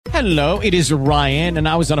Hello, it is Ryan, and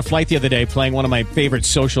I was on a flight the other day playing one of my favorite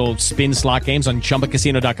social spin slot games on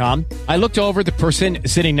ChumbaCasino.com. I looked over at the person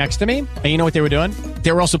sitting next to me, and you know what they were doing?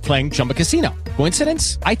 They were also playing Chumba Casino.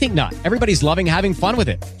 Coincidence? I think not. Everybody's loving having fun with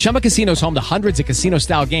it. Chumba Casino is home to hundreds of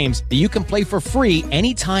casino-style games that you can play for free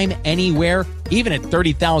anytime, anywhere, even at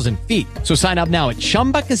 30,000 feet. So sign up now at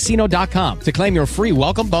ChumbaCasino.com to claim your free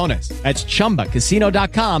welcome bonus. That's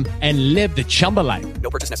ChumbaCasino.com and live the Chumba life.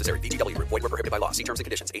 No purchase necessary. VGW. Void were prohibited by law. See terms and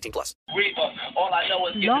conditions. 18+. Reaper. All I know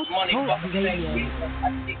is get this money. Fucking Reaper.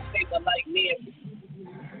 I think they like me.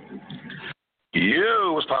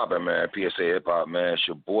 Yo, what's poppin', man? PSA Hip Hop, man. It's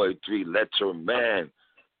your boy, 3-Letter Man.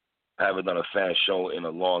 I haven't done a fan show in a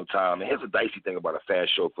long time. And here's the dicey thing about a fan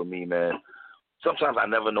show for me, man. Sometimes I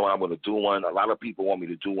never know I'm going to do one. A lot of people want me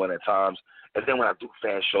to do one at times. And then when I do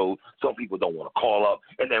fan shows, some people don't want to call up.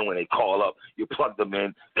 And then when they call up, you plug them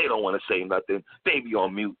in. They don't want to say nothing. They be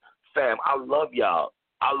on mute. Fam, I love y'all.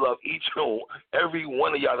 I love each and every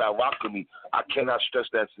one of y'all that rock with me. I cannot stress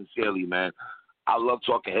that sincerely, man. I love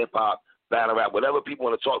talking hip-hop, battle rap, whatever people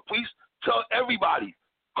want to talk. Please tell everybody.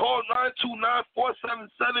 Call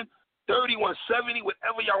 929-477-3170,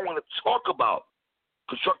 whatever y'all want to talk about.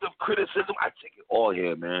 Constructive criticism, I take it all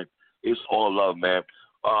here, man. It's all love, man.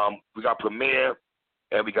 We got Premier,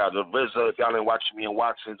 and we got the RZA. If y'all didn't watch me and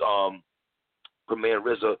Watson's Premier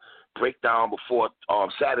RZA breakdown before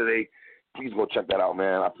Saturday, please go check that out,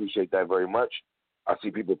 man. I appreciate that very much. I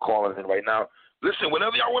see people calling in right now. Listen,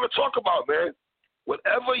 whatever y'all want to talk about, man.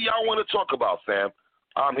 Whatever y'all want to talk about, fam,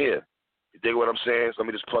 I'm here. You dig what I'm saying? So let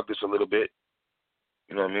me just plug this a little bit.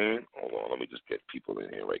 You know what I mean? Hold on, let me just get people in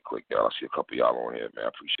here right quick, y'all. I see a couple of y'all on here, man. I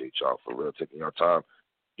appreciate y'all for real taking your time.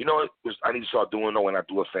 You know what I need to start doing, though, when I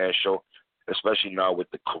do a fan show, especially now with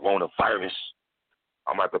the coronavirus.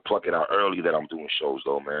 I'm going to have to pluck it out early that I'm doing shows,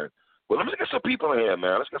 though, man. Well, let's get some people in here,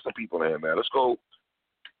 man. Let's go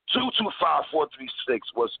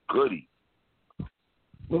 225-436. What's goody?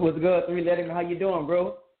 What's good, 3-Letter? How you doing,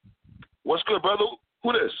 bro? What's good, brother?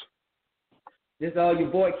 Who this? This your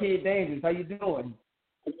boy Kid Dangerous. How you doing?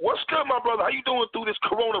 What's good, my brother? How you doing through this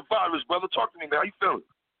coronavirus, brother? Talk to me, man. How you feeling?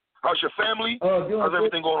 How's your family? How's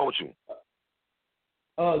everything going on with you?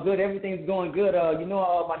 Good. Everything's going good.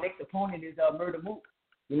 My next opponent is Murder Mook.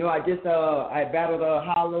 I battled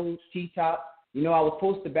Hollow, T-Top. I was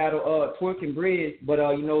supposed to battle Twerk and Briz, but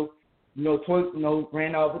Twerk,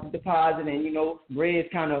 ran off with the deposit, and Briz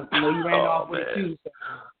kind of, he ran off with it too. So,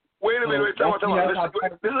 wait a minute, Time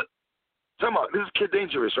out. This is Kid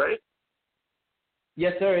Dangerous, right?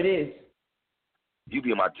 Yes, sir, it is. You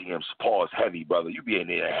be in my DMs, pause heavy, brother. You be in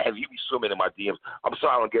there heavy. You be swimming in my DMs. I'm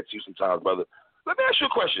sorry I don't get to you sometimes, brother. Let me ask you a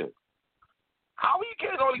question. How are you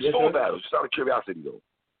getting all these phone battles? Just out of curiosity, though.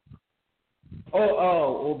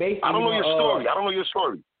 Well, basically. I don't know your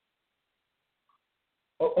story.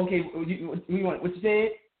 Okay, what you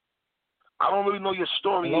said? I don't really know your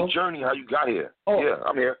story, Hello? Your journey, how you got here. Yeah,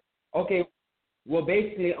 I'm here. Okay. Well,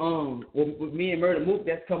 basically, with me and Murder Mook,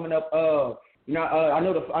 that's coming up. I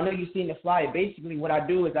know you've seen the flyer. Basically, what I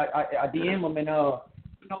do is I DM them and I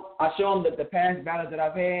show them the past battles that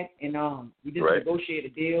I've had, and we just negotiate a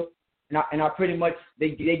deal. And I pretty much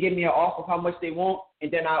they give me an offer of how much they want,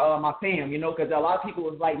 and then I pay them. Because a lot of people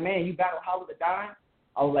was like, man, you battled Hollow the Dime.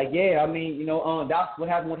 I was like, yeah. I mean, that's what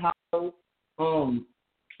happened with Hollow.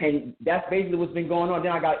 And that's basically what's been going on.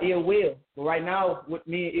 Then I got Ill Will. But right now, with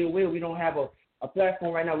me and Ill Will, we don't have a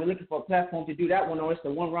platform right now. We're looking for a platform to do that one on. It's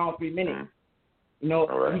the 1 round, 3 minutes. He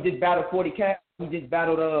just battled 40 Cat. He just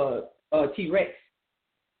battled T-Rex.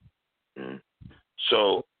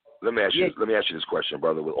 So let me ask you this question,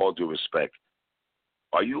 brother. With all due respect,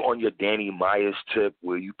 are you on your Danny Myers tip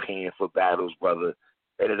where you paying for battles, brother?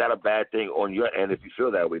 And is that a bad thing on your end if you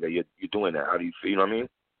feel that way that you're doing that? How do you feel? You know what I mean?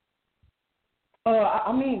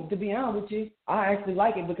 I mean, to be honest with you, I actually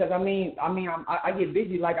like it because I get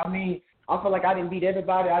busy. Like, I feel like I didn't beat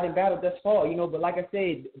everybody. I didn't battle thus far, But like I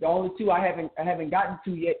said, the only two I haven't gotten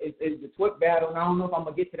to yet is the Twerk battle, and I don't know if I'm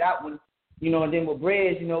gonna get to that one. And then with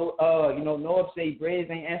Briz, Norb say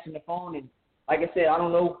Briz ain't answering the phone, and like I said, I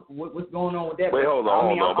don't know what's going on with that. Wait, hold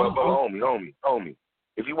on. But homie.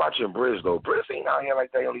 If you watching Briz though, Briz ain't out here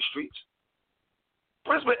like that on these streets.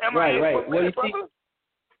 Briz been MIA right. Well, brother.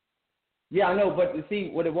 Yeah, I know, but to see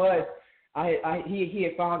what it was, he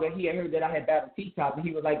had found that he had heard that I had battled T-Top, and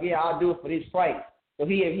he was like, yeah, I'll do it for this price. So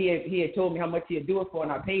he had told me how much he'd do it for,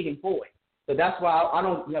 and I paid him for it. So that's why I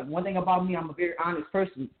don't. One thing about me, I'm a very honest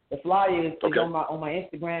person. The flyer is on my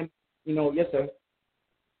Instagram. Yes sir.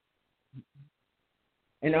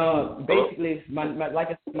 And basically,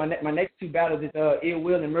 my next two battles is Ill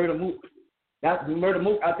Will and Murder Mook. That Murder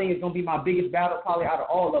Mook, I think, is gonna be my biggest battle probably out of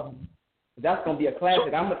all of them. That's gonna be a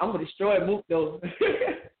classic. I'm gonna destroy Mook though.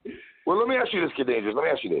 Well, let me ask you this, Kid Dangerous. Let me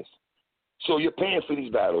ask you this. So you're paying for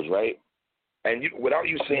these battles, right? And without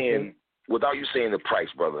you saying the price,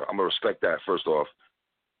 brother, I'm gonna respect that. First off,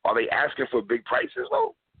 are they asking for big prices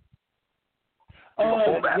though?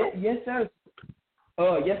 Yes, sir.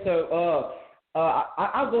 Yes, sir.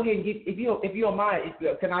 I'll go ahead and give if you don't mind.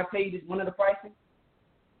 Can I tell you this one of the prices?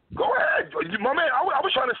 Go ahead, my man. I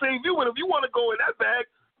was trying to save you, and if you want to go in that bag,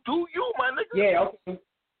 do you, my nigga? Yeah. Okay.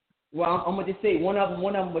 Well, I'm gonna just say one of them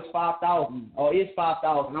was 5,000 or is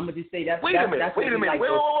 5,000. I'm gonna just say that's. Wait a minute. Like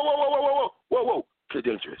whoa. Kid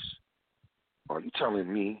Dangerous. Are you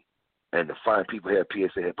telling me and the fine people here at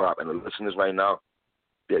PSA Hip Hop and the listeners right now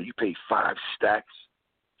that you pay 5 stacks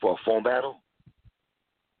for a phone battle?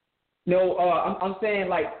 No, I'm saying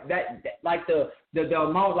like that like the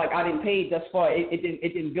amount like I didn't pay thus far. It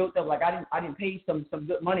didn't build up. Like I didn't pay some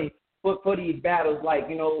good money for these battles. Like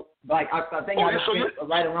like I think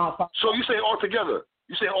right around 5. So you say altogether?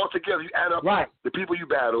 You add up right. The people you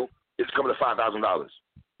battle, it's coming to $5,000.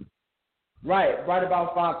 Right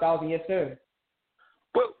about 5,000. Yes, sir.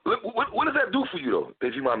 But what does that do for you, though,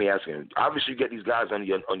 if you mind me asking? Obviously, you get these guys on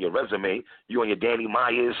your resume. You on your Danny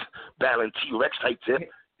Myers battling T-Rex type tip.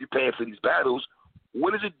 You're paying for these battles.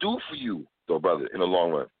 What does it do for you, though, brother, in the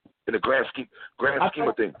long run, in the grand scheme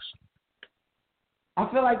of things? I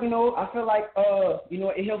feel like it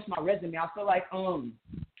helps my resume. I feel like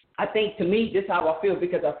I think to me this is how I feel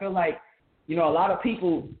because I feel like a lot of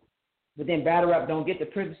people within battle rap don't get the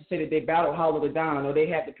privilege to say that they battle Hollow the Don or they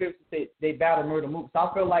have the privilege to say they battle Murder Mook. So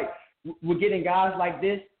I feel like we're getting guys like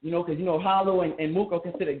this, because Hollow and Mook are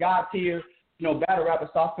considered God tier, battle rappers.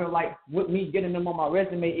 So I feel like with me getting them on my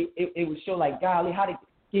resume, it would show like, golly, how the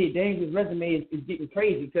Kid Dangerous resume is getting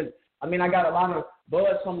crazy. Because I got a lot of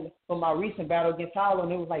buzz from my recent battle against Hollow,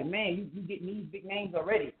 and it was like, man, you getting these big names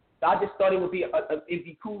already. So I just thought it would be it'd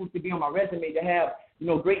be cool to be on my resume to have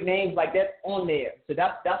great names like that on there. So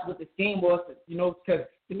that's what the scheme was, because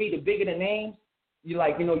to me the bigger the names,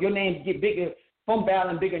 your names get bigger from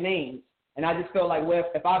battling bigger names. And I just felt like, well,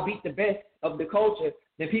 if I beat the best of the culture,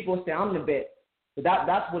 then people will say I'm the best. So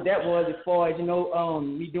that's what that was as far as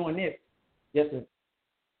me doing this. Yes, sir.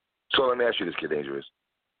 So let me ask you this, Kid Dangerous.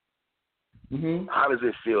 Mm-hmm. How does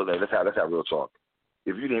it feel that let's have real talk?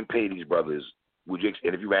 If you didn't pay these brothers, would you?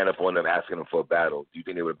 And if you ran up on them asking them for a battle, do you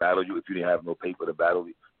think they would battle you if you didn't have no paper to battle?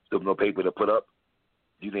 Still no paper to put up?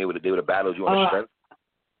 Do you think they would have battled you on the strength?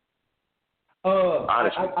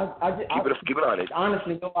 Honestly, keep it honest.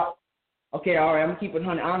 Honestly, no. Okay, all right, I'm gonna keep it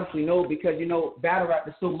 100. Honestly, no, because battle rap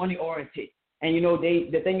is so money oriented, and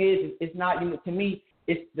the thing is, it's not to me,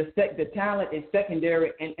 it's the talent is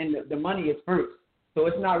secondary, and the money is first. So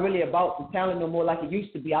it's not really about the talent no more like it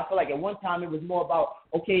used to be. I feel like at one time it was more about,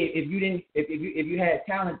 okay, if you had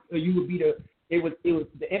talent, you would be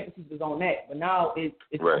the emphasis was on that. But now it's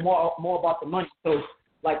right. more about the money. So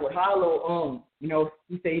like with Hollow, he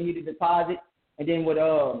said he needed a deposit, and then with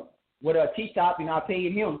T-Top, I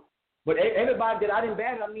paid him. But everybody that I didn't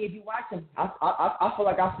battle, if you watch him, I feel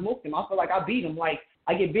like I smoked him. I feel like I beat him. Like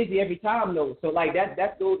I get busy every time though. So like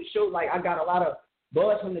that goes to show like I got a lot of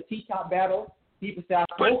buzz from the T-Top battle. People say I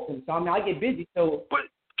smoked him, so I get busy. So, but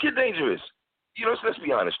Kid Dangerous, let's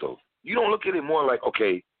be honest though. You don't look at it more like,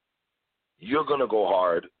 okay, you're gonna go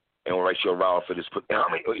hard and we'll write you a round for this. How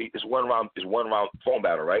many? It's one round phone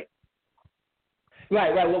battle, right?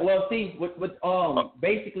 Right. Well, see,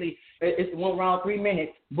 basically it's 1 round 3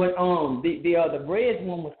 minutes, but the Breads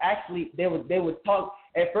one was actually they was talk.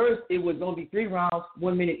 At first it was gonna be 3 rounds,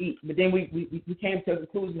 1 minute each, but then we came to a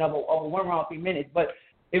conclusion of 1 round 3 minutes, but.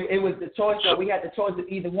 It was the choice that we had the choice of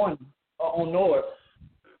either one on North.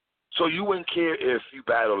 So you wouldn't care if you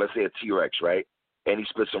battle, let's say, a T-Rex, right? And he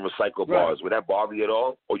spits some recycled bars. Would that bother you at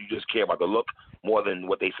all? Or you just care about the look more than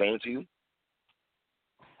what they saying to you?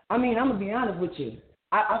 I'm going to be honest with you.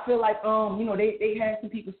 I feel like, they had some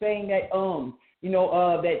people saying that,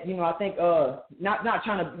 I think, not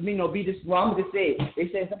trying to, be this, well, I'm going to say, they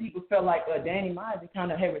said some people felt like Danny Myers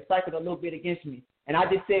kind of had recycled a little bit against me. And I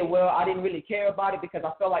just said, well, I didn't really care about it because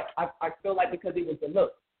I felt like because it was the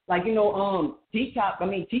look. Like, T-Top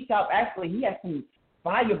actually, he had some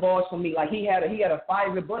fire bars for me. Like he had a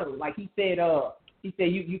fire rebuttal. Like he said,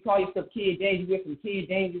 you call yourself Kid Dangerous, you went from Kid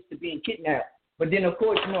Dangerous to being kidnapped. But then of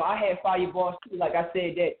course, I had fire bars too. Like I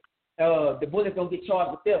said that the bullets don't get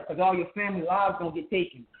charged with theft because all your family lives don't get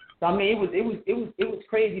taken. So it was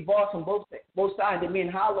crazy bars from both sides. And me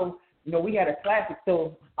and Hollow, we had a classic.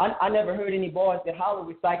 So I never heard any bars that Hollow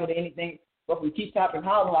recycled or anything. But from T-Top and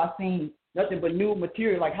Hollow, I seen nothing but new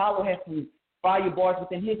material. Like Hollow had some fire bars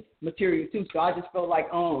within his material too. So I just felt like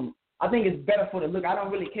I think it's better for the look. I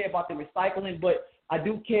don't really care about the recycling, but I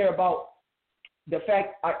do care about the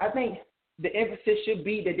fact. I think the emphasis should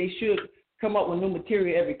be that they should come up with new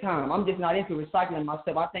material every time. I'm just not into recycling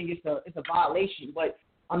myself. I think it's a violation. But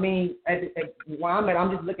I mean, at where I'm at,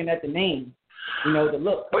 I'm just looking at the name, the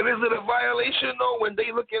look. But is it a violation though when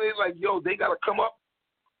they look at it like, yo, they gotta come up,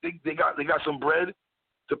 they got some bread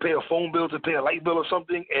to pay a phone bill, to pay a light bill or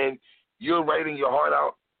something, and you're writing your heart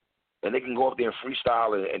out, and they can go up there and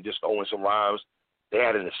freestyle and just throw in some rhymes they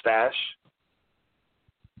had in the stash.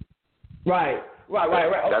 Right. That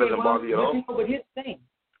Okay, doesn't bother you at all? But here's the thing.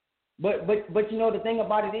 But the thing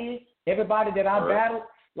about it is, everybody that I battled,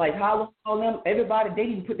 like Hollow, all them, everybody they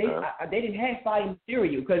didn't have fire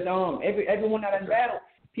material because everyone that I battled,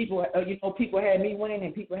 people had me winning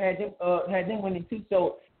and people had them winning too.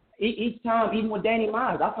 So each time, even with Danny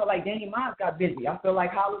Miles, I felt like Danny Miles got busy. I feel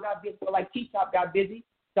like Hollow got busy. I feel like T-Top got busy.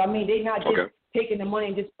 So I mean, they not just taking the money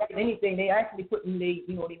and just writing anything. They actually putting their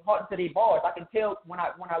heart into their bars. I can tell when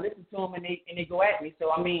I listen to them and they go at me.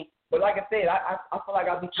 So I mean, but like I said, I feel like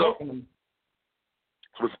I'll be choking them.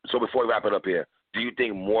 So before we wrap it up here, do you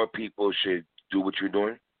think more people should do what you're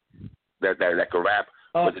doing? That can rap,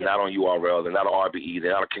 but they're not on URL, they're not on RBE,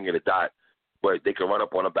 they're not a King of the Dot, but they can run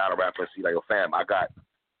up on a battle rap and see like, oh, fam, I got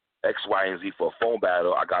X, Y, and Z for a phone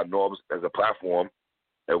battle. I got Norbs as a platform,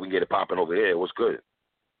 and we can get it popping over here. What's good?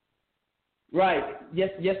 Right. Yes,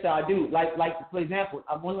 I do. Like for example,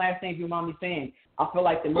 one last thing you mind me saying, I feel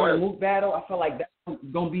like the Murder Mook battle, I feel like that's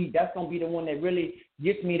gonna be the one that really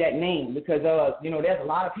gives me that name because there's a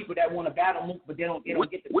lot of people that want to battle Mook, but they don't get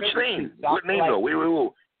the which name? So what name though? Wait.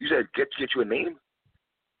 You said get you a name?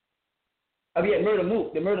 Oh yeah, Murder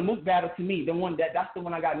Mook. The Murder Mook battle to me, the one that's the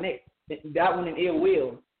one I got next. That one in Ill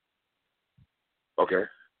Will. Okay.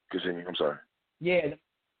 Continue. I'm sorry.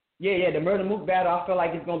 Yeah, the Murder Mook battle, I feel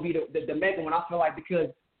like it's going to be the mega one. I feel like because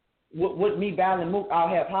with me battling Mook, I'll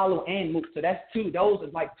have Hollow and Mook. So that's two. Those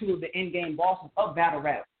are like two of the in-game bosses of battle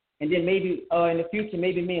rap. And then maybe in the future,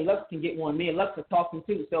 maybe me and Lux can get one. Me and Lux are talking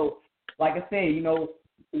too. So like I said,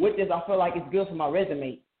 with this, I feel like it's good for my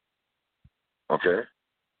resume. Okay.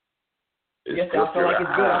 Yes, I feel like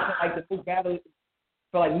it's good. I feel like the Mook battle, I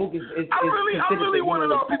feel like Mook is I really want to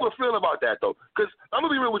know how people feel about that, though. Because I'm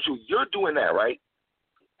going to be real with you. You're doing that, right?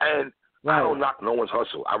 And I don't knock no one's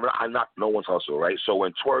hustle. I knock no one's hustle, right? So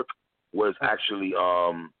when Twerk was actually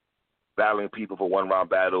battling people for one-round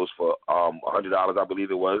battles for $100, I believe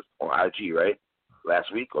it was, on IG, right?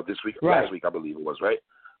 Last week or this week? Right. Last week, I believe it was, right?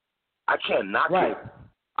 I can't knock it.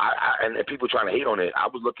 And people trying to hate on it, I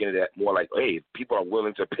was looking at it more like, hey, if people are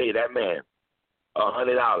willing to pay that man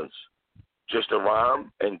 $100 just to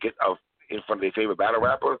rhyme and get in front of their favorite battle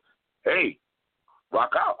rapper, hey,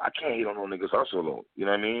 rock out. I can't hate on no niggas hustle though. You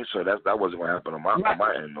know what I mean? So that wasn't gonna happen on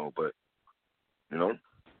my end though, but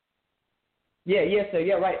Yeah, yes, sir.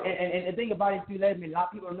 Yeah, right. And the thing about it too, let me. A lot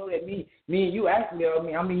of people don't know that me and you actually.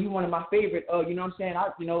 I mean, you one of my favorite. You know what I'm saying?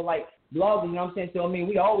 Like blogging. You know what I'm saying? So I mean,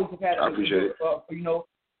 we always have had. I appreciate it.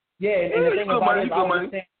 Yeah, and the thing about it, I was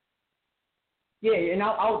saying. Yeah, and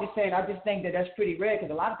I was just saying, I just think that that's pretty rare because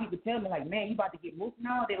a lot of people tell me like, man, you about to get moved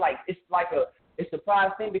now? They like it's a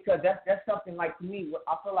surprise thing because that's something like to me.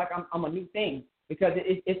 I feel like I'm a new thing because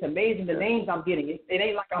it's amazing the names I'm getting. It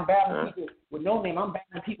ain't like I'm battling people with no name. I'm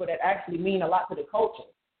battling people that actually mean a lot to the culture.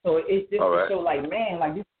 So it's just so like, man,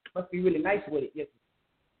 like this must be really nice with it. Yes.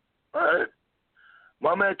 All right,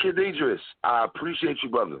 my man, Kid Dangerous. I appreciate you,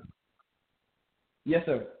 brother. Yes,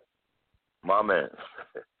 sir. My man.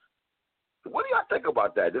 What do y'all think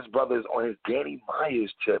about that? This brother is on his Danny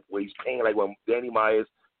Myers tip where he's paying like when Danny Myers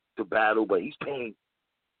to battle, but he's paying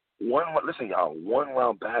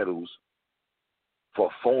one-round battles for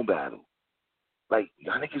a phone battle. Like,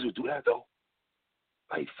 y'all niggas would do that, though?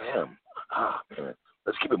 Like, fam, man.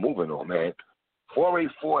 Let's keep it moving, though, man.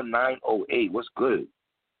 484-908, what's good?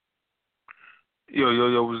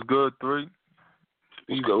 Yo, what's good, 3?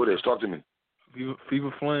 What's good? Who this? Talk to me.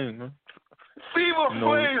 Fever Flame, man. Fever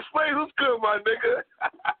Flames, what's good, my nigga?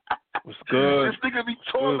 What's good? This nigga be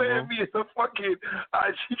tormenting me in the fucking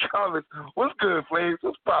IG comments. What's good, Flames?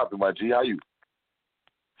 What's poppin', my G? How you?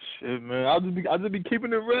 Shit, man. I'll just be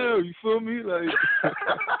keeping it real. You feel me? Like.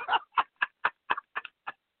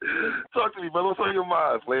 Talk to me, brother. What's on your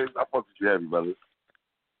mind, Flames? I fuck with you heavy, brother.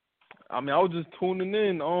 I mean, I was just tuning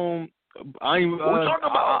in. I ain't. What we talking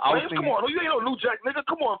about, Flames? Come on. You ain't no New Jack, nigga.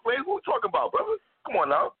 Come on, Flames. What we talking about, brother? Come on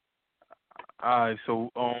now. All right,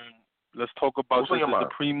 so let's talk about the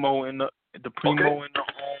Primo and the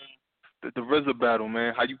RZA battle,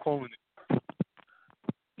 man. How you calling it?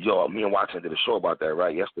 Yo, me and Watson did a show about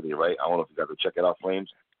that yesterday, right? I don't know if you got to check it out,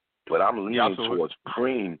 Flames, but I'm leaning towards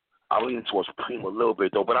Preem. I'm leaning towards Primo a little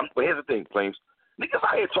bit though. But here's the thing, Flames. Niggas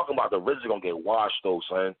out here talking about the RZA gonna get washed though,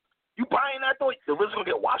 son. You buying that though? The RZA gonna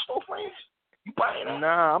get washed though, Flames? You buying that?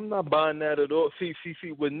 Nah, I'm not buying that at all. See,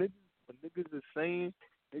 what niggas is saying,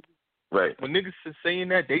 right? When niggas is saying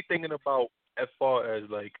that, they thinking about as far as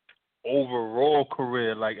like overall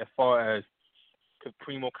career, like as far as because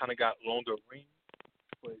Primo kind of got longer range,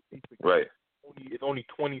 but right. It's only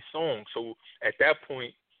 20 songs, so at that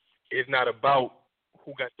point, it's not about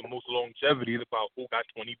who got the most longevity. It's about who got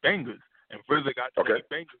 20 bangers, and RZA got 20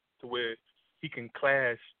 bangers to where he can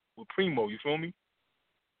clash with Primo. You feel me?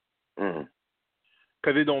 Mm-hmm.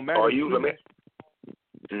 Because it don't matter.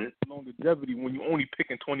 Longevity when you only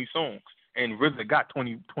picking 20 songs, and RZA got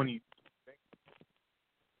 20.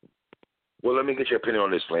 Well, let me get your opinion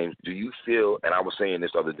on this, Flame. Do you feel, and I was saying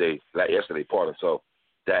this the other day, like yesterday, pardon, so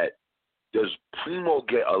that does Primo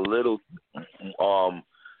get a little,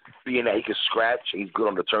 being that he can scratch, he's good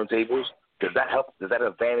on the turntables, does that help, does that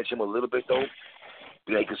advantage him a little bit, though?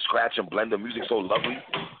 Being that he can scratch and blend the music so lovely?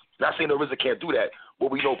 Not saying the RZA can't do that, but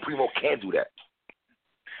we know Primo can do that.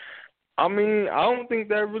 I mean, I don't think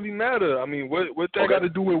that really matters. I mean, what that got to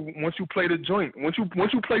do with once you play the joint? Once you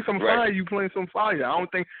play some fire, you playing some fire. I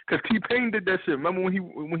don't think because T-Pain did that shit. Remember when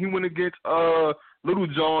he went against Little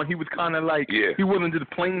John? He was kind of like he wasn't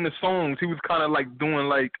just playing the songs. He was kind of like doing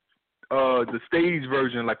like the stage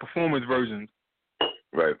version, like performance versions.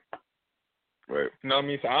 Right. You know what I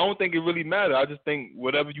mean? So I don't think it really matters. I just think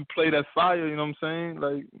whatever you play, that's fire. You know what I'm saying?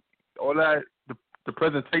 Like all that, the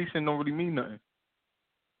presentation don't really mean nothing.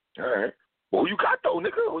 All right. Well, who you got though,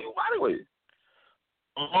 nigga? Who you riding with?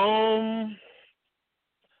 I'm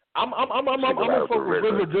gonna fuck with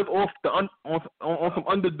RZA just off on some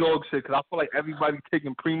underdog shit because I feel like everybody's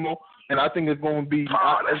taking Primo, and I think it's gonna be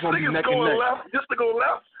it's gonna be neck and neck. Left just to go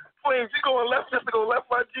left. Flames, you going left just to go left,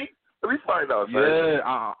 my G? Let me find out. Yeah,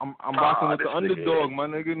 I'm rocking with the underdog, my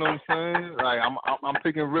nigga. You know what I'm saying? Like I'm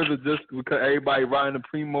picking RZA just because everybody riding the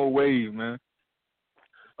Primo wave, man.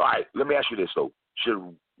 All right, let me ask you this though: should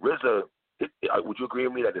RZA, would you agree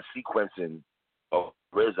with me that the sequencing of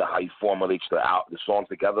RZA, how he formulates the songs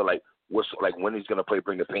together, like when he's gonna play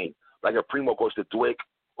Bring the Pain, like if Primo goes to Dwick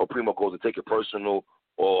or Primo goes to Take It Personal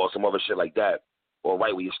or some other shit like that, or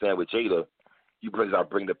Right Where You Stand with Jada, he brings out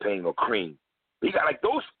Bring the Pain or Cream. He got like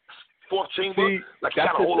those fourth chamber, like he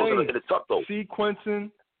got a hold in the tuck though. The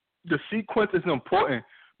sequence is important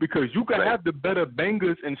because you can have the better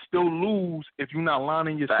bangers and still lose if you're not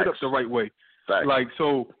lining your shit up the right way. Like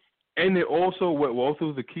so, and it also what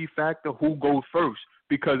also is a key factor who goes first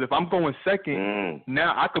because if I'm going second,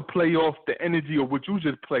 now I could play off the energy of what you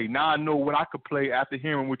just played. Now I know what I could play after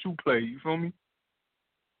hearing what you play. You feel me?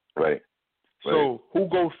 Right. So who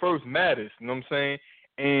goes first matters. You know what I'm saying?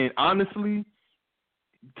 And honestly,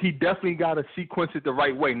 he definitely got to sequence it the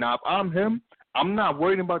right way. Now if I'm him, I'm not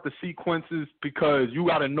worried about the sequences because you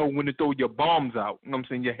got to know when to throw your bombs out. You know what I'm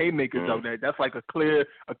saying? Your haymakers out there. That's like a clear,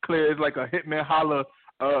 it's like a Hitman Holla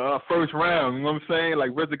first round. You know what I'm saying?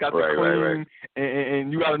 Like RZA got the clean,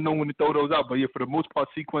 and you got to know when to throw those out. But yeah, for the most part,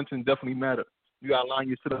 sequencing definitely matter. You got to line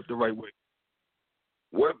your shit up the right way.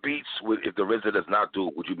 What beats if the RZA does not do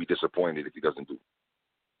it, would you be disappointed if he doesn't do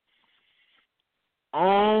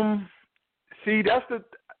it? See, that's the.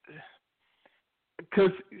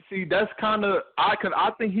 Cause see, that's kind of I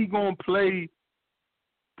think he gonna play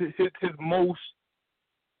his most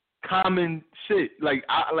common shit. Like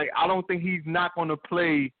I don't think he's not gonna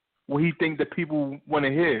play what he think that people want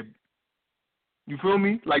to hear. You feel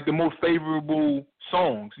me? Like the most favorable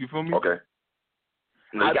songs. You feel me? Okay.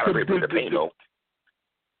 No, you gotta Bring the Pain though.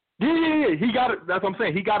 Yeah. He got to. That's what I'm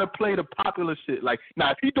saying. He got to play the popular shit. Like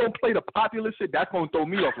now, if he don't play the popular shit, that's gonna throw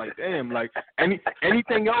me off. Like damn. Like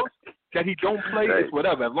anything else that he don't play is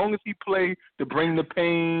whatever. As long as he play the Bring the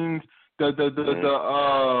Pains, the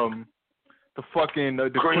fucking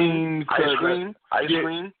the Creams, Ice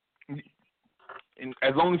Cream. And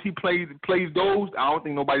as long as he plays those, I don't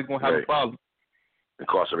think nobody's gonna have a problem.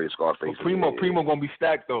 Incarcerated Scarface. Well, Primo gonna be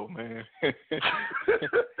stacked though, man.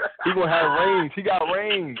 He gonna have range. He got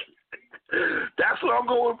range. That's what I'm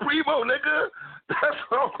going with Primo, nigga. That's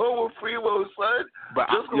what I'm going with Primo, son. But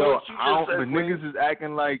niggas is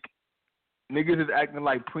acting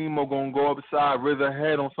like Primo gonna go upside RZA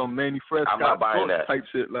head on some Manny Fresh. I'm not buying that type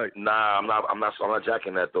shit. Like, nah, I'm not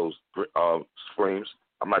jacking that. Those screams.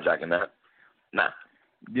 I'm not jacking that. Nah.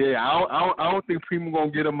 Yeah, I don't think Primo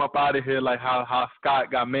gonna get him up out of here like how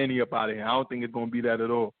Scott got Manny up out of here. I don't think it's gonna be that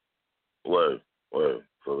at all. Word, for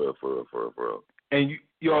real. And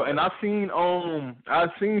and I seen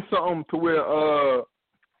something to where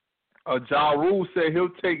Ja Rule said he'll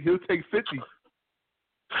take 50.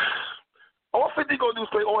 All 50 gonna do is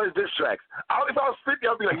play all his diss tracks. If I was 50,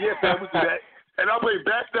 I'd be like, yeah, fam, we do that. And I'll play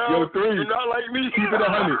Back Down. Yo, 3. You're not like me. Keep it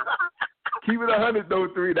 100. Keep it 100 though,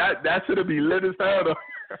 3. That should be lit as hell though.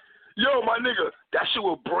 Yo, my nigga, that shit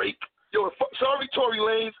will break. Yo, sorry Tory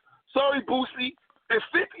Lanez, sorry Boosie. If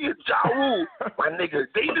 50 and Ja Rule, my nigga,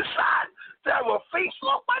 they decide to have a face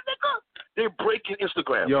off, my nigga, they're breaking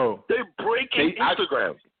Instagram. Yo, they're breaking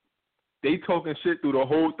Instagram. They talking shit through the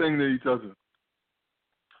whole thing to each other.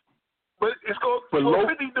 But it's going to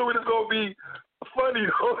 50 do it, it's gonna be funny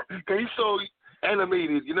though, cause he's so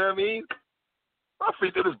animated. You know what I mean? I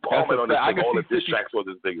think they're just bombing on this nigga. All the diss tracks on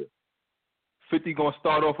this nigga. 50 gonna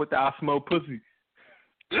start off with the I Smell Pussy.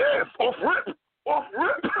 Yeah, off rip.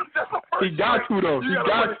 That's the first. He got to though. He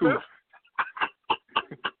got to.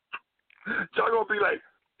 Y'all gonna be like,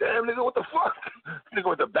 damn nigga, what the fuck? This nigga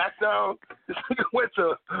went to Back Down. This nigga went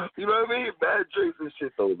to, you know what I mean? Bad drinks and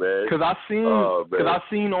shit though, man. Cause I seen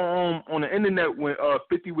on the internet when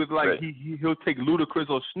 50 was like he'll take Ludacris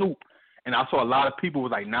or Snoop, and I saw a lot of people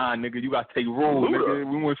was like, nah, nigga, you gotta take Rule, nigga.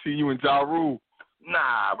 We want to see you and Ja Rule.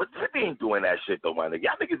 Nah, but 50 ain't doing that shit though, my nigga.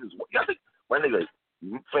 Y'all think, my nigga,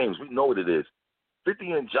 Flames, we know what it is.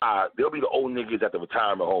 50 and Ja, they'll be the old niggas at the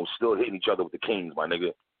retirement home still hitting each other with the Kings, my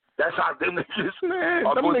nigga. That's how them niggas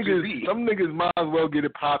are going to be. Some niggas might as well get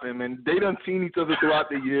it popping, man. They done seen each other throughout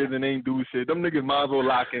the years and ain't do shit. Them niggas might as well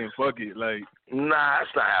lock in. Fuck it. Like, nah,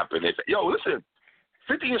 that's not happening. Yo, listen,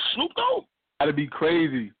 50 and Snoop though. That'd be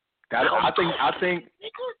crazy. I think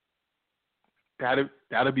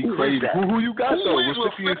that'd be crazy. Who you got though? With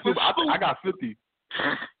 50 and Snoop? I got 50.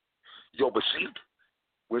 Yo, but see,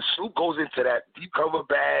 when Snoop goes into that deep cover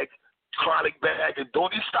bag, chronic bag, and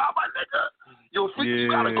Doggy Style, my nigga, yo, 50, you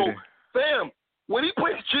gotta go. Fam, when he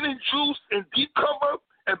plays Gin and Juice and deep cover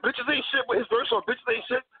and Bitches Ain't Shit with his verse on Bitches Ain't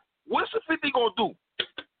Shit, what's the 50 gonna do?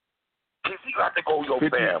 Cause he got to go, yo,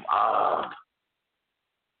 50. Fam.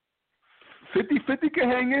 50 can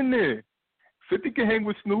hang in there. 50 can hang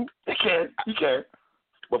with Snoop. He can.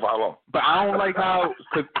 But for how long? But I don't like how,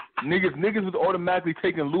 because niggas was automatically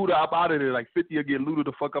taking Luda up out of there. Like 50 will get Luda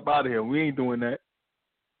the fuck up out of here. We ain't doing that.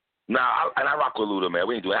 Nah, I rock with Luda, man.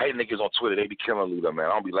 We ain't doing it. I hate niggas on Twitter. They be killing Luda, man. I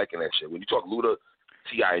don't be liking that shit. When you talk Luda,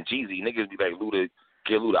 T.I. and Jeezy, niggas be like, Luda,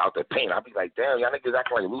 get Luda out the paint. I be like, damn, y'all niggas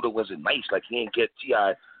acting like Luda wasn't nice. Like he ain't get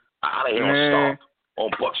T.I. out of here on Stomp,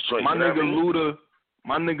 on Buck's joint.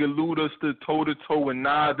 My nigga Luda stood toe to toe with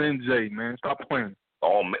Nas and Jay, man. Stop playing.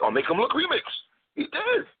 Oh, make him look remix. He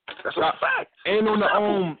did. That's a fact. And on the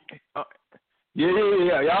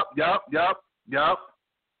yup.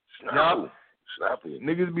 Snappy.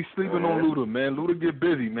 Niggas be sleeping on Luda, man. Luda get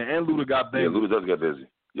busy, man. And Luda got busy. Yeah, Luda does get busy.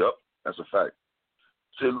 Yup, that's a fact.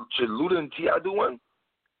 Should Luda and T.I. do one?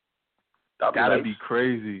 That'd be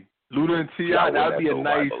crazy. Luda and T.I., that'd be a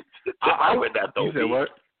nice. I with that though. You said what?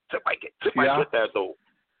 Tip might get that though.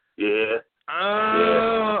 Yeah.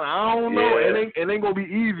 I don't know. Yeah. It ain't gonna be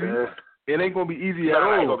easy. Yeah. It ain't gonna be easy at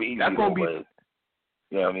all. Ain't gonna be easy. That's gonna be. You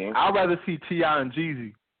know what I mean? I'd rather see T.I. and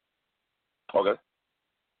Jeezy. Okay.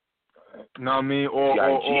 You know what I mean? Or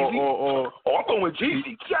I'm going with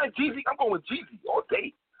Jeezy. T.I. and Jeezy, I'm going with Jeezy all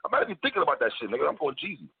day. I'm not even thinking about that shit, nigga. I'm going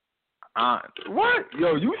Jeezy. What?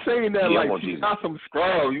 Yo, you saying that like she's not some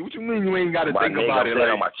scrub. What you mean you ain't got to think about it?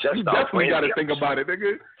 Like, you definitely got to think about it,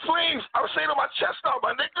 nigga. Flames, I'm saying on my chest out,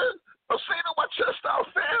 my nigga. I'm saying on my chest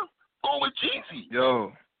out, fam. Going with Jeezy.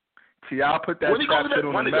 Yo, T.I. put that trap shit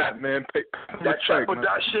on the map, man. That Trap or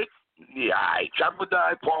Die shit? Yeah, all right. Trap or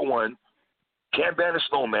Die, part 1. Can't Ban the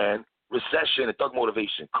Snowman. Recession and Thug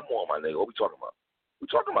Motivation. Come on, my nigga. What we talking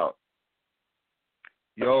about?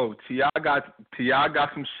 Yo, T.I. got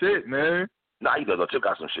some shit, man. Nah, he does. Tip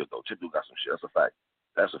got some shit though. Tip do got some shit.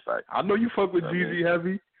 That's a fact. I know you fuck with Jeezy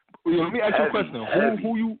heavy. Yo, let me ask you a question.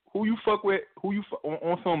 Who you fuck with? Who you fuck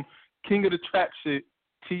on some King of the Trap shit?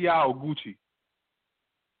 T.I. or Gucci?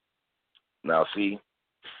 Now see,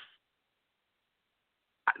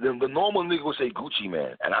 the normal nigga will say Gucci,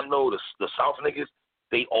 man, and I know the South niggas.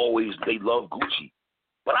 They love Gucci,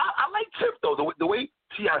 but I like Tip though. The way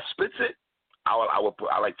T.I. spits it, I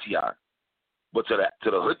like T.I. But to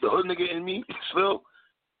the hood nigga in me, still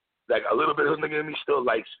like a little bit of hood nigga in me still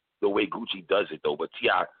likes the way Gucci does it though. But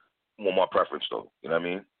T.I. more my preference though. You know what I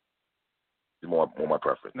mean? It's more my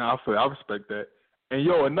preference. Nah, I respect that. And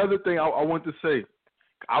yo, another thing I want to say,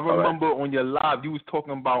 I remember on your live you was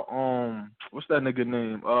talking about what's that nigga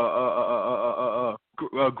name?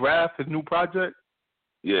 Graf, his new project.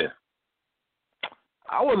 Yeah.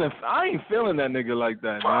 I ain't feeling that nigga like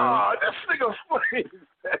that, man. Ah, that nigga funny.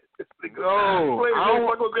 This nigga. No, I don't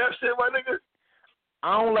fuck with Graf shit, my nigga.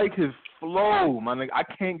 I don't like his flow, my nigga. I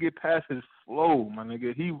can't get past his flow, my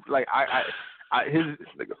nigga. He like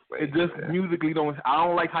It just musically I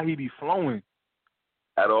don't like how he be flowing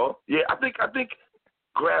at all. Yeah, I think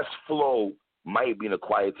Grass flow might be an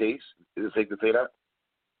acquired taste. Is it safe to say that?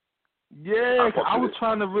 Yeah, I was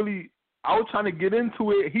trying to get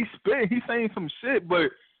into it. He's saying some shit,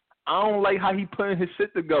 but I don't like how he putting his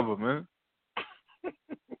shit together, man.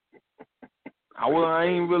 I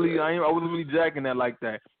wasn't really jacking that like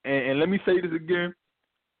that. And let me say this again.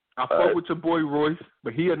 I fuck with your boy Royce,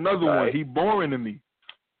 but he another one. He boring to me.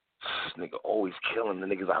 This nigga always killing the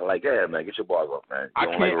niggas I like. Yeah, man, get your bars off, man.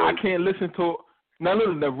 I can't listen to. Now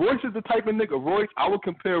listen, Royce is the type of nigga. Royce, I would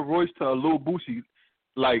compare Royce to a Lil Boosie.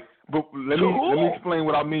 Like, but let me explain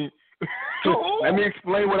what I mean. Let me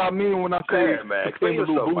explain what I mean when I say explain to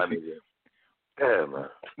Lil Boosie. Yeah, man.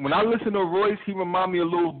 When I listen to Royce, he remind me of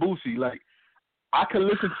Lil Boosie. Like, I can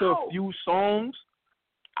listen to a few songs,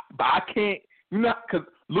 but I can't. Because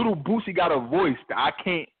Lil Boosie got a voice that I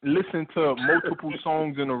can't listen to multiple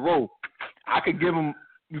songs in a row. I could give him.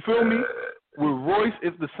 You feel me? With Royce,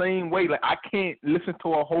 it's the same way. Like, I can't listen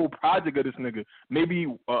to a whole project of this nigga. Maybe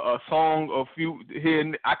a song, a few here.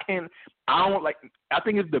 And I don't like. I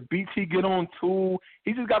think it's the beats he get on too.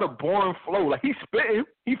 He just got a boring flow. Like, he's spitting,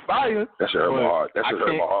 he fire. That should hurt my heart. That should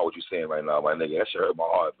hurt my heart. What you saying right now, my nigga? That should hurt my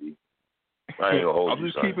heart, B. I ain't gonna hold you.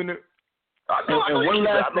 I'm just keeping it. And one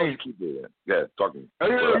last thing. Yeah, talk to me.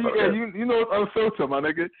 You know it's unfiltered, my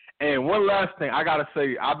nigga. And one last thing I gotta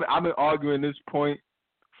say, I've been arguing this point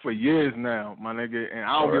for years now, my nigga, and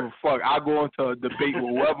I don't give a fuck. I go into a debate with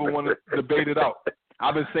whoever want to debate it out.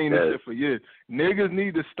 I've been saying this shit for years. Niggas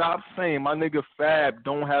need to stop saying my nigga Fab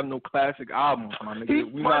don't have no classic albums, my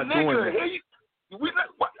nigga. We not doing that. We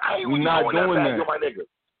not doing that. Yo, my nigga,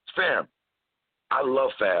 Fam, I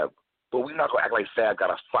love Fab, but we not gonna act like Fab got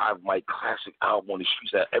a 5-mic classic album on the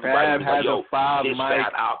streets that everybody Fab has a 5-mic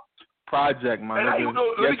project, my nigga.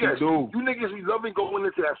 Yes, you do. You niggas be loving going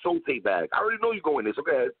into that soul tape bag. I already know you going in, so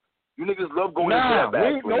go ahead. You niggas love going into that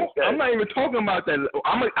bag. I'm not even talking about that.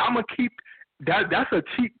 I'm gonna keep that. That's a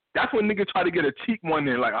cheap. That's when niggas try to get a cheap one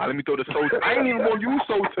in. Like, let me throw the soul tape. I ain't even gonna use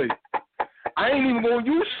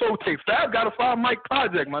soul tape. Fab got a 5-mic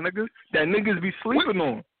project, my nigga, that niggas be sleeping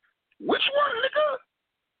on. Which one, nigga?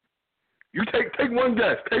 You take one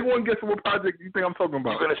guess. Take one guess of what project you think I'm talking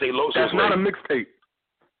about. You're gonna say Loso's That's not a mixtape.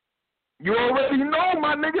 You already know,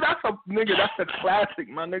 my nigga. That's a classic,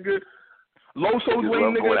 my nigga. Loso's Way,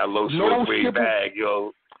 nigga. That Loso's Way bag,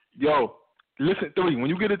 yo. Yo, listen, 3.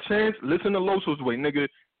 When you get a chance, listen to Loso's Way, nigga.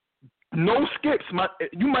 No skips.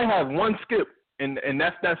 You might have one skip, and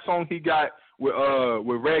that's that song he got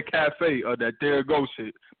with Red Cafe, that There Go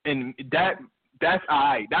shit, and that's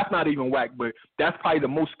alright. That's not even whack, but that's probably the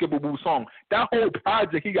most skippable song. That whole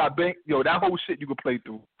project he got banked, yo, that whole shit you could play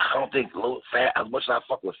through. I don't think Fab, as much as I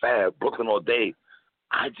fuck with Fab, Brooklyn all day,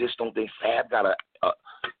 I just don't think Fab got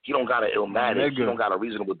he don't got an Illmatic, he don't got a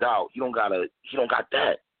Reasonable Doubt, he don't got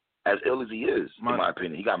that as ill as he is, in my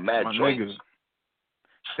opinion. He got mad joints. Nigga.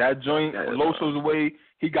 That joint, Loso's Way,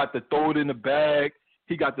 he got the Throw It in the Bag,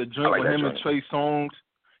 he got the joint with him and Trey Songz,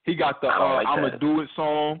 he got the I'ma Do It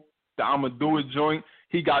song. The I'ma Do It joint.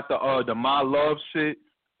 He got the My Love shit.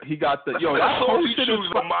 He got the that whole shit is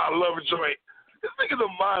the My Love joint. This nigga the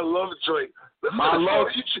My Love joint. My Love,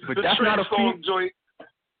 but that's not a song joint.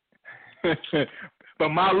 But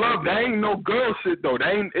My Love, that ain't no girl shit though. That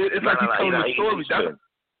ain't. It's like he's telling a story.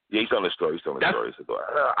 He's telling a story. He's telling a story.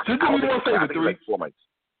 Just give me one favor, 3. Like 4 mics.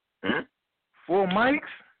 4 mics?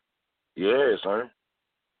 Yeah, son.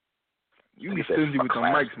 You be stingy with the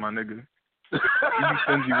mics, my nigga. You be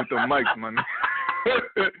stingy with the mics, man.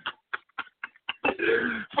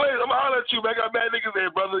 Please, I'm gonna holler at you, man. I got mad niggas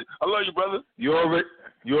there, brother. I love you, brother. You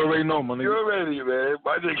already know, my nigga. You already, man.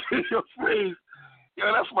 My nigga, your Phrase.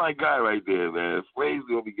 Yo, that's my guy right there, man. Phrase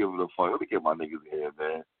don't be giving a fuck. Let me get my niggas in here,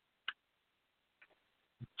 man.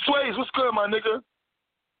 Sways, what's good, my nigga?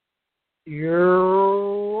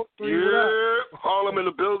 Yeah. Harlem in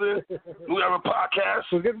the building. We have a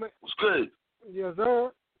podcast. What's good? Yes,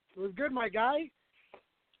 sir. It was good, my guy.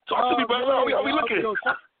 Talk to me, brother. How we looking?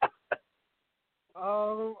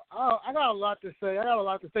 I got a lot to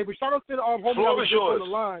say. But shout out to the homie that was just on the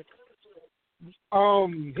line.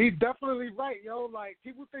 He's definitely right, yo. Like,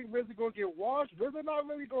 people think RZA gonna get washed. RZA not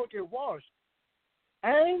really gonna get washed.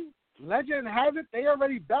 And legend has it, they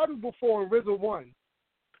already battled before and RZA won.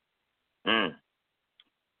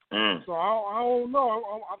 So I don't know.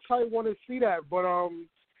 I probably want to see that, but I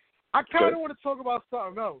kind of want to talk about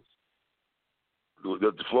something else.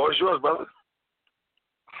 The floor is yours, brother.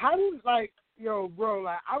 How do, like, yo, bro,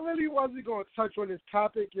 like, I really wasn't going to touch on this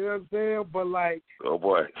topic, you know what I'm saying? But, like, oh,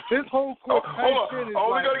 boy. This whole Cortez shit is, we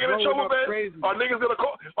like, going to get in trouble, man? crazy. Are niggas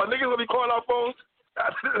going to be calling our phones?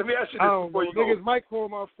 Let me ask you this before you go. Niggas might call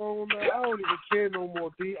my phone, man. I don't even care no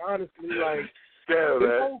more, B. Honestly, like, yeah, this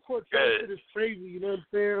man. whole Cortez shit is crazy, you know what I'm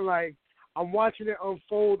saying? Like, I'm watching it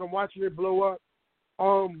unfold. I'm watching it blow up.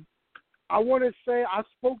 I want to say I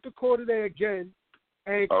spoke to Core today again,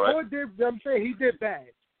 and Core did, you know what I'm saying, he did bad.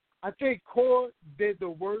 I think Core did the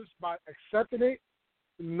worst by accepting it,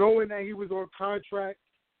 knowing that he was on contract,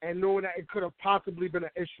 and knowing that it could have possibly been an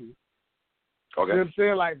issue. Okay. You know what I'm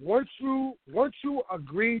saying? Like, once you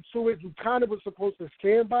agreed to it, you kind of were supposed to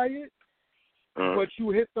stand by it, but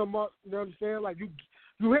you hit them up, you know what I'm saying? Like,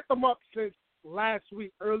 you hit them up since last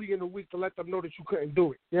week, early in the week, to let them know that you couldn't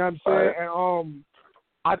do it. You know what I'm saying? Right. And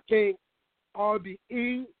I think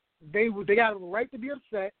RBE, they got a right to be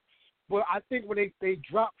upset, but I think when they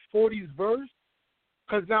dropped 40's verse,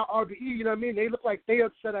 because now RBE, you know what I mean, they look like they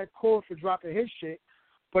upset at Core for dropping his shit,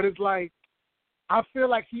 but it's like, I feel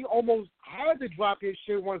like he almost had to drop his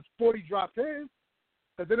shit once 40 dropped his,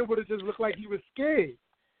 because then it would have just looked like he was scared.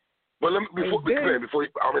 But let me let me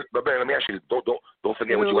ask you this. Don't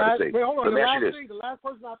forget what you got to say. Wait, hold on. Let me ask you this. The last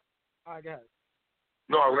person all right, go ahead.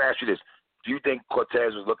 No, I was going to ask you this. Do you think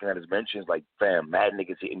Cortez was looking at his mentions like, fam, mad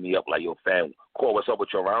niggas hitting me up like, yo, fam, Core, what's up with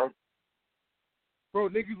your round? Bro,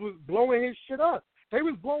 niggas was blowing his shit up. They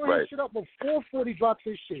was blowing his shit up before 40 dropped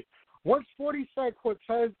his shit. Once 40 said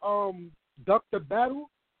Cortez ducked the battle,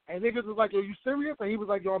 and niggas was like, yo, you serious? And he was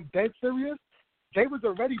like, yo, I'm dead serious. They was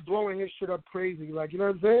already blowing his shit up crazy. Like, you know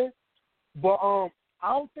what I'm saying? But I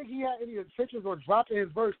don't think he had any intentions on dropping his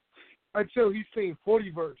verse until he seen 40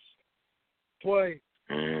 verse. But,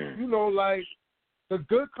 you know, like, the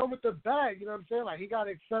good come with the bad, you know what I'm saying? Like, he got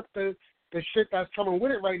to accept the shit that's coming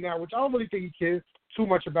with it right now, which I don't really think he cares too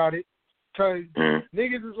much about it. Because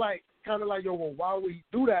niggas is like, kind of like, yo, well, why would he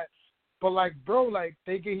do that? But, like, bro, like,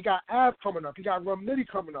 he got Av coming up. He got Rum Nitty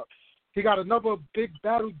coming up. He got another big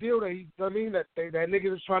battle deal that that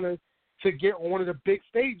niggas is trying to get on one of the big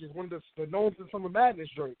stages, one of the Gnomes and Summer Madness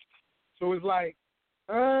joints. So it's like,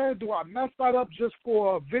 do I mess that up just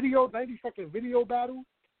for a video, 90-second video battle?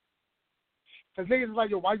 Because niggas is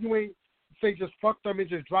like, yo, why you ain't say just fuck them and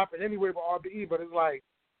just drop it anyway with RBE? But it's like,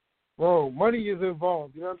 bro, money is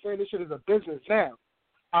involved. You know what I'm saying? This shit is a business now.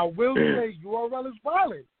 I will say URL is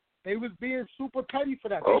violent. They was being super petty for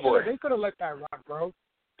that. They could have let that rock, bro.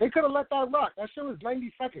 They could have let that rock. That shit was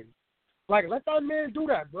 90 seconds. Like, let that man do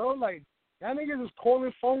that, bro. Like, that niggas is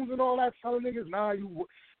calling phones and all that, telling niggas, nah, you know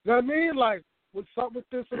what I mean? Like, what's up with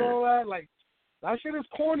this and all that? Like, that shit is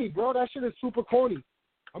corny, bro. That shit is super corny.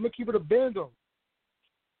 I'm going to keep it a band on.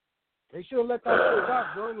 They should have let that shit rock,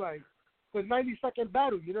 bro. Like, it's a 90-second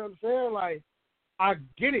battle, you know what I'm saying? Like, I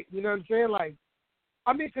get it, you know what I'm saying? Like,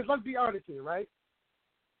 I mean, because let's be honest here, right?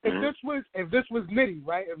 If this was Nitty,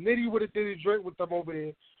 right? If Nitty would have did a joint with them over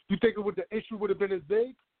there, you think the issue would have been as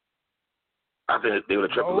big? I think they would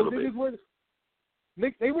have tripped a little bit. They would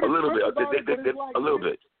have tripped about it, a little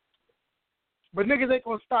bit. But niggas ain't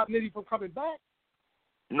gonna stop Nitty from coming back.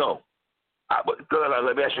 No. But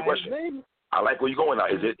let me ask you a question. I like where you're going now.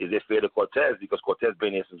 Is it fair to Cortez? Because Cortez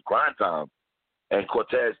been here since grind time. And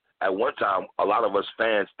Cortez, at one time, a lot of us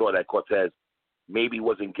fans thought that Cortez maybe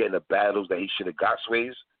wasn't getting the battles that he should have got,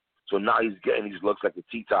 Sways. So now he's getting these looks like the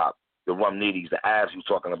T-Top, the Rum Nitties, the abs you were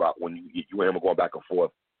talking about when you and him were going back and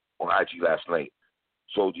forth on IG last night.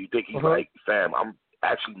 So do you think he's like, fam, I'm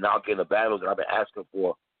actually now getting the battles that I've been asking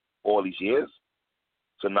for all these years?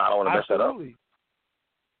 So now I don't want to mess that up?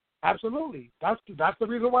 Absolutely. That's the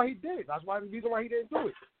reason why he did it. That's the reason why he didn't do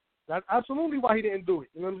it. That's absolutely why he didn't do it.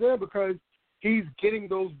 You know what I'm saying? Because he's getting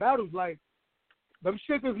those battles. Like, them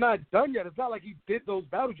shit is not done yet. It's not like he did those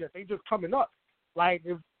battles yet. They just coming up. Like,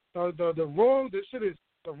 if this shit is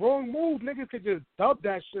the wrong move, niggas could just dub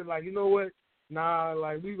that shit. Like, you know what? Nah,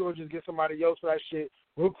 like, we gonna just get somebody else for that shit.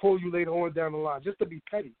 We'll call you later on down the line, just to be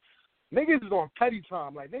petty. Niggas is on petty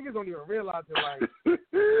time. Like, niggas don't even realize it. Like,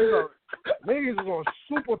 niggas is on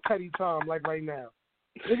super petty time, like, right now.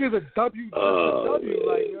 Niggas are W, like,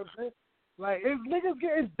 you know what I'm saying? Like, it's niggas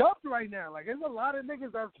getting dubbed right now. Like, there's a lot of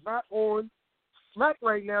niggas that's not on smack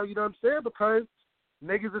right now, you know what I'm saying? Because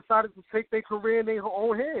niggas decided to take their career in their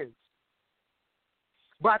own hands.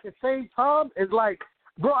 But at the same time, it's like,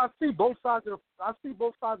 bro, I see both sides of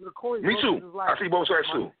the coin. Me too. Like, I see both sides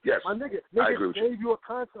too. Yes. My nigga I agree with gave you a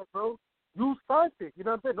contract, bro. You signed it. You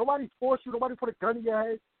know what I'm saying? Nobody forced you. Nobody put a gun in your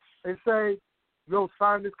head and say, yo,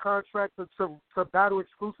 sign this contract to battle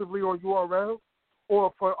exclusively on URL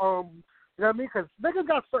or for, you know what I mean? Because niggas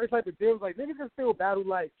got certain type of deals. Like, niggas can still battle,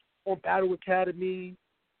 like, on Battle Academy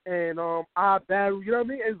and I battle. You know what I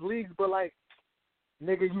mean? It's leagues, but like,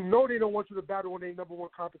 nigga, you know they don't want you to battle in their number one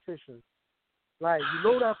competition. Like, you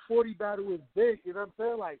know that 40 battle is big. You know what I'm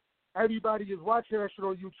saying? Like, everybody is watching that shit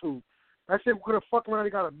on YouTube. That shit could have fucked around. They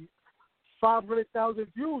got a 500,000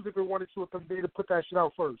 views if it wanted to, if they to put that shit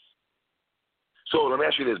out first. So let me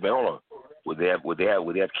ask you this, man. Hold on. Would they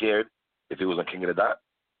have cared if it was on King of the Dot?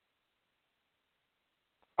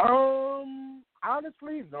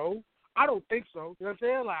 Honestly, no. I don't think so. You know what I'm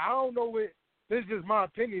saying? Like, I don't know what. This is just my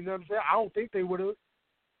opinion. You know what I'm saying? I don't think they would have.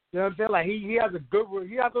 You know what I'm saying? Like, he has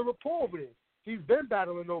a rapport over there. He's been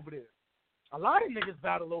battling over there. A lot of niggas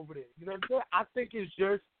battle over there. You know what I'm saying? I think it's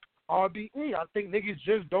just RBE. I think niggas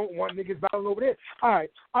just don't want niggas battling over there. All right.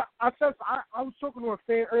 I was talking to a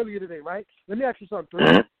fan earlier today, right? Let me ask you something.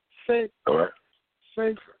 Since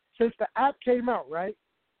the app came out, right?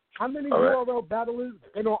 How many URL battlers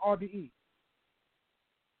been on RBE?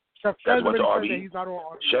 Chef Trez said he's not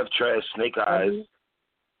on RBE. Chef Trez, Snake Eyes.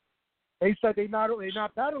 They said they not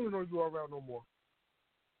battling on URL no more.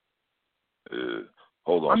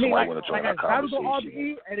 Hold on, I mean, somebody want to join our battled on conversation.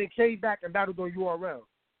 RBE and it came back and battled on URL.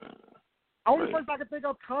 Only person I can think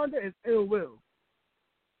of kinda is Ill Will.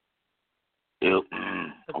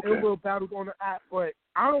 Okay. Ill Will battled on the app, but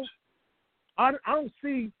I don't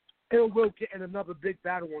see Ill Will getting another big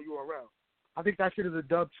battle on URL. I think that shit is a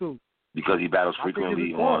dub too. Because he battles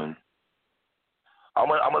frequently on. I'm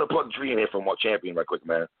gonna plug Tree in here from Champion right quick,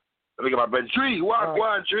 man. Let me get my brother Tree.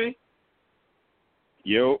 Why, Tree?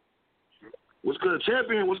 Yo. What's good,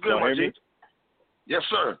 Champion? What's good, my G? Yes,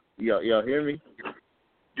 sir. Y'all hear me?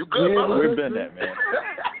 You good, brother? We've been that, man.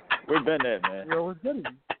 We've been that, man. Yo, what's good?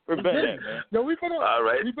 We've been that, man. Yo, we've been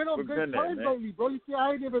on We've good been times that, lately, bro. You see,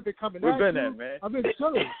 I ain't even been coming We've at been you. that, man. I've been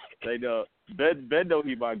chilling. They know. Ben know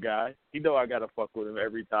he my guy. He know I gotta fuck with him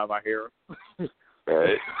every time I hear him.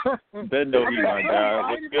 Right. Ben know he my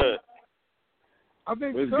guy. What's good? I've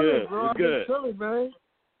been What's chilling, good? bro. What's I've been good? chilling, man.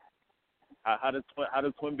 How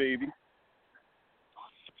the twin baby?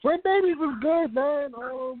 Twin babies was good, man.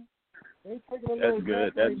 They taking a little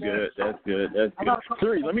That's good.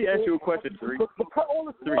 Three, let me ask you a question, Three. All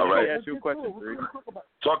right. Let me ask you a question, Three.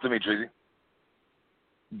 Talk to me, Treasy.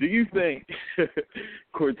 Do you think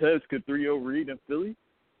Cortez could 3-0 Reed in Philly?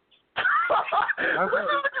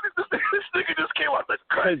 This nigga just came out the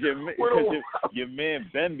cut. Because your man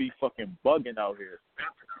Ben be fucking bugging out here.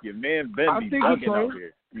 Your man Ben be bugging out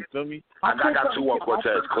here. You feel me? I got 2-1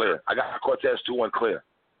 Cortez clear. I got Cortez 2-1 clear.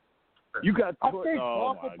 You got oh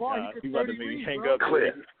my God! You about to make me hang up?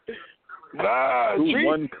 Clear. Nah,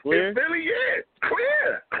 2-1 clear. In Philly, yeah,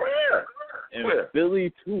 clear. In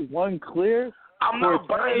Philly, 2-1 clear. I'm not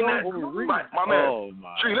buying that. My man, oh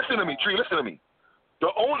my. Tree, listen to me. I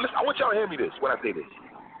want y'all to hear me this when I say this.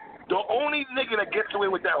 The only nigga that gets away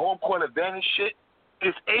with that home court advantage shit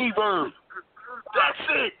is Averb. That's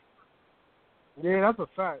it. Yeah, that's a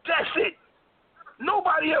fact. That's it.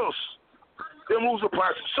 Nobody else. Them rules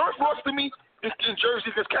apply. Surf lost to me in Jersey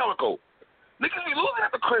against Calico. Niggas be losing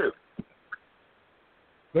at the crib.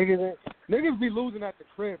 Niggas be losing at the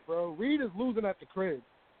crib, bro. Reed is losing at the crib.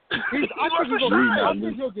 I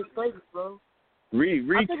think he'll get 30, bro. Reed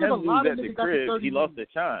can lose at the crib. He lost the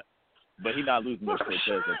shot. But he not losing no Cortez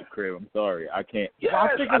at the crib. I'm sorry. I can't. Yes,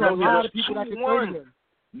 I think there's a lot of people that can 30 him.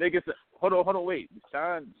 Niggas, hold on, wait.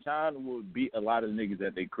 Sean will beat a lot of niggas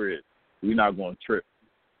at their crib. We're not going to trip.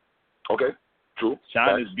 Okay, true.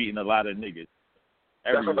 Sean is beating a lot of niggas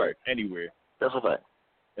everywhere, anywhere. That's a fact.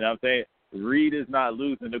 You know what I'm saying? Reed is not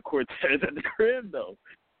losing to Cortez at the crib, though.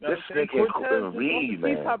 You know this nigga Reed,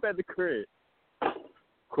 man. T-top at the crib.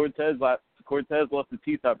 Cortez lost the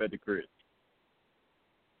T-top at the crib.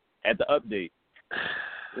 At the update.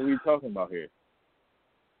 What are we talking about here?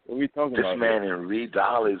 What are we talking about? This man in Reed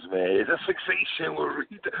Dollars, man. It's a fixation with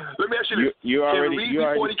Reed. Let me ask you this. You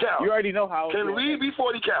already know how. Can Reed be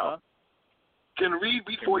 40 cal? Huh? Can Reed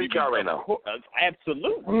be 40 cal right now?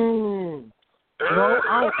 Absolutely. No,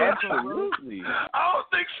 I don't think so. Absolutely. I don't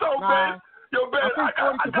think so, man. Yo, man,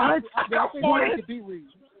 I got 40 to beat Reed.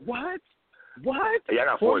 What? Yeah, I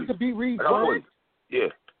got 40 to beat Reed. I got 40. Yeah.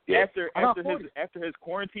 After his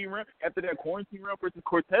quarantine run, after that quarantine run versus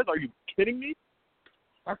Cortez, are you kidding me?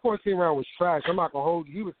 That quarantine round was trash. I'm not gonna hold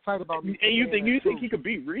you. He was tight about me. And you think he could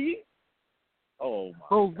beat Reed? Oh my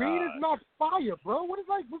God. Reed is not fire, bro. What's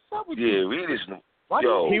up with you? you? Yeah, Reed is.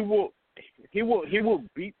 He will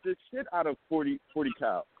beat the shit out of 40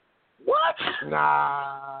 cal. What?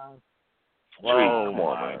 Nah. Oh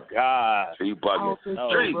my God. So you bugging.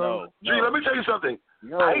 Tree, let me tell you something.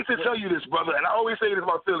 I hate to tell you this, brother, and I always say this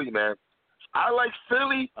about Philly, man. I like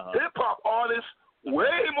Philly hip-hop artists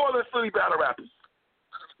way more than Philly battle rappers.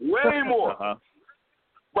 Way more.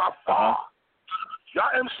 by far. Y'all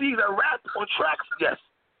MCs that rap on tracks, yes.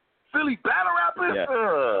 Philly battle rappers, Yeah.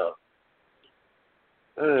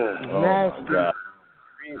 Oh my God.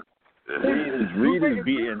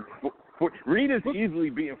 Reed is easily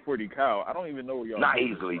beating 40 Cal. I don't even know where y'all. Not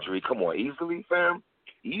easily, Dre. Come on, easily, fam.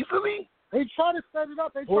 Easily. They try to set it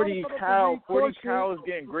up. 40 Cal is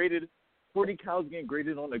getting graded. 40 Cal's getting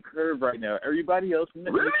graded on the curve right now. Everybody else in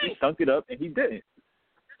the industry stunk it up, and he didn't.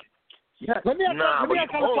 Yeah. Let me ask you a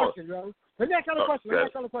question, yo. Let me ask you a question.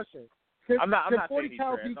 I'm not saying he's he's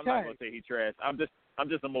trash. I'm not gonna say he's trash. I'm just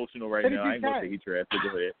emotional right now. I ain't gonna say he's trash. So go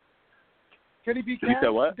ahead. Can he beat Cassidy? You said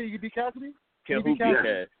what? Can he beat Cassidy? Can who beat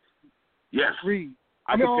Cassidy? Yes. Reed.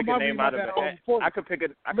 I could pick a name out of a hat. I could pick a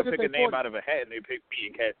name out of a hat, and they pick me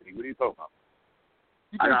and Cassidy. What are you talking about?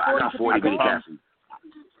 I got 40 beating Cassidy.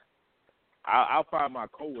 I'll find my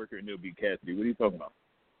coworker and they'll beat Cassidy. What are you talking about?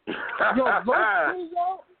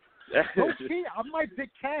 Low key, I might pick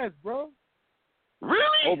Cass, bro.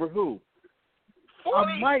 Really? Over who?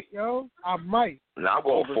 40? I might, yo. I might. Nah, I'm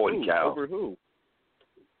going 40, Cal. Over who?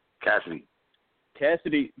 Cassidy.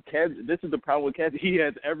 This is the problem with Cassidy. He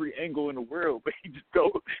has every angle in the world, but he just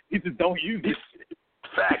don't use it.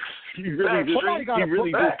 Facts. He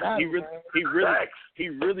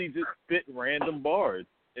really just spit random bars,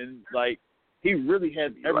 and like he really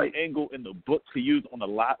has every angle in the book to use on a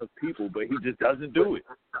lot of people, but he just doesn't do it.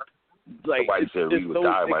 Like somebody said Reed would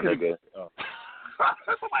die, my nigga.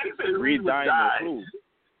 Somebody said Reed would die.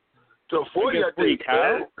 So 40, I think.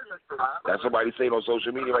 That's somebody saying on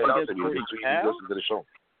social media right now. To me, listen to the show.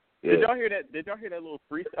 Yeah. Did y'all hear that? Did y'all hear that little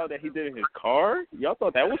freestyle that he did in his car? Y'all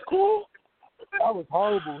thought that was cool? That was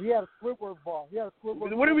horrible. He had a Squidward ball.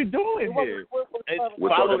 What are we doing here? We're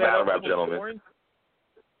talking battle rap, gentlemen.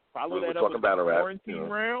 Follow that up with the quarantine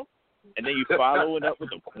round, and then you follow it up with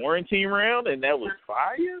the quarantine round, and that was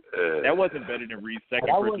fire? That wasn't better than Reed's second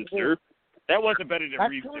versus Surf. That wasn't better than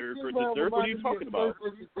Reed's third versus Surf. What are you talking about?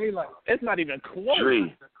 It's not even close.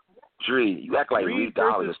 Dre, you act like Reed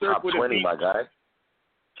Dollars is top 20, my guy.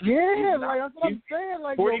 Yeah, that's what I'm saying.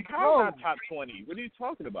 Like, 40 Cal not top 20. What are you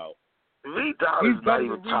talking about? Reed Dollars is not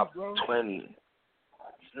even top 20.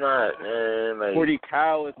 It's not, man. Like, 40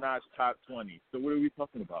 Cal is not top 20. So what are we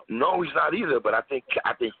talking about? No, he's not either. But I think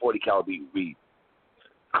 40 Cal beat Reed.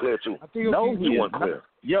 Clear too. No, he won clear.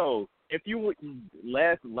 Yo, if you would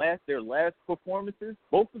their last performances,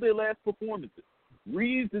 both of their last performances,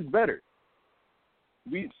 Reed's is better.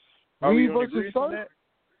 Reed versus that?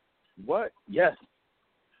 What? Yes.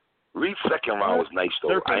 Reed's second round was nice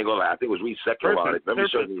though. I ain't gonna lie. I think it was Reed's second round. Let me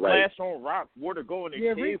show you right. Splash on rock, water going in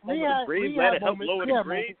cave, home of the grave, let it help lower the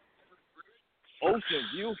grave. Ocean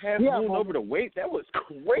View, half moon over the weight. That was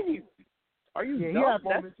crazy. Are you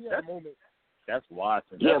dumb? He had moments. That's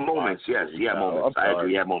Watson. He had moments, yes. He had moments. I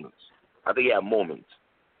agree. He had moments. I think he had moments.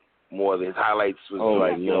 More than his highlights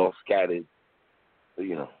was scattered.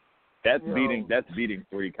 That's beating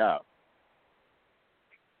 40 Cal.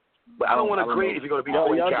 But I don't want to grade if you're going to beat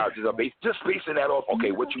 40 Cal. Just basing that off,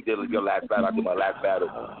 okay, what you did in your last battle, I did my last battle.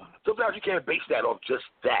 Sometimes you can't base that off just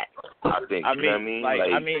that, I think. You know what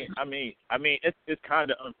I mean? I mean, it's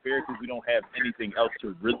kind of unfair because we don't have anything else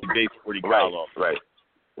to really base 40 Cal off. Right.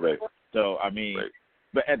 So, I mean,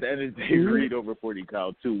 but at the end of the day, Reed over 40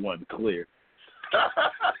 Cal 2-1 clear.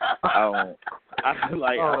 I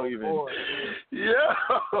don't even. Yeah.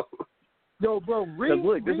 Yo, bro, Reed. Because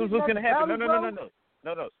look, this is what's gonna happen.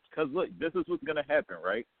 No. Because look, this is what's gonna happen,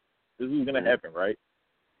 right? Mm-hmm.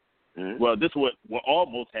 Well, this is what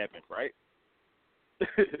almost happened, right?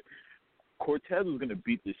 Cortez was gonna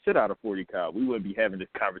beat the shit out of 40 Cal. We wouldn't be having this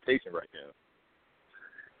conversation right now.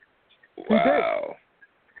 Wow.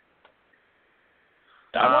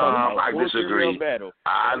 I disagree.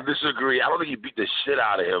 I don't think he beat the shit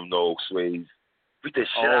out of him, though, Swayze. Beat the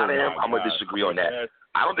shit out of him? I'm going to disagree on that.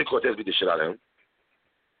 I don't think Cortez beat the shit out of him.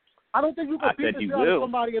 I don't think you can beat the shit out of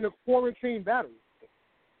somebody in a quarantine battle.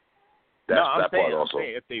 I'm saying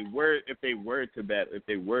if they were to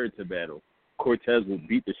battle, Cortez would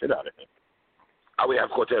beat the shit out of him. I would have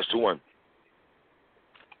Cortez 2-1.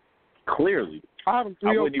 Clearly. I don't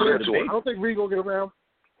think Reed will get around.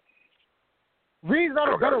 Reed's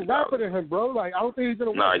not a better rapper than him, bro. Like, I don't think he's gonna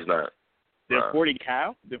win. No, he's not. Then 40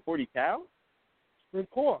 Cal? Then Core.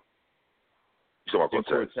 You talking about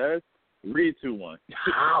Cortez? Reed 2-1.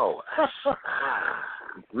 How?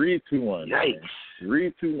 Reed 2-1. Yikes.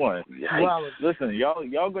 Reed 2-1. Yikes. Listen,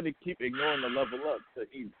 y'all gonna keep ignoring the level up till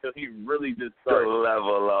he really just starts. The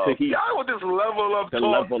level up. Y'all with this level up talk.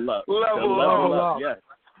 Level up. Level up.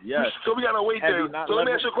 Yes. So we gotta wait there. So let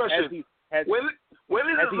me ask you a question. When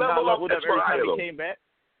is his level up expired? Came back?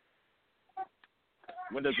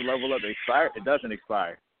 When does the level up expire? It doesn't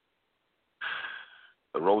expire.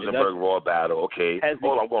 The Rosenberg Raw battle. Okay.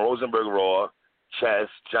 Hold on. I'm going Rosenberg Raw, Chess,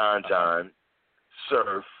 John,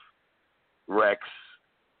 Surf, Rex.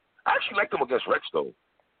 I actually liked him against Rex, though.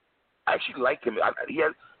 I actually liked him. He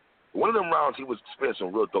had one of them rounds. He was spinning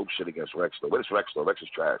some real dope shit against Rex, though. What is Rex, though? Rex is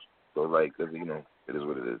trash. So, like, you know, it is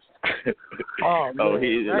what it is. Y'all ain't gonna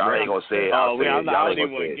say it. I don't even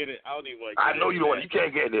want to get it. I know you don't want. You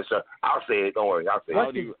can't get in there, sir. I'll say it. Don't worry. I'll say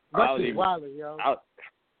it. Rex is wilding, yo.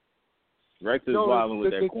 Rex is wilding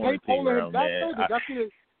with that quarantine round, man.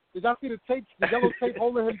 Did y'all see the tape, the yellow tape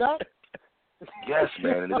holding him back? Yes,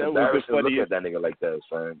 man. And it's embarrassing looking at that nigga like that,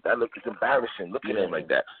 son. That look is embarrassing looking at him like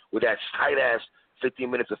that. With that tight-ass 15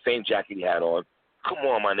 Minutes of Fame jacket he had on. Come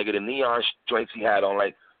on, my nigga. The neon joints he had on.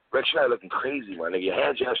 Like, Rex, you're looking crazy, my nigga. Your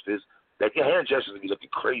hand gestures be looking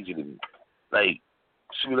crazy to me. Like,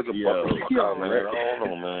 should be looking fucking out, man. I don't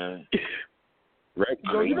know, man. Rex,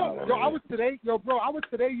 I was today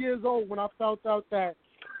years old when I found out that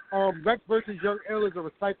Rex versus Young Ill is a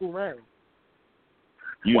recycled round.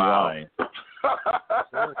 You lying. I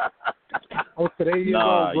was today years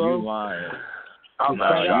old, bro. You lying. I'm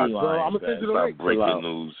not shocked, bro. I'm gonna send you the link. Breaking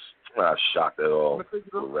news. I'm not shocked at all.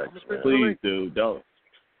 Rex, please, dude, don't.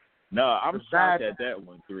 No, I'm shocked at that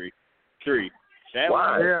one. Three.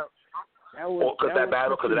 Why? Yeah. Because of that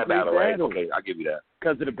battle, right? Okay, I'll give you that.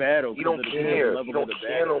 Because of the battle. He don't care. He don't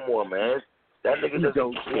care no more, man. That nigga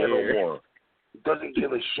doesn't care no more. He doesn't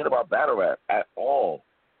give a shit about battle rap at all.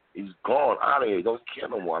 He's gone out of here. He doesn't care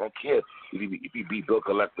no more. I don't care if you beat Bill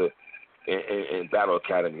Collector in Battle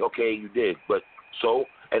Academy. Okay, you did. But so,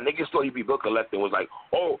 and niggas thought he beat Bill Collector and was like,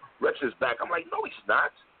 oh, Rex is back. I'm like, no, he's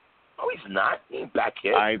not. No, he's not. He ain't back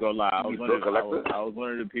yet. I ain't gonna lie. I was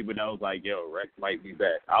one of the people that was like, yo, Rex might be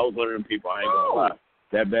back. I was one of them people, I ain't gonna lie.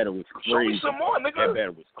 That battle was crazy. Show me some more, nigga. That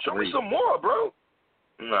battle was crazy. Show me some more, bro.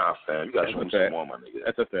 Nah, fam. You gotta show me some more, my nigga.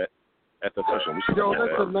 That's a fact. Yo,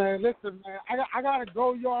 listen, man. I gotta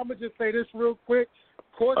go, yo. I'm gonna just say this real quick.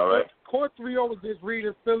 Court 3-0 was just Reed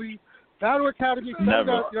in Philly. Battle Academy.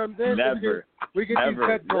 Never. We get these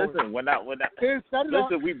bets going. Listen, when I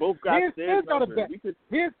listen, we both got Stiz numbers.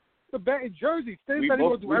 Here's the bet in Jersey. Stiz said he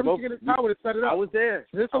gonna do everything in his power to set it up. I was there.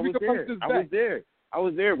 I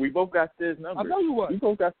was there. We both got Stiz numbers. I know you was. We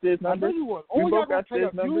both got Stiz numbers. I know you was. All y'all gonna pay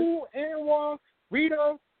up. You, Anwar,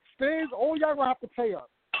 Rita, Stiz, all y'all gonna have to pay up.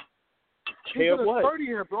 Pay up what? 30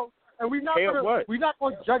 here, bro. And we're not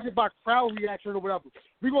gonna judge it by crowd reaction or whatever.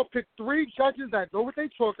 We're gonna pick 3 judges that know what they're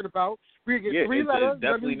talking about. We get 3 letters. It's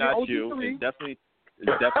definitely not you. It's definitely.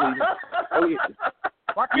 Oh yeah.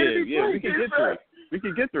 Why can't it be 3? We can get 3. We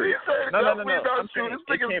can get 3. No. I'm saying it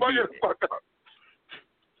can't be.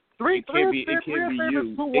 3 can't be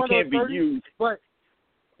you. It can't be you. But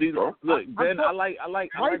look, Ben, I like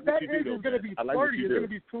what you do. It's gonna be 30. It's gonna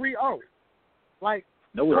be 3-0. Like.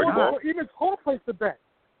 No, it's not. Even Core placed the bet.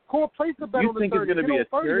 Core placed the bet on the 30. You think it's going to be a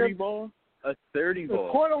 30 ball? A 30 ball.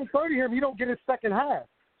 If Core don't 30 him, he don't get his second half.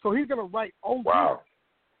 So he's going to write OG. Wow.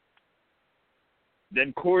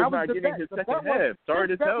 Then Core's not getting his second half. Sorry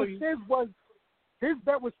to tell you. His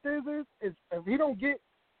bet with Stiz is if he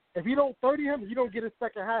don't 30 him, he don't get his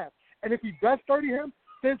second half. And if he does 30 him,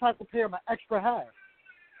 Stiz has to pay him an extra half.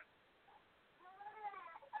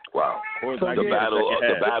 Wow. The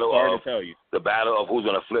battle of who's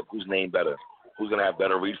gonna flip whose name better. Who's gonna have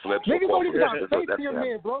better read flips? Niggas don't even got faith in your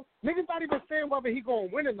man, bro. Niggas not even saying whether he gonna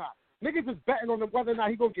win or not. Niggas is betting on whether or not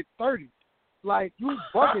he gonna get 30. Like, you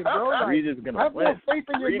bugging, bro. Like, Reed is gonna win. Have faith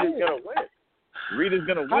in your man. Reed is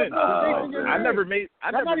gonna win. I never made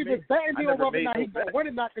on whether or not he's gonna win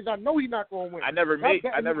or not because I know he's not gonna win. I never made a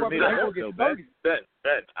bet. I never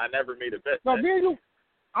made a bet. No, me and you.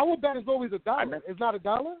 Our bet is always $1. It's not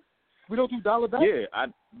 $1. We don't do dollar bets. Yeah,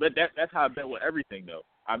 but that's how I bet with everything, though.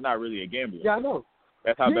 I'm not really a gambler. Yeah, I know.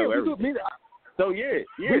 That's how I bet with everything. So that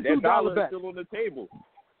dollar is still on the table.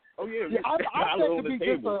 Oh yeah, that dollar on the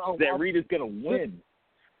table. That Reed is gonna win.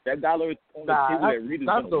 That dollar is on the table. That Reed is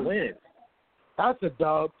gonna win. That's a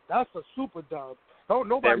dub. That's a super dub. Don't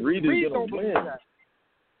nobody. That Reed is gonna win.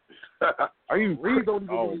 That. Are you? Reed don't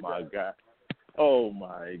even oh my god. Oh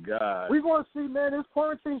my god. We gonna see, man. This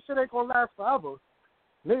quarantine shit ain't gonna last forever.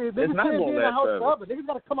 Niggas can't be in the house forever. Niggas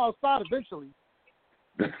gotta come outside eventually.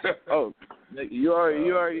 Oh, you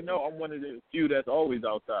already know I'm one of the few that's always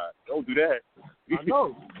outside. Don't do that. I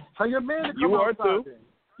know. Tell your man to come you outside. Are too. Then.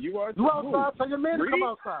 You are too. You outside. Tell your man to come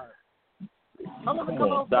outside. Tell him to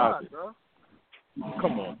come outside, bro.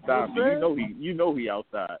 Come on, stop it. You know he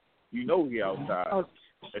outside. You know he outside.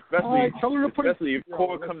 Especially if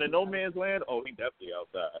Core come to no man's land, he definitely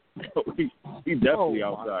outside. He definitely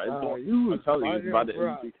outside. I'm telling you, it's about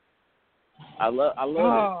to I love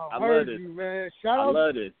this. You, man. Shout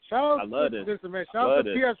out to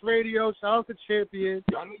PS Radio. Shout out to Champion.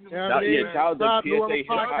 Shout out to PSA.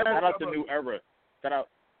 Shout out to New Era.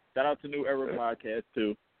 Shout out to New Era podcast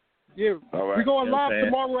too. Yeah, right. We're going live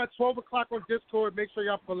tomorrow at 12 o'clock on Discord. Make sure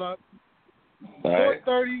y'all pull up.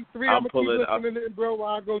 4:33. I'm gonna keep listening in, bro,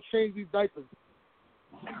 while I go change these diapers.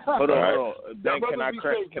 Hold on. Ben, can I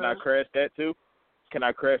crash that too? Can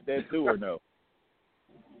I crash that too or no?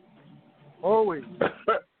 Always.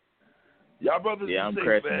 Y'all brothers. Yeah, I'm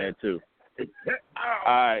crashing that too. All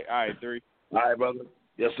right, 3. All right, brother.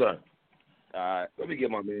 Yes, sir. All right. Let me get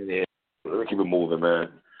my man here. Let's keep it moving,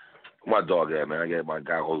 man. My dog at, man. I got my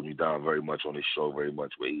guy holding me down very much on this show, very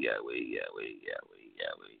much. Where he at?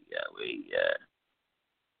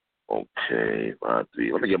 Okay, 5,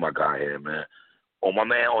 3. Let me get my guy here, man. Oh, my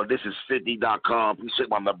man on thisis50.com. Please check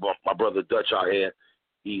my brother Dutch out here.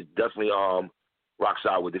 He's definitely rocks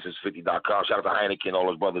out with thisis50.com. Shout out to Heineken, all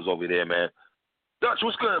those brothers over there, man. Dutch,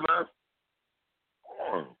 what's good, man?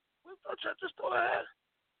 Hold on. What Dutch I just thought I had?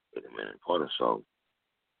 Wait a minute. Pardon, so.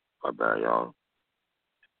 My bad, y'all.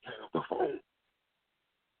 The phone.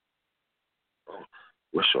 Oh,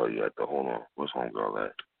 where's Shorty at? Hold on. Where's homegirl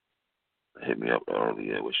at? Hit me up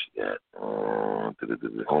earlier. Where's she at? Hold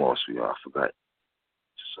on, sweetheart. I forgot.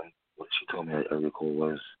 What she told me that area code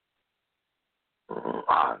was.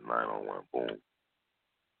 901. Boom.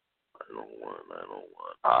 901.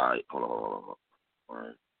 All right. Hold on. All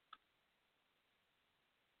right.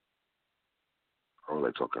 I was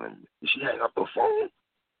like talking to me. Did she hang up the phone?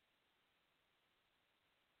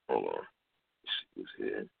 Hold on. Let's see who's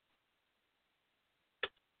here.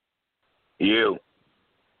 You.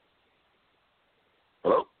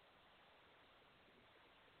 Hello?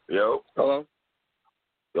 Yo. Hello.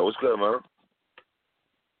 Yo, what's good, man?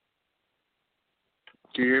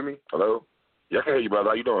 Can you hear me? Hello? Yeah, I can hear you, brother.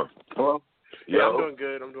 How you doing? Hello? Yo. Yeah,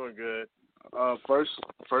 I'm doing good. First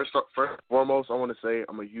and foremost, I want to say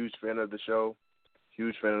I'm a huge fan of the show.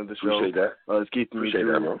 Appreciate that. It's keeping me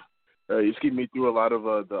through. It's keeping me through a lot of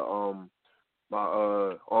my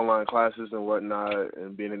online classes and whatnot,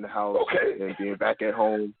 and being in the house and being back at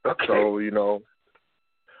home. Okay. So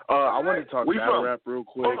I want to talk battle rap real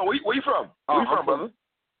quick. Hold on, where you from? Where you from, brother?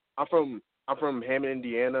 I'm from Hammond,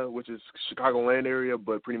 Indiana, which is Chicagoland area,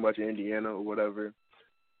 but pretty much Indiana or whatever.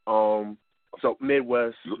 So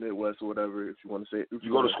Midwest or whatever, if you want to say it.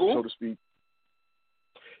 You go to school, so to speak.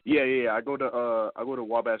 Yeah. I go to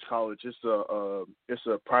Wabash College. It's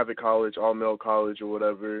a private college, all male college or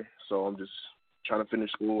whatever. So I'm just trying to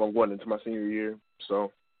finish school. I'm going into my senior year.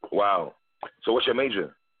 So. Wow. So what's your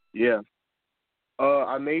major? Yeah.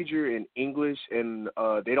 I major in English, and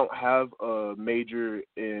they don't have a major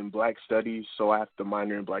in Black Studies, so I have to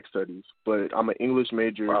minor in Black Studies. But I'm an English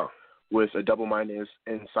major with a double minor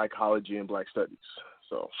in Psychology and Black Studies.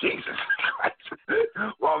 So. Jesus Christ.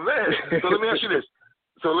 Well, man. So let me ask you this.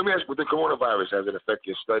 With the coronavirus, has it affected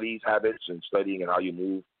your studies, habits, and studying and how you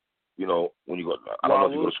move? You know, when you go, I don't know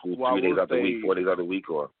if you go to school 3 days out the week, 4 days out the week,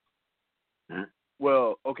 or.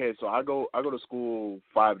 Well, okay, so I go to school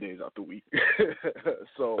 5 days out the week.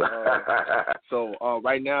 So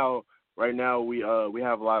right now we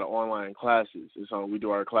have a lot of online classes. So we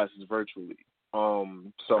do our classes virtually.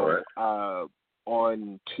 On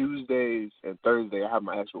Tuesdays and Thursday I have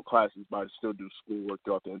my actual classes, but I still do schoolwork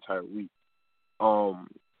throughout the entire week.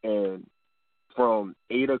 And from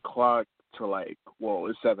 8 o'clock to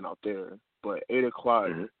it's 7 out there, but 8 o'clock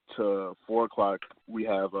to 4 o'clock we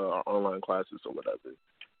have our online classes or whatever,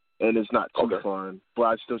 and it's not too fun, but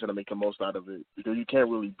I still try to make the most out of it, because you can't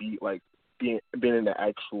really beat being in the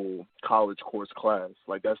actual college course class.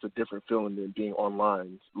 That's a different feeling than being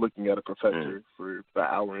online looking at a professor for the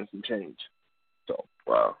hour and some change. So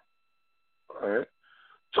wow. All right.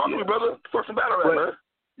 Talk to me, brother. Talk some battle rap, man.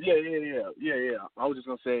 Yeah. I was just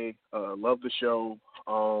gonna say, love the show.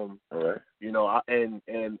 All right. And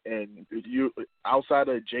you, outside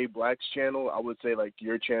of Jay Black's channel, I would say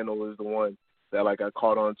your channel is the one that I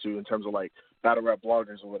caught on to in terms of battle rap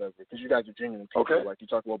bloggers or whatever, because you guys are genuine people. Okay. You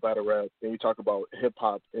talk about battle rap and you talk about hip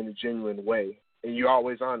hop in a genuine way, and you're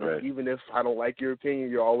always honest. Right. Even if I don't like your opinion,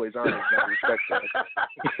 you're always honest. I respect that.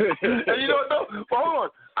 And you know what, though? Well, hold on.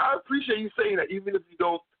 I appreciate you saying that, even if you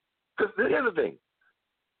don't. Because here's the thing.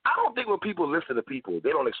 I don't think when people listen to people, they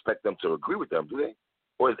don't expect them to agree with them, do they?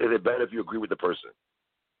 Or is it better if you agree with the person?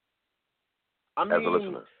 I mean, as a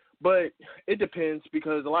listener. But it depends,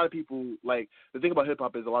 because a lot of people the thing about hip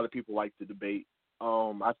hop is a lot of people like to debate.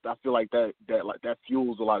 I feel like that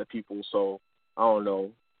fuels a lot of people. So I don't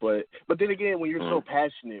know, but then again, when you're so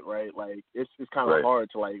passionate, right? It's kind of hard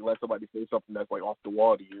to let somebody say something that's off the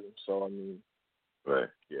wall to you. So I mean, right?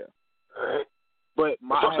 Yeah. Right. But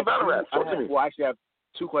talk about rap. Well, I actually have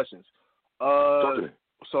two questions. Talk to me.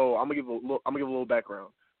 So I'm gonna give a little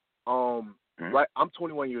background. Right, I'm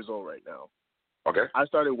 21 years old right now. Okay. I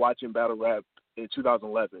started watching battle rap in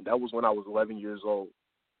 2011. That was when I was 11 years old,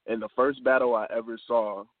 and the first battle I ever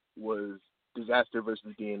saw was Disaster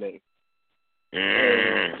versus DNA.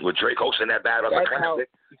 With Drake hosting that battle, that's a classic.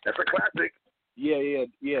 That's a classic. Yeah.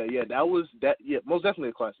 That was that. Yeah, most definitely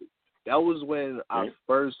a classic. That was when I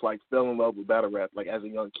first fell in love with battle rap, as a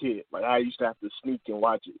young kid. I used to have to sneak and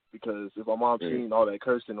watch it because if my mom seen all that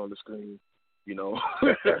cursing on the screen, I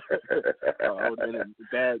would have been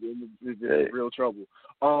bad in real trouble.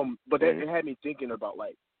 But it had me thinking about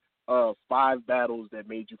 5 battles that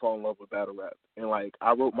made you fall in love with battle rap, and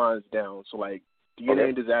I wrote mine down. So DNA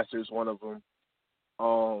and Disaster is one of them.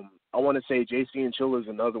 I want to say JC and Chilla is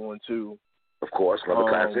another one too. Of course, another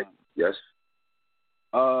classic. Yes.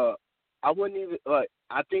 I wouldn't even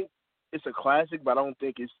I think it's a classic, but I don't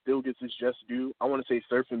think it still gets its just due. I want to say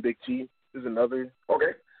Surf and Big T is another.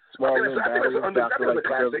 Okay. Small battle. I feel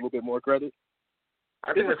deserves a little bit more credit.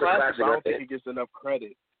 I think it's a classic, but I don't think it gets enough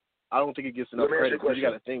credit. Because you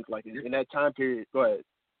got to think in that time period. Go ahead.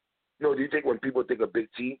 No, do you think when people think of Big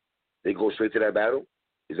T, they go straight to that battle?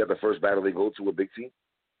 Is that the first battle they go to with Big T?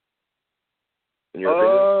 In your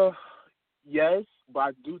opinion? Yes, but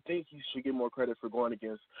I do think he should get more credit for going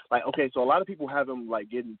against so a lot of people have him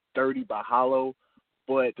getting 30 by Hollow,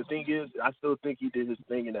 but the thing is, I still think he did his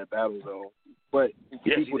thing in that battle though. But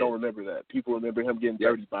people don't remember that. People remember him getting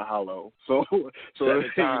 30 by Hollow. So 7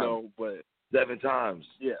 times. But 7 times.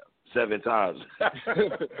 Yeah. 7 times.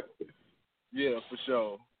 Yeah, for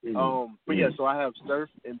sure. But yeah, so I have Surf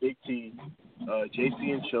and Big T,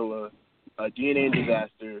 JC and Chilla, DNA and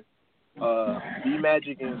Disaster,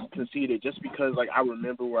 B-Magic and Conceited, just because I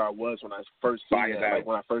remember where I was when I first seen that,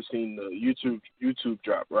 when I first seen the YouTube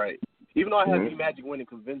drop, right? Even though I had B-Magic winning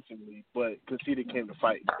convincingly, but Conceited came to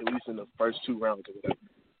fight, at least in the first 2 rounds or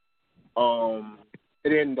whatever.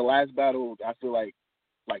 And then the last battle, I feel like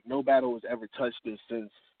no battle has ever touched this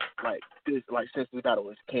since this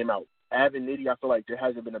battle came out. Av and Nitty, I feel like there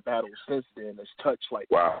hasn't been a battle since then that's touched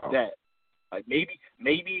that. Maybe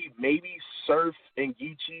Surf and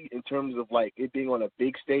Geechee in terms of it being on a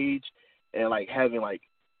big stage and having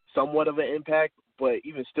somewhat of an impact, but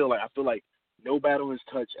even still I feel like no battle has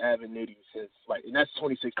touched Av and Nitty since and that's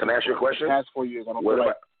 2016. Can I ask you a question? The past 4 years, I don't go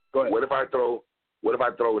ahead. What if I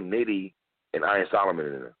throw Nitty and Iron Solomon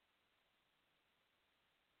in there?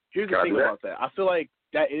 Here's the thing about that. I feel like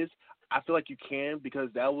you can, because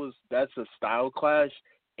that's a style clash,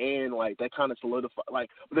 and that kind of solidified.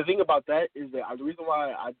 But the thing about that is that the reason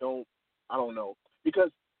why I don't know,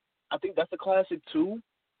 because I think that's a classic too.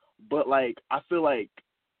 But I feel like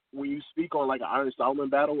when you speak on an Iron Solomon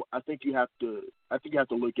battle, I think you have to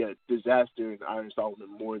look at Disaster and Iron Solomon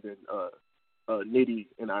more than Nitty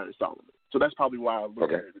and Iron Solomon. So that's probably why I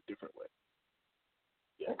look at it a different way.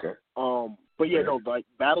 Yeah. Okay. But yeah, no,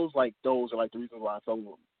 battles like those are the reason why I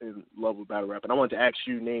fell in love with battle rap. And I wanted to ask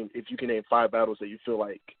you if you can name 5 battles that you feel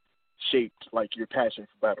shaped your passion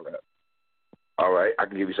for battle rap. All right, I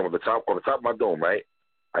can give you some of the top of my dome. Right,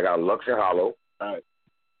 I got Lux and Hollow. All right.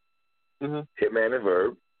 Hitman and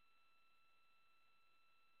Verb.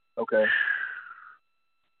 Okay.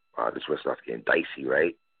 This was stuff getting dicey,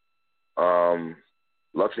 right?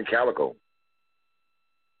 Lux and Calico.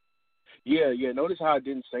 Yeah. Notice how I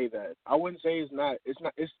didn't say that. I wouldn't say it's not.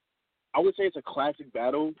 I would say it's a classic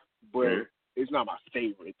battle, but it's not my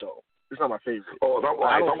favorite though. It's not my favorite. Oh, if I'm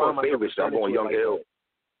going favorites, I'm going Young Ill.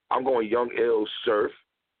 I'm going Young Ill, Surf.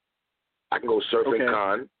 I can go Surf and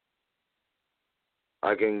Khan.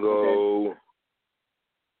 I can go. Okay.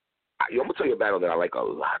 I'm gonna tell you a battle that I like a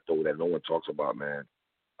lot though that no one talks about, man.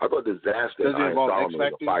 I thought Disaster and Iron Solomon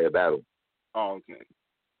was a fire battle. Oh, okay.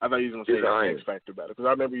 I thought you were going to say X Factor battle, because I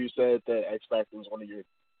remember you said that X Factor was one of your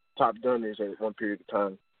top gunners at one period of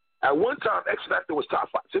time. At one time, X Factor was top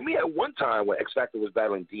 5. To me, at one time when X Factor was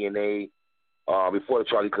battling DNA, before the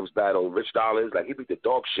Charlie Clips battle, Rich Dollars, he beat the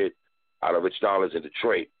dog shit out of Rich Dollars in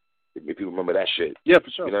Detroit. If you remember that shit. Yeah, for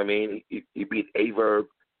sure. You know what I mean? He beat Averb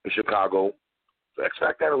in Chicago. So X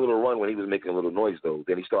Factor had a little run when he was making a little noise, though.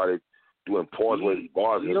 Then he started doing pause-worthy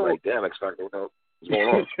bars, and he was like, damn, X Factor, what's going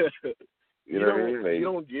on? You know what I mean? You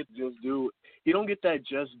don't get just due. You don't get that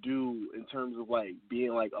just due in terms of being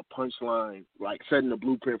a punchline, setting the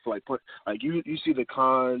blueprint for you see the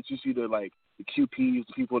Cons, you see the QPs,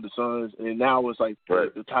 the people of the Suns, and now it's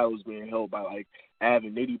the title's being held by Av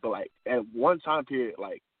and Nitty. But at one time period,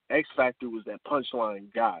 X Factor was that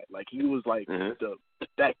punchline guy. He was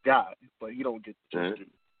that guy, but he don't get the just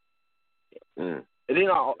due. Yeah. And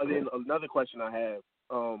then another question I have.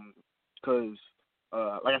 because,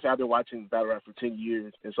 like I said, I've been watching battle rap for 10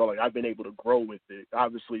 years, and so like I've been able to grow with it.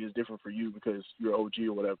 Obviously, it's different for you because you're OG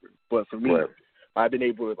or whatever, but for me, I've been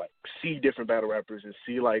able to like see different battle rappers and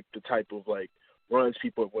see like the type of like runs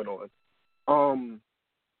people have went on.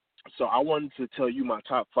 So I wanted to tell you my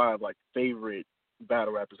top 5 like favorite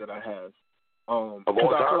battle rappers that I have. I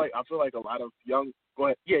feel like a lot of young. Go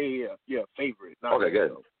ahead. Yeah. Favorite. Not okay,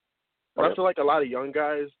 good. But I feel like a lot of young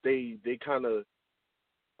guys, they kind of,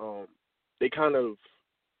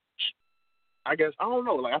 I guess, I don't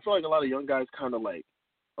know. Like I feel like a lot of young guys kind of like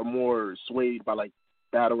are more swayed by like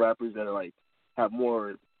battle rappers that are like have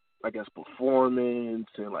more, I guess, performance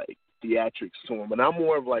and like theatrics to them. And I'm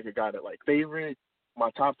more of like a guy that like my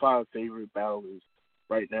top 5 favorite battlers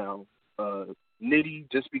right now. Nitty,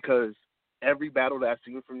 just because every battle that I've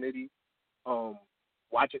seen from Nitty,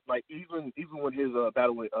 watch it like even when his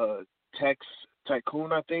battle with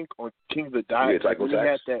Tycoon, I think, on King of the Dot, when he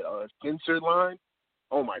had that censored line.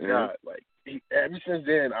 Oh my God! Like ever since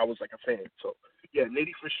then, I was like a fan. So yeah,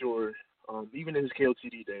 Nitty for sure. Even in his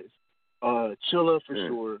KOTD days, Chilla for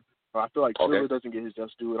sure. I feel like Chilla doesn't get his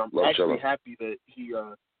just due, and I'm actually happy that he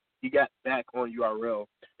got back on URL.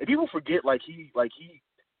 And people forget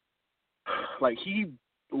he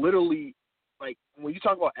literally, like, when you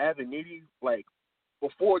talk about Av and Nitty, like,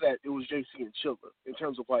 before that, it was JC and Chilla in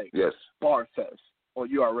terms of, like, Bar Fest on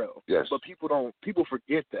URL. Yes. But people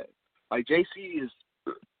forget that. Like, JC is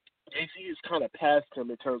kind of past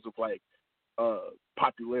him in terms of, like,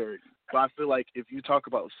 popularity. But I feel like if you talk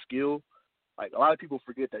about skill, like, a lot of people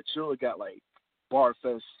forget that Chilla got, like, Bar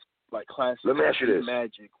Fest, like, classic. Let me ask you this.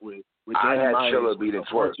 Magic with I had Chilla beating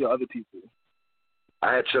Twerk. Other people.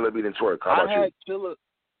 I had Chilla beating Twerk. How about you?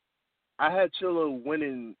 I had Chilla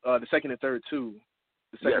winning the second and third too.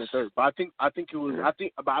 The second and third, but I think it was.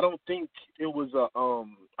 But I don't think it was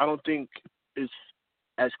I don't think it's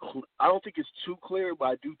I don't think it's too clear, but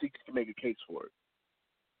I do think you can make a case for it.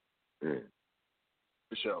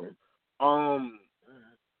 For sure.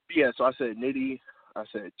 Yeah. So I said Nitty. I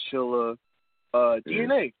said Chilla.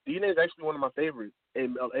 DNA. DNA is actually one of my favorites.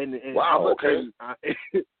 And wow. Okay.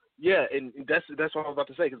 Yeah, and that's what I was about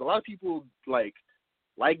to say, because a lot of people like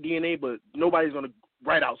DNA, but nobody's gonna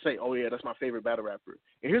right out say, "Oh yeah, that's my favorite battle rapper."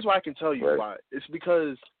 And here's why I can tell you why. It's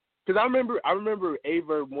because I remember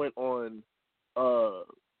Averb went on.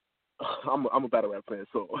 I'm a battle rap fan,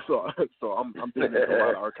 so I'm digging into a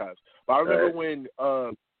lot of archives. But I remember when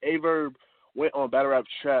Averb went on Battle Rap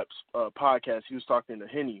Trap's podcast, he was talking to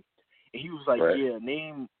Henny, and he was like, "Yeah,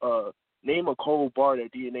 name a cold bar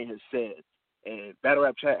that DNA has said." And Battle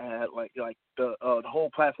Rap Chat had like the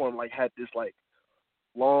whole platform like had this like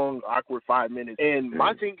long awkward 5 minutes. And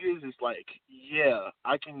my thing is like, yeah,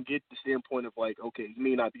 I can get the standpoint of like, okay, he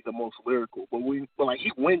may not be the most lyrical, but like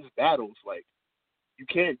he wins battles. Like you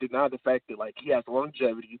can't deny the fact that like he has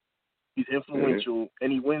longevity, he's influential,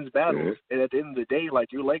 and he wins battles. And at the end of the day,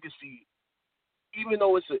 like your legacy, even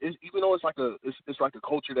though it's like a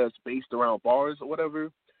culture that's based around bars or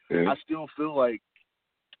whatever, I still feel like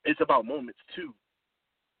it's about moments too,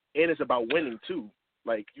 and it's about winning too.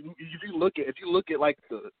 Like if you look at like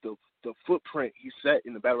the footprint he set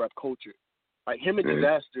in the battle rap culture, like him and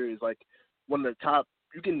Disaster is like one of the top.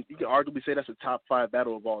 You can arguably say that's a top 5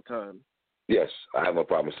 battle of all time. Yes, I have no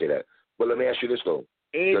problem saying that. But let me ask you this though: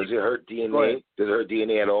 does it hurt DNA? Does it hurt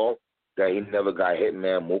DNA at all that he never got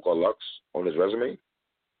Hitman, Mook, or Lux on his resume?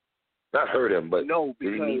 Not hurt him, but no,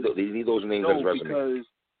 because did he need those names on his resume?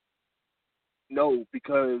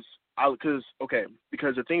 Because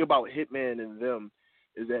the thing about Hitman and them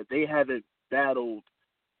is that they haven't battled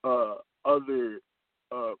other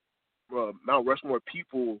Mount Rushmore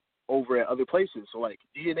people over at other places. So like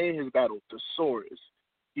DNA has battled Thesaurus,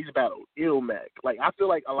 he's battled Ilmac. Like I feel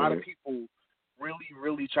like a lot of people really,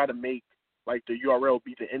 really try to make like the URL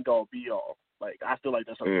be the end all be all. Like I feel like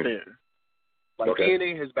that's unfair. Like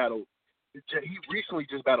DNA has battled. He recently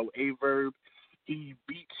just battled Averb. He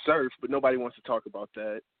beat Surf, but nobody wants to talk about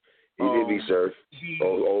that. He did beat Surf.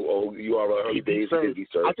 URL he days he did beat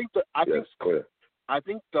Surf. I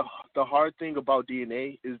think the hard thing about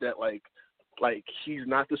DNA is that like he's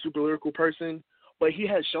not the super lyrical person, but he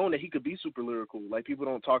has shown that he could be super lyrical. Like people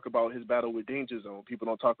don't talk about his battle with Danger Zone. People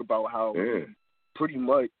don't talk about how pretty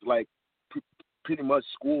much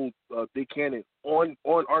schooled Big Cannon on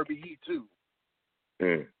RBE too.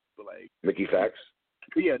 But like Mickey Fax.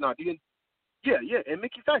 Yeah, and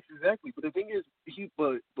Mickey Fax exactly. But the thing is,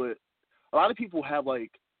 but a lot of people have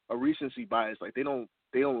like a recency bias. Like they don't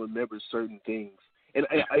remember certain things, and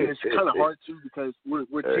it's kind of hard too because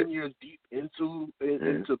we're 10 years deep into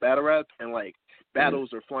battle rap, and like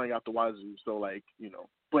battles are flying out the wazoo. So, like,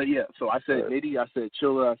 But, yeah, so I said Nitty, I said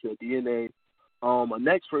Chilla, I said DNA. The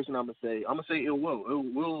next person I'm gonna say Ill Will. Ill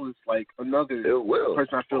Will is like another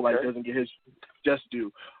person I feel like doesn't get his just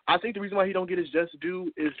due. I think the reason why he don't get his just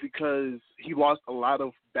due is because he lost a lot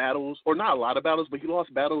of battles, or not a lot of battles, but he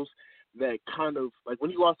lost battles that kind of like when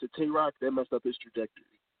he lost to Tay-Rock, that messed up his trajectory.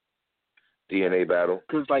 DNA battle.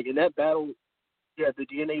 Because like in that battle, yeah, the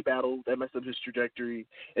DNA battle that messed up his trajectory,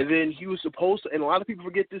 and then he was supposed to, and a lot of people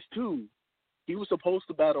forget this too. He was supposed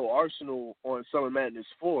to battle Arsenal on Summer Madness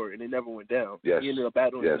 4, and it never went down. Yes. He ended up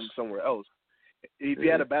battling him somewhere else. If he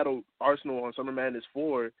had to battle Arsenal on Summer Madness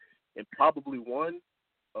 4 and probably won,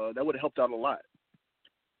 that would have helped out a lot.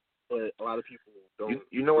 But a lot of people don't.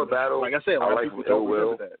 You know what battle? Like I said, a lot of people don't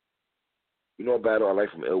remember that. You know what battle I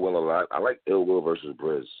like from Ill Will a lot? I like Ill Will versus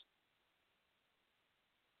Briz.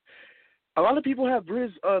 A lot of people have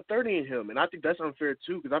Briz 30 in him, and I think that's unfair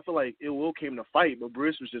too, because I feel like Ill Will came to fight, but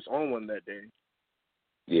Briz was just on one that day.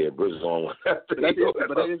 Yeah, Briz is on one. But that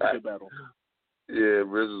is a good battle. Yeah,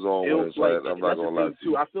 Briz is on one. So I'm not gonna lie to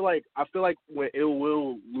you. I feel like when Ill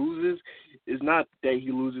Will loses, it's not that he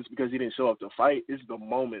loses because he didn't show up to fight. It's the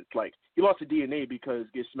moment. Like he lost to DNA because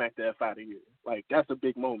get smacked the F out of here. Like that's a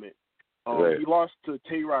big moment. Right. He lost to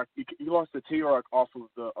Tay-Rock. He lost to Tay-Rock off of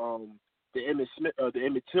the Emmett Smith, the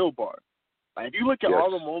Emmett Till bar. Like, if you look at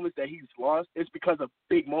all the moments that he's lost, it's because of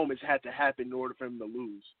big moments had to happen in order for him to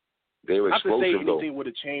lose. They were explosive, not to say anything would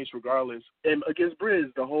have changed regardless. And against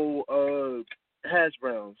Briz, the whole Hash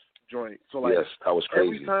Browns joint. So like, yes, that was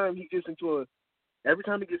crazy. Every time he gets into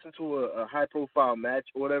a high profile match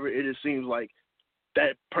or whatever, it just seems like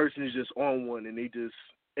that person is just on one, and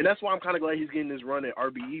and that's why I'm kind of glad he's getting this run at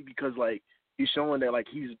RBE, because like he's showing that like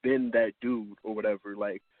he's been that dude or whatever.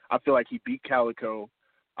 Like I feel like he beat Calico.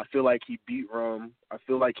 I feel like he beat Rum. I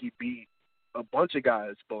feel like he beat a bunch of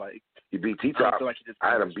guys, but like he beat T-Top. I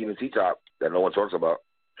had him beating T-Top that no one talks about.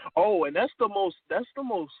 Oh, and that's the most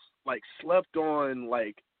like swept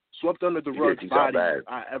under the rug body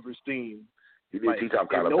I ever seen. He did T-Top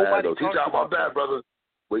kind of bad though. T-Top not bad, brother,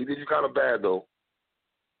 but he did you kind of bad though.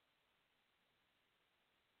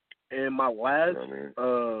 And my last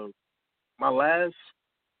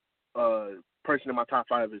person in my top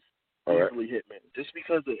 5 is easily Hitman, just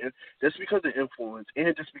because of influence,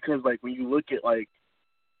 and just because like when you look at like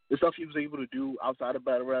the stuff he was able to do outside of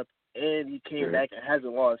battle rap, and he came back and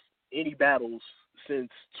hasn't lost any battles since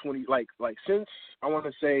since I want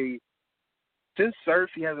to say since Surf,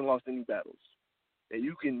 he hasn't lost any battles, and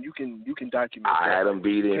you can document. I had him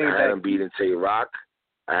beating Tay-Rock.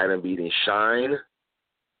 I had him beating Shine.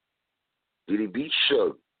 Did he beat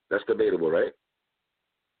Suge? That's debatable, right?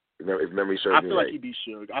 If memory serves me right. I feel like he beat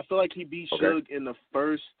Suge. I feel like he beat Suge in the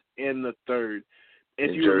first and the third.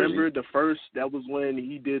 If you Jersey. remember the first, that was when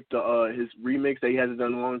he did his remix that he hasn't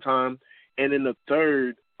done in a long time. And in the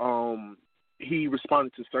third, he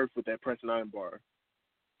responded to Surf with that Press 9 bar.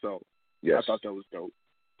 So I thought that was dope.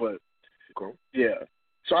 But yeah.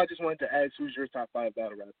 So I just wanted to ask, who's your top 5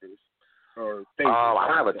 battle rappers? Or I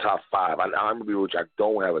don't have a top 5. I'm gonna be real. I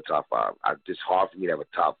don't have a top 5. It's hard for me to have a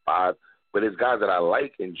top 5. But it's guys that I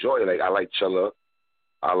like, enjoy. Like I like Chilla,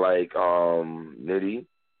 I like Nitty,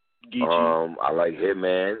 I like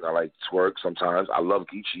Hitman, I like Twerk sometimes. I love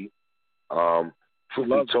Geechee. Truth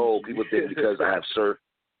be told, people think because I have Surf.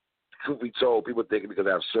 Truth be told, people think because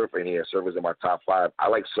I have Surf in here. Surf is in my top 5. I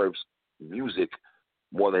like Surf's music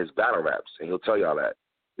more than his battle raps, and he'll tell y'all that.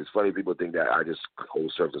 It's funny people think that I just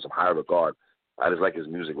hold Surf to some higher regard. I just like his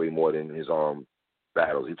music way more than his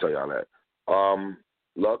battles. He'll tell y'all that.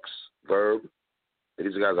 Lux, Verb.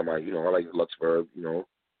 These guys are I like Lux, Verb,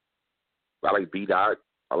 I like B-Dot.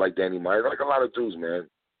 I like Danny Myers. I like a lot of dudes, man.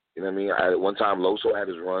 You know what I mean? At one time, Loso had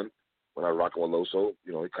his run when I was rocking with Loso.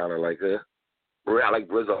 He kind of like I like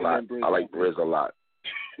Briz a lot. I like Briz a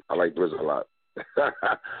lot.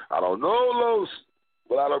 I don't know Los,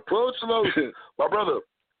 but I'll approach Los. My brother,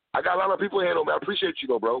 I got a lot of people here, though, man. I appreciate you,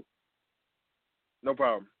 though, bro. No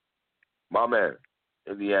problem. My man,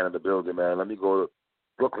 Indiana, the building, man. Let me go to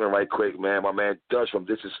Brooklyn right quick, man. My man Dutch from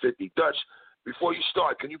This Is 50. Dutch, before you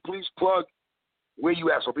start, can you please plug where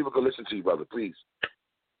you at so people can listen to you, brother, please?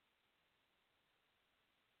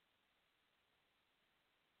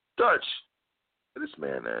 Dutch. This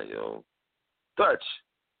man, yo. Dutch.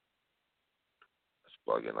 That's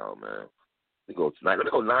bugging out, man. Let me go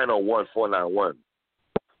 901-491.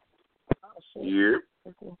 Yeah.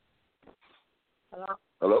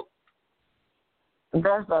 Hello?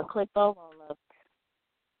 There's a click over on us.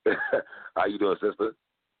 How you doing, sister?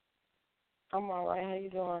 I'm all right. How you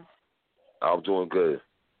doing? I'm doing good.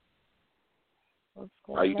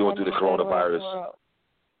 How you doing through the coronavirus?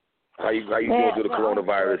 How you doing through the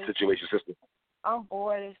coronavirus situation, sister? I'm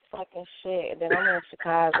bored as fucking shit. And then I'm in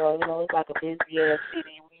Chicago. You know, it's like a busy ass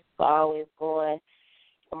city. We always going.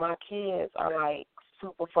 And my kids are like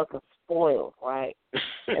super fucking spoiled, right?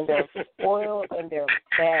 And they're spoiled and they're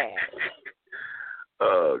bad.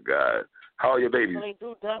 Oh God. How are your babies? So they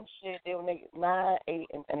do dumb shit. They when they 9, 8,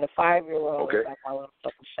 and the 5-year-old is like my little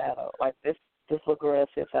fucking shadow. Like this little girl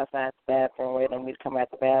sits outside the bathroom waiting on me to come out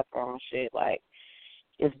the bathroom and shit. Like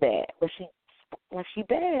it's bad, but she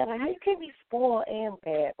bad. Like how you can't be spoiled and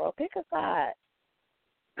bad, bro? Pick a side.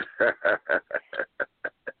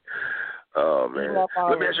 Oh man.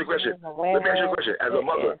 Let me ask you a question.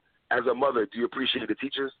 As a mother, do you appreciate the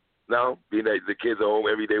teachers now? Being that the kids are home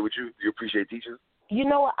every day with you, do you appreciate teachers? You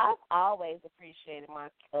know what? I've always appreciated my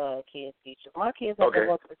kids' teachers. My kids have been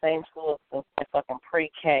going to the same school since fucking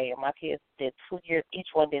pre-K, and my kids did 2 years. Each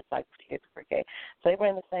one did like 2 years pre-K. So they were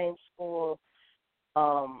in the same school,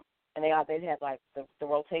 and they had like the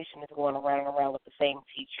rotation is going around and around with the same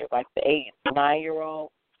teacher. Like the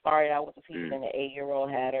 9-year-old started out with the teacher, and the 8-year-old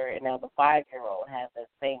had her, and now the 5-year-old has that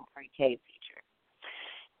same pre-K teacher.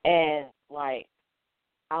 And like,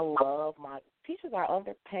 I love my teachers are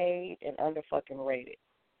underpaid and under fucking rated.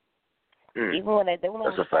 Even when they went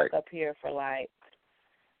on strike up here for like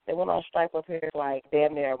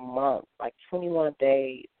damn near a month, like 21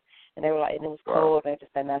 days. And they were like, and it was cold, and they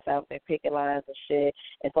just sat outside with their picket lines and shit.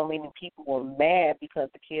 And so many people were mad because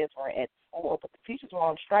the kids weren't at school, but the teachers were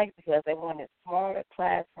on strike because they wanted smaller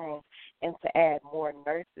classrooms and to add more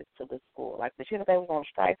nurses to the school. Like the shit that they was on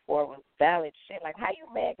strike for was valid shit. Like how you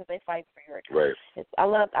mad because they fight for your right? I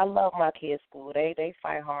love my kids' school. They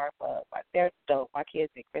fight hard, but like they're dope. My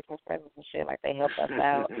kids get Christmas presents and shit. Like they help us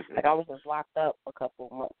out. Like I was just locked up a couple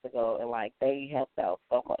of months ago, and like they helped out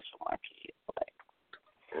so much for my kids. Like.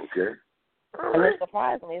 Okay. All and right. it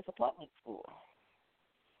surprised me. It's a public school.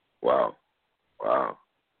 Wow.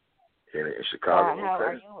 In Chicago.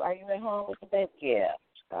 Are you at home with the baby? Yeah.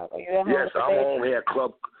 Chicago. Are you at home yes, with the I'm baby? home here.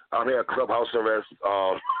 I'm here at clubhouse arrest.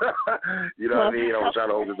 You know what I mean? I'm trying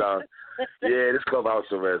to hold it down. Yeah, this clubhouse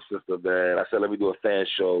arrest, sister, man. I said let me do a fan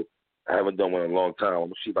show. I haven't done one in a long time. I'm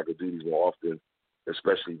gonna see if I can do these more often,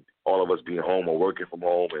 especially all of us being home or working from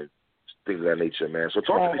home and things of that nature, man. So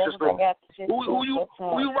talk to me, sister. Who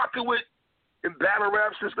you rocking with in battle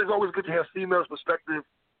rap, sister? It's always good to hear a female's perspective,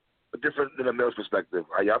 different than a male's perspective.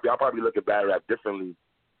 Y'all probably look at battle rap differently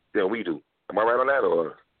than we do. Am I right on that,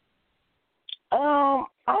 or? I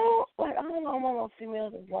don't know. I'm almost female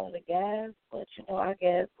as one of the guys, but I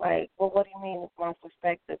guess what do you mean with my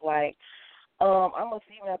perspective? Like, I'm a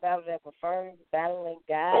female battle that prefers battling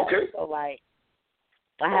guys. Okay. So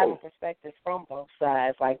I have a perspective from both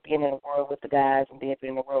sides, like being in the world with the guys and then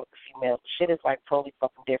being in the world with the females. Shit is totally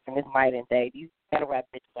fucking different. It's night and day. These battle rap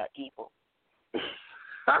bitches are evil.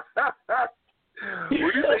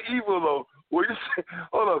 When you say evil, though,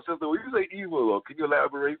 hold on, sister. When you say evil, though, can you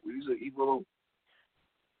elaborate? When you say evil, though?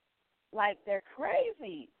 Like they're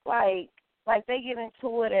crazy. Like they get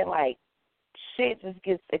into it and shit just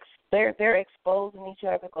gets they're exposing each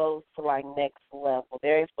other goes to next level.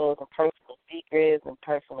 They're exposing personal secrets and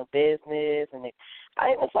personal business, and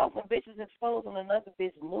I even saw some bitches exposing another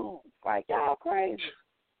bitch news. Like y'all crazy.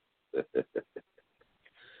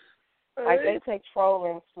 They take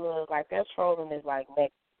trolling to their trolling is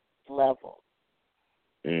next level.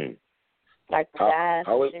 Mm. The guys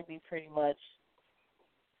should be pretty much,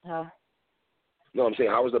 huh? No, I'm saying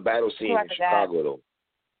how was the battle scene in Chicago though?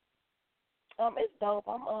 It's dope.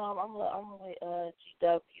 I'm with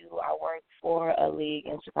GW. I work for a league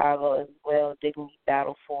in Chicago as well, Dignity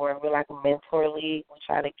Battle 4. We're like a mentor league. We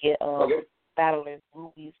try to get battlers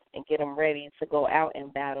movies and get them ready to go out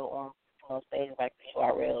and battle on stages like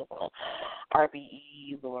URLs or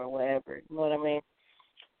RBEs or whatever. You know what I mean?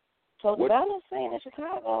 So the battle scene in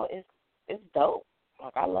Chicago is dope.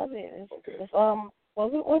 I love it. It's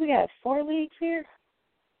what we got? 4 leagues here.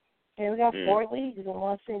 Yeah, we got 4 leagues in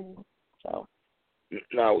one city. So.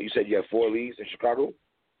 Now, you said you have 4 leagues in Chicago?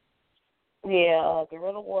 Yeah,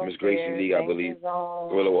 Guerrilla Warfare. Miss Gracie League, I believe.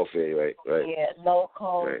 Guerrilla Warfare, right. Yeah, No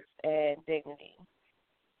Codes and Dignity.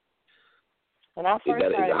 When I first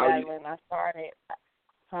started battling,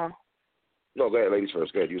 huh? No, go ahead, ladies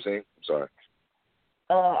first. Go ahead. You were saying? I'm sorry.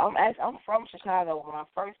 I'm from Chicago. When I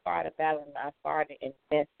first started battling, I started in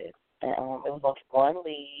Memphis. And, it was only 1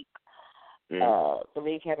 league. The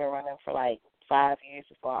league had been running for 5 years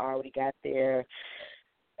before I already got there.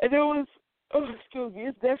 And it was,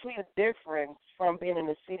 it's definitely a difference from being in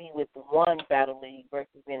a city with 1 battle league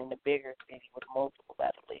versus being in a bigger city with multiple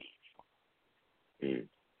battle leagues.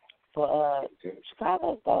 So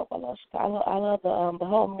Chicago's dope. I love Chicago. I love the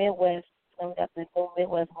whole Midwest we got the new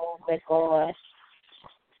Midwest movement going.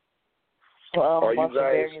 Are you guys?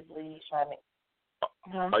 Various leagues trying to.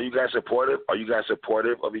 Are you guys supportive? Are you guys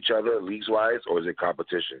supportive of each other, leagues-wise, or is it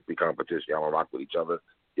competition? Be competition. Y'all want to rock with each other.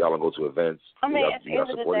 Y'all want to go to events. I mean, y'all, at the end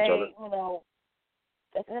of the day, you know,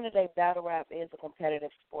 at the end of the day, battle rap is a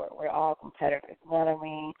competitive sport. We're all competitors. You know what I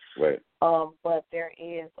mean? Right. But there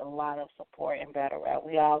is a lot of support in battle rap.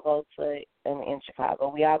 We all go to in Chicago.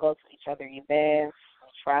 We all go to each other events. We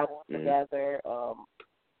travel together.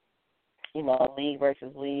 You know, league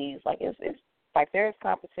versus leagues. Like it's like there's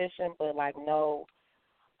competition, but like no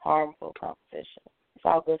harmful competition. It's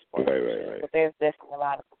all good sports. Right. But there's definitely a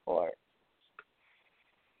lot of support.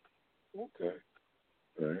 Okay.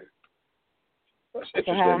 All right. That's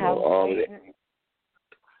so interesting.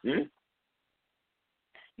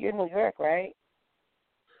 You're in New York, right?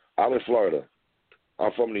 I'm in Florida.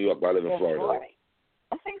 I'm from New York, but I live in Florida.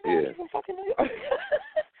 I think you're from fucking New York.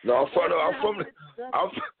 No,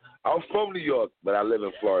 I'm from New York, but I live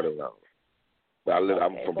in Florida now. But I'm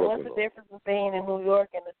from Brooklyn. What's the difference between in New York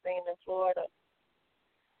and the scene in Florida?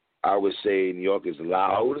 I would say New York is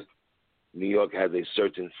loud. New York has a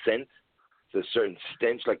certain scent. It's a certain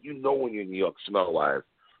stench. Like, you know when you're in New York, smell-wise.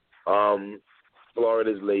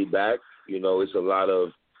 Florida's laid back. You know, it's a lot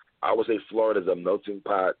of, I would say Florida's a melting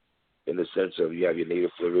pot in the sense of you have your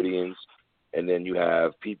native Floridians, and then you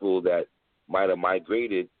have people that might have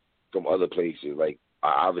migrated from other places. Like,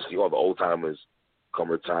 obviously, all the old-timers come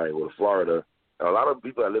retire and go to Florida. And a lot of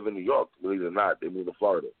people that live in New York, believe it or not, they move to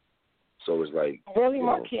Florida. So it's like, really,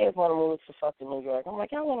 my kids want to move to fucking New York. I'm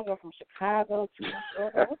like, y'all want to go from Chicago to New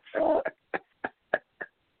York? What's up?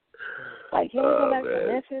 Like, you want to go back to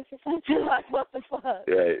Memphis or something? Like, what the fuck?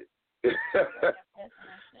 Yeah.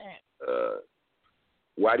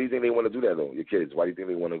 Why do you think they want to do that, though, your kids? Why do you think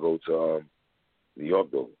they want to go to New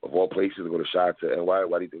York, though? Of all places to go to Chi to, and why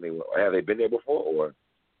do you think they want? Have they been there before, or?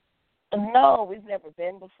 No, we've never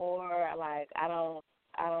been before. Like, I don't know.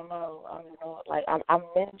 I don't know. Like, I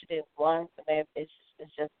mentioned it once, and it's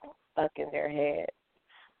just stuck in their head.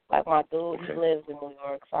 Like, my dude, he lives in New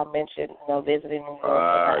York, so I mentioned, visiting New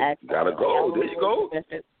York. You gotta go. There you go. There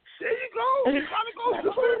you go. You gotta go.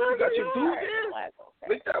 You got your dude there. Like,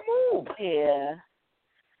 make that move. Yeah.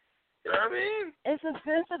 You know what I mean? It's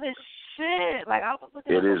expensive as shit. Like, I was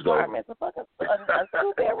looking at apartments. A fucking a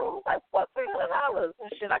 2-bedroom is like $300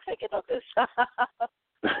 and shit. I can't get no good shop.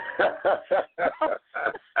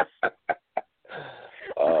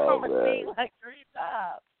 Oh, I'm gonna need like 3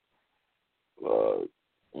 jobs.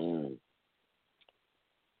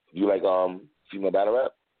 You like female battle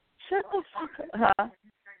rap? Shut the fuck up. Huh?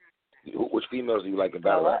 Which females do you like in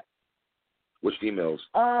battle rap? Which females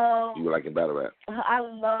do you like in battle rap? I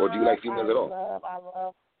love. Or do you like females at all? I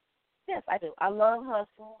love. Yes, I do. I love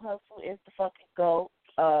Hustle. Hustle is the fucking GOAT.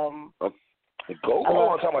 The GOAT? Hold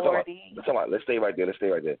on, let's stay right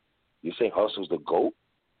there. You're saying Hustle's the GOAT?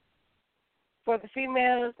 For the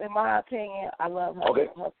females, in my opinion, I love Hustle. Okay.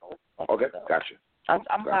 Hustle is okay, GOAT. gotcha. I'm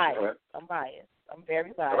biased. Right. I'm biased. I'm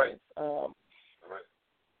very biased. All right.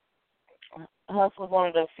 Hustle was one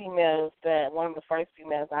of the first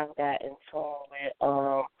females I got in tune with.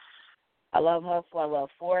 I love Hustle. I love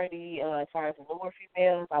 40. As far as the newer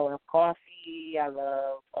females, I love Coffee. I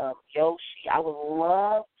love Yoshi. I would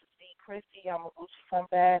love to see Chrissy Yamaguchi come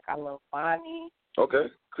back. I love Bonnie. Okay,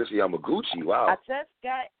 Chrissy Yamaguchi. Wow. I just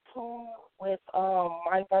got tuned with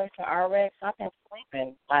Mike Burns and RX. I've been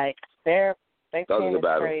sleeping. Like they been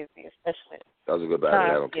crazy, especially. That was a good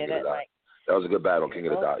battle. That was a good battle on King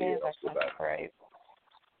of the Dot. Yeah, that was a good battle. Crazy.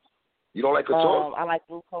 You don't like Couture? I like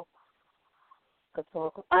Blue Couture.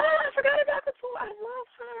 Oh, I forgot about Couture. I love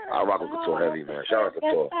her. I rock with Couture heavy, man. Shout out to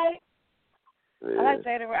Couture. I like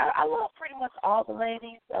Jada. I love pretty much all the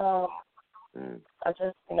ladies. I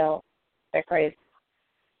just, they're crazy.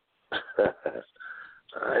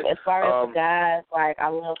 Right. As far as the guys, like, I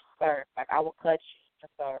love surf. Like, I will cut you to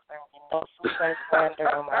surf. There will be no super splendor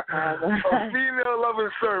on my timeline. A female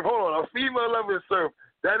loving surf. Hold on. A female loving surf.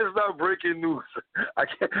 That is not breaking news. I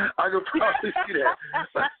can probably see that.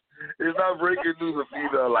 It's not breaking news. A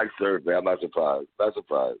female like surf, man. I'm not surprised. Not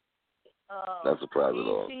surprised at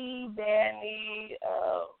all. Danny.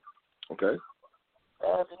 Okay.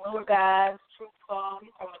 The newer guys, Truthful.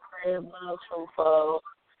 He's from the crib. Love Truthful.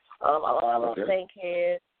 I love Saint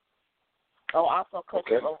Kid. Oh, also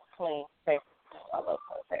Cookie Clean Paper. I love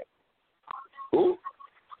Clean Paper. Who?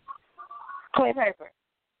 Clean Paper.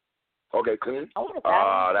 Okay, Clean. That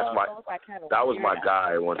was my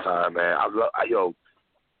guy one time, man.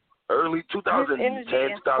 Early 2010,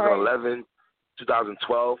 2011,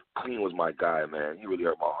 2012, Clean was my guy, man. He really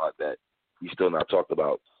hurt my heart that he's still not talked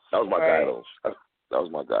about. That was my guy, though. That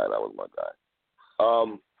was my guy.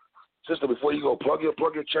 Sister, before you go, plug your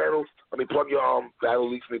channel. Plug your battle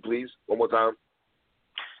league for me, please. One more time.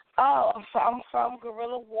 Oh, I'm from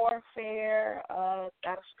Guerrilla Warfare, out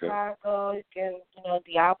of Chicago. You can,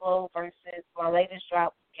 Diablo versus my latest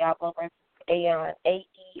drop, Diablo versus Aeon,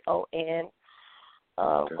 AEON.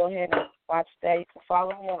 Go ahead and watch that. You can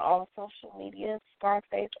follow me on all social media,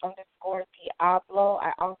 Scarface_Diablo.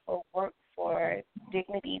 I also work for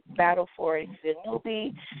Dignity Battle for if you're a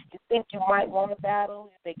newbie. You think you might want to battle,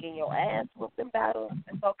 you think getting your ass whooped in battle,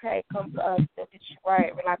 it's okay. Come to us. They'll get you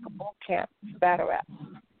right. We're like a boot camp battle rap.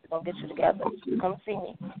 We're going to get you together. Come see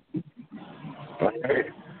me. Hey.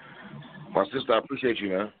 My sister, I appreciate you,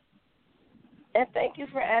 man. And thank you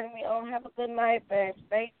for adding me on. Have a good night, babe.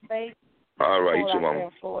 Stay safe. All right, you too, Mama.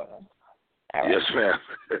 Yes, ma'am.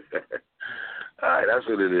 All right, that's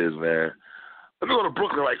what it is, man. Let me go to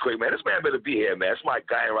Brooklyn right quick, man. This man better be here, man. That's my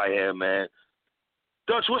guy right here, man.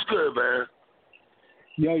 Dutch, what's good, man?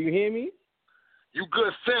 Yo, you hear me? You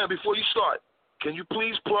good, Sam? Before you start, can you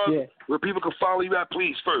please plug where people can follow you at,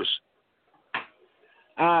 please, first?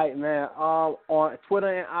 All right, man. On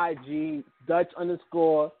Twitter and IG,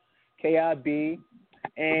 Dutch_KIB.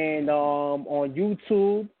 And on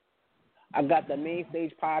YouTube, I got the Main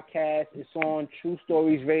Stage Podcast. It's on True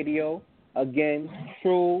Stories Radio. Again,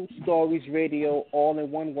 True Stories Radio, all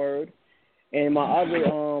in one word. And my other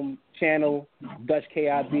channel, Dutch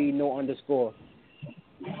KIB, no underscore.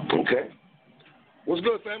 Okay. What's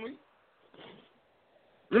good, family?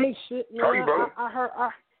 Ain't shit, man. How you, brother?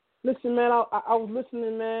 Listen, man, I was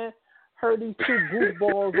listening, man. Heard these two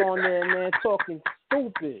goofballs on there, man, talking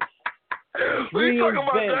stupid. What are you talking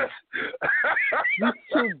about, Dutch? These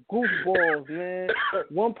two goofballs, man.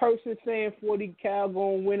 One person saying 40 Cal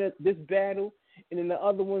gonna win this battle, and then the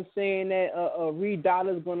other one saying that Reed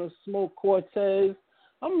Dollar's gonna smoke Cortez.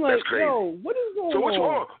 I'm like, yo, what is going on? So which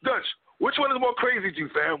one, Dutch? Which one is more crazy to you,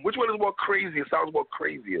 fam? Which one is more crazy? It sounds more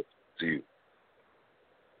crazier to you.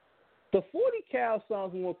 The 40 Cal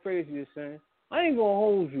sounds more crazier, son. I ain't gonna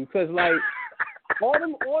hold you, cause like. All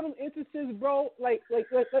them instances, bro. Like,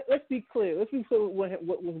 let's be clear. Let's be clear what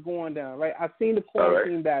was going down, right? I've seen the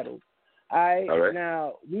quarantine battles. All right.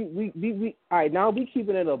 Now we all right. Now we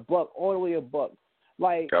keeping it a buck, all the way a buck.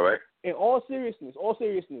 Like, in all seriousness,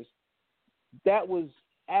 that was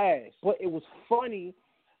ass. But it was funny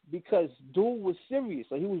because dude was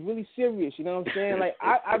serious. Like, he was really serious. You know what I'm saying? Like,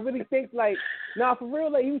 I really think like, now for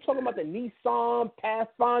real, like he was talking about the Nissan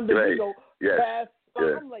Pathfinder,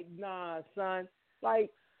 Pathfinder. I'm like, nah, son.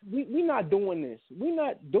 Like, we not doing this. We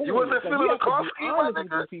not doing this. You wasn't feeling the car scheme, my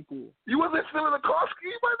nigga? You wasn't feeling the car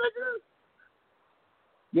scheme, my nigga?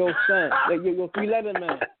 Yo, son. Yo, 3-letter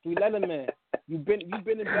man. You've been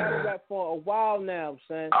in battle rap for a while now,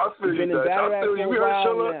 son. I feel You've been in battle rap for a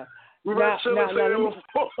while now. We heard Chilla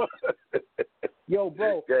Yo,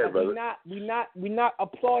 bro, we not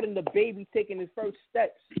applauding the baby taking his first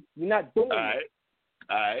steps. We're not doing it.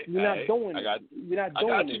 We're not doing it. We're not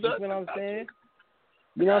doing it. You know what I'm saying?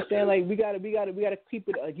 You know what I'm saying? Like, we gotta keep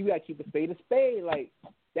it. You gotta keep a spade a spade. Like,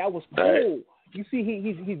 that was cool. You see,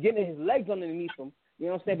 he's getting his legs underneath him. You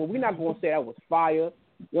know what I'm saying? But we're not gonna say that was fire.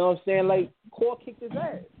 You know what I'm saying? Like, Core kicked his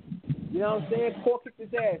ass. You know what I'm saying? Core kicked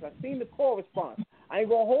his ass. I seen the Core response. I ain't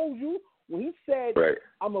gonna hold you. When he said,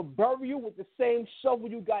 I'm gonna bury you with the same shovel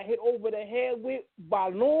you got hit over the head with by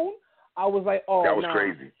Loon, I was like, oh, that was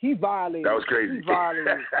crazy. He violated. That was crazy.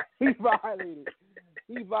 He violated.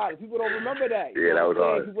 People don't remember that. Yeah, that was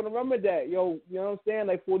hard. People don't remember that. Yo, you know what I'm saying?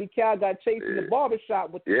 Like, 40 Cal got chased in the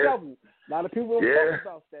barbershop with the shovel. A lot of people don't talk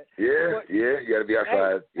about that. But, you gotta be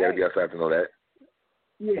outside. You gotta be outside to know that.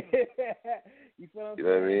 Yeah. You feel what I'm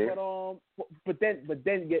saying? Know what I mean? But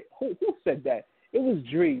then, who said that? It was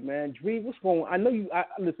Dree, man. Dree, what's going on? I know you.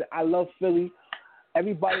 Listen, I love Philly.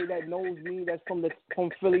 Everybody that knows me, that's from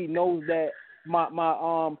Philly, knows that my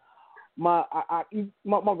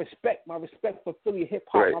respect for Philly hip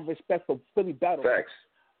hop, my respect for Philly battle. Facts.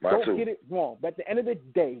 Don't get it wrong. But at the end of the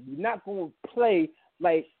day, we're not gonna play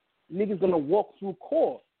like niggas gonna walk through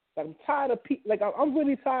Core. Like, I'm tired of people. Like, I'm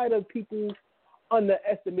really tired of people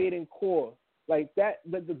underestimating Core. Like that.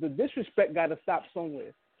 The disrespect got to stop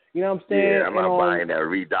somewhere. You know what I'm saying? Yeah, I'm not buying that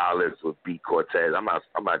Reed Dollars with beat Cortez. I'm not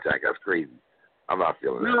Jack. That's crazy. I'm not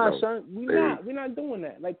feeling that. Nah, son, we're not doing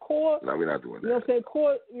that. Like, Core. No, we're not doing that. You know what I'm saying?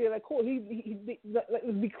 Core. Yeah, like Core.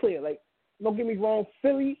 Let's be clear. Like, don't get me wrong.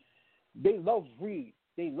 Philly, they love Reed.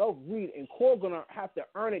 And Core gonna have to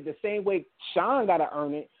earn it the same way Sean gotta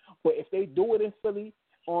earn it. But if they do it in Philly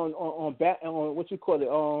on what you call it,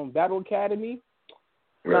 Battle Academy,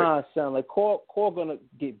 nah, son. Like, Core gonna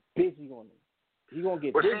get busy on it. He's gonna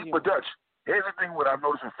get busy. But Dutch, here's the thing. What I've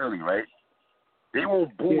noticed in Philly, right? they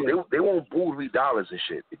won't boo. Yeah. They won't boo $3 and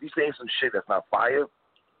shit. If he's saying some shit that's not fire,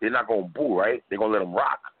 they're not gonna boo, right? They're gonna let him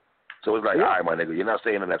rock. So it's like, all right, my nigga, you're not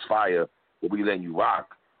saying that that's fire, but we letting you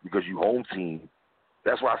rock because you home team.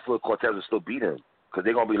 That's why I feel Cortez will still beat him because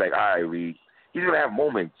they're gonna be like, all right, Reed. He's gonna have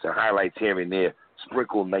moments and highlights here and there,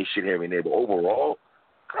 sprinkle nice shit here and there, but overall,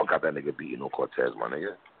 I don't got that nigga beating no Cortez, my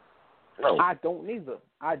nigga. No, I don't either.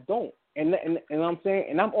 I don't, and I'm saying,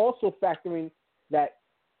 and I'm also factoring that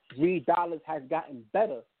 $3 has gotten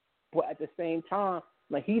better, but at the same time,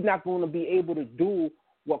 like he's not going to be able to do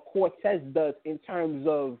what Cortez does in terms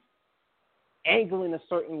of angling a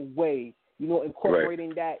certain way,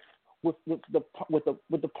 incorporating that with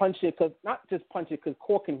the puncher, because not just puncher, because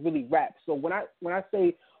Core can really rap. So when I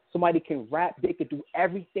say somebody can rap, they could do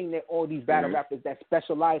everything that all these battle rappers that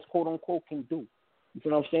specialize, quote unquote, can do. You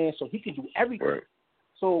know what I'm saying? So he can do everything. Right.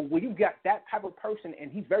 So when you got that type of person, and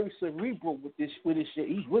he's very cerebral with this shit,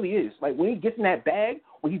 he really is. Like when he gets in that bag,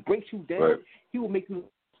 when he breaks you down, he will make you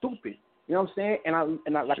stupid. You know what I'm saying? And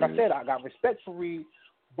I like I said, I got respect for Reed,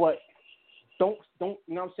 but don't you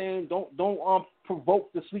know what I'm saying? Don't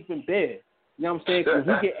provoke the sleeping bear. You know what I'm saying? Because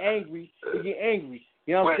he get angry.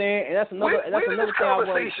 You know what I'm saying? And that's another thing I was.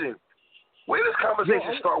 Where does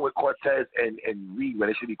conversation start with Cortez and Reed when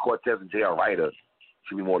it should be Cortez and J.R. Ryder?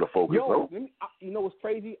 Should be more the focus. You know what's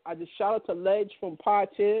crazy? I just shout out to Ledge from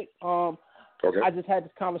Podchick. I just had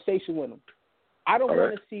this conversation with him. I don't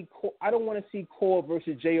want to see Core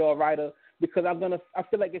versus J.R. Ryder because I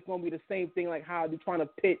feel like it's gonna be the same thing like how they're trying to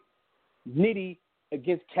pit Nitty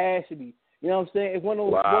against Cassidy. You know what I'm saying? It's one of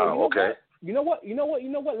those. Wow. You know what?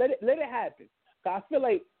 Let it happen. Cause I feel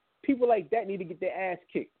like people like that need to get their ass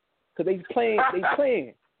kicked because they playing.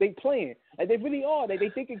 Like they really are. They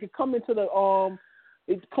think it could come into the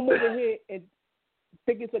They come over here and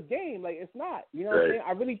think it's a game. Like it's not. You know what I'm saying?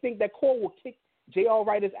 I really think that Core will kick J.R.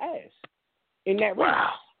 Ryder's ass in that ring.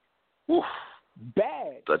 Wow.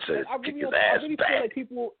 Bad. Let's say I really feel like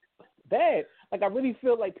people bad. Like I really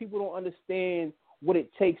feel like people don't understand what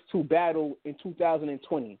it takes to battle in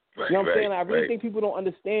 2020. Right, you know what I'm saying? Like, I really think people don't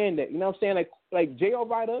understand that. You know what I'm saying? Like J.R.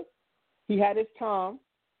 Ryder, he had his time.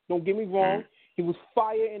 Don't get me wrong. He was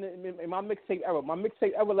fire in my mixtape era. My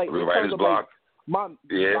mixtape era, like Writer's Block.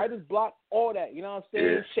 Writer's Block, all that. You know what I'm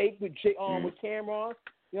saying? Shake with with Cameron.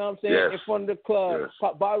 You know what I'm saying? In front of the club.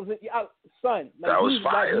 Bottles son. Like, that was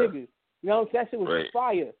fire. Like niggas. You know what I'm saying? That shit was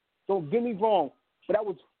fire. Don't get me wrong. But that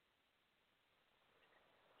was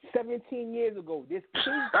 17 years ago. There's kids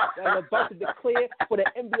that are about to declare for the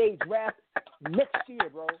NBA draft next year,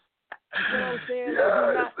 bro. You know what I'm saying?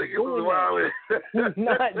 We're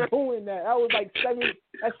not doing that. That was like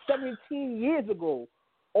 17 years ago.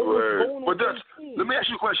 Let me ask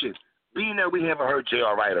you a question. Being that we haven't heard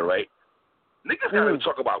J.R. Ryder, right? Niggas never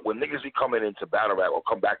talk about when niggas be coming into battle rap or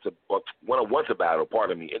come back to or want to battle,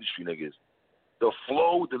 pardon me, industry niggas. The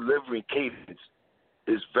flow, delivery, and cadence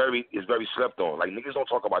is very slept on. Like niggas don't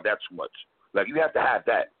talk about that too much. Like you have to have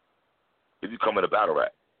that if you come into battle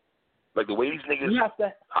rap. Like the way these niggas, you have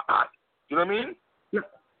to. You know what I mean?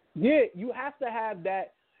 Yeah, you have to have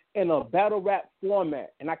that in a battle rap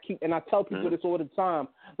format. And I tell people this all the time.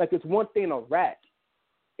 Like it's one thing to rap,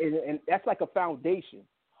 and that's like a foundation.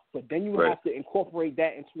 But then you have to incorporate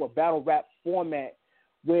that into a battle rap format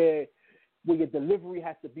where your delivery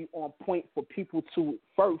has to be on point for people to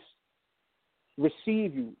first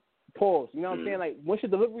receive you. Pause. You know what I'm saying? Like once your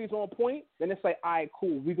delivery is on point, then it's like, all right,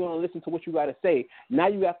 cool. We're gonna listen to what you gotta say. Now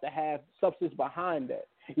you have to have substance behind that.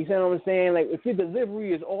 You see what I'm saying? Like if your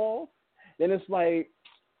delivery is off, then it's like,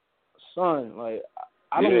 son, like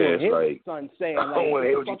I don't want to hear what son saying. I don't want to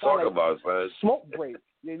hear what you talking about, son. Smoke break.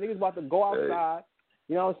 Yeah, niggas about to go outside.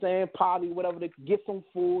 You know what I'm saying? Party, whatever, to get some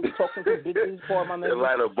food, talk to some bitches for my niggas.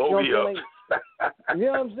 Light a bogey up. You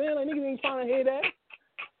know what I'm saying? Like niggas ain't trying to hear that.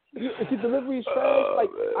 If your delivery is trash, like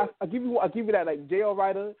I give you that. Like J.R.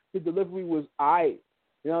 Ryder, his delivery was alright.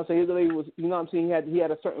 You know what I'm saying? His delivery was, you know what I'm saying? He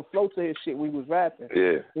had a certain flow to his shit when he was rapping.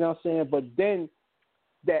 Yeah. You know what I'm saying? But then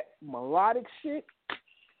that melodic shit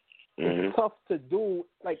is tough to do.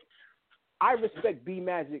 Like I respect B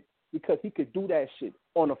Magic because he could do that shit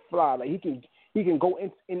on the fly. Like he can go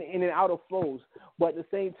in and out of flows. But at the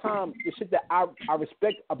same time, the shit that I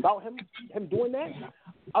respect about him doing that,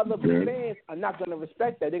 other fans are not gonna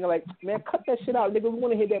respect that. They're gonna like, man, cut that shit out, nigga. We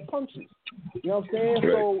want to hear that punches. You know what I'm saying?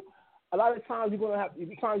 So a lot of times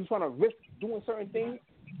you're trying to risk doing certain things.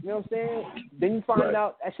 You know what I'm saying? Then you find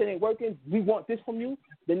out that shit ain't working. We want this from you.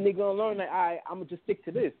 Then they're gonna learn that I'm gonna just stick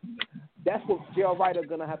to this. That's what J.R. Ryder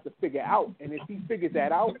gonna have to figure out. And if he figures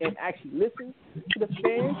that out and actually listens to the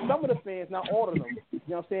fans, some of the fans, not all of them,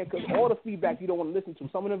 You know what I'm saying? Because all the feedback you don't want to listen to.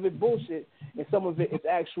 Some of it bullshit, and some of it is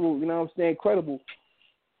actual. You know what I'm saying? Credible.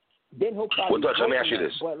 Then he'll probably. Well, Dutch, let me ask you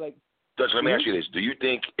this. But like, Dutch, let me ask you this. Do you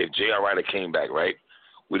think if J.R. Ryder came back, right,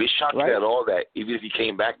 would it shock you at all that even if he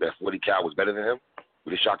came back, that 40 Cal was better than him?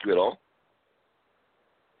 Would it shock you at all?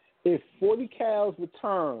 If 40 Cal's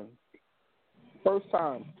return first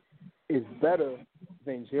time is better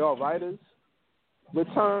than J.R. Ryder's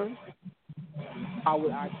return, I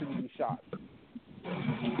would actually be shocked.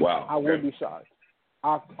 Wow. I would be shocked.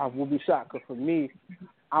 I would be shocked because for me,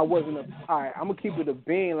 I wasn't all right, I'm going to keep it a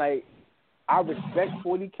being. Like, I respect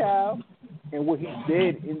 40 Cal and what he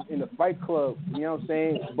did in the Fight Club, you know what I'm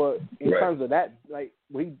saying? But in terms of that, like,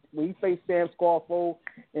 when he faced Sam Scarfo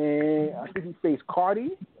and I think he faced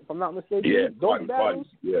Cardi, if I'm not mistaken, those battles,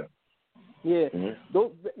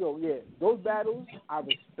 those battles I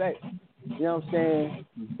respect, you know what I'm saying?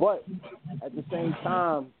 But at the same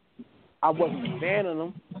time, I wasn't a fan of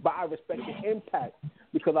them, but I respect the impact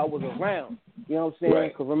because I was around. You know what I'm saying?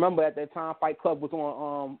 Because remember at that time, Fight Club was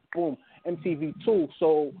on MTV2.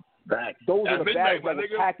 So those are the battles that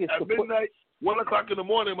were packaged at midnight, 1 o'clock in the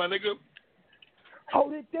morning, my nigga.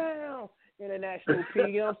 Hold it down, International P.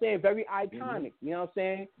 You know what I'm saying? Very iconic. You know what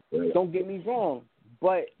I'm saying? Don't get me wrong,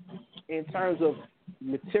 but in terms of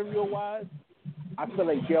material-wise, I feel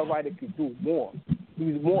like J.R. Ryder could do more.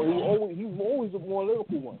 He was always a more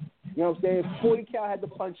lyrical one. You know what I'm saying? 40 Cal had the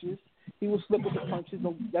punches. He was slick with the punches.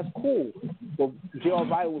 That's cool. But J.R.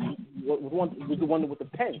 Ryder was the one with the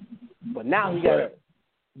pen. But now he got to,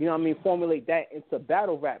 you know what I mean, formulate that into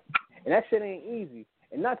battle rap. And that shit ain't easy.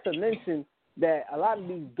 And not to mention that a lot of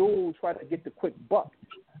these dudes try to get the quick buck.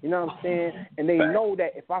 You know what I'm saying? And they know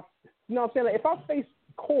that if I, you know what I'm saying, like if I face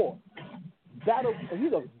Core,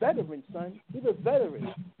 he's a veteran, son. He's a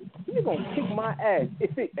veteran. He's gonna kick my ass.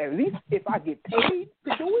 At least if I get paid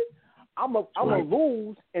to do it, I'm gonna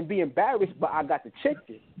lose and be embarrassed. But I got the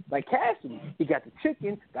chicken, like Cassidy. He got the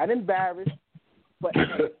chicken, got embarrassed, but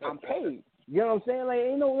I'm paid. You know what I'm saying? Like,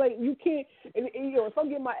 you know, like you can't. You know, if I'm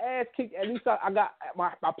getting my ass kicked, at least I got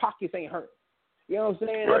my pockets ain't hurt. You know what I'm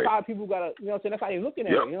saying? That's how people gotta. You know what I'm saying? That's how they're looking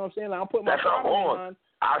at it. You know what I'm saying? Like I'm putting my pockets on.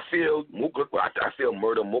 I feel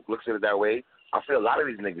Murder Mook looks at it that way. I feel a lot of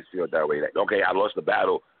these niggas feel that way. Like, okay, I lost the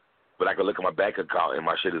battle, but I can look at my bank account and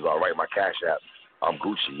my shit is all right. My Cash App, I'm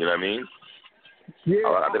Gucci. You know what I mean? Yeah,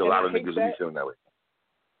 I think a lot of niggas will be feeling that way.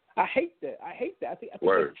 I hate that. I think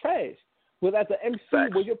it's trash. But as an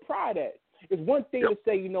MC, where your pride at? It's one thing to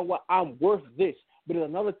say, you know what, I'm worth this, but it's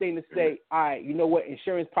another thing to say, all right, you know what,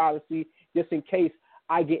 insurance policy, just in case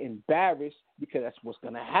I get embarrassed, because that's what's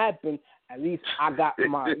gonna happen. At least I got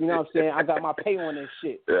my, you know what I'm saying? I got my pay on this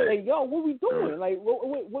shit. Like, yo, what we doing? Like,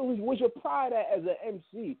 what's your pride at as an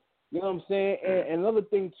MC? You know what I'm saying? And another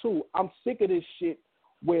thing too, I'm sick of this shit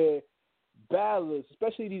where battlers,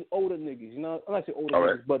 especially these older niggas, you know, I'm not saying older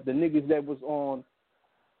niggas, but the niggas that was on,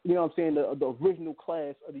 you know what I'm saying, the original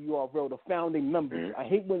class of the URL, the founding members. I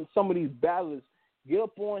hate when some of these battlers get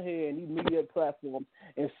up on here and these media platforms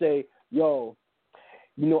and say, yo,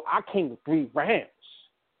 you know, I came with 3 rounds.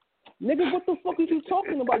 Nigga, what the fuck are you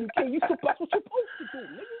talking about? That's what you're supposed to do.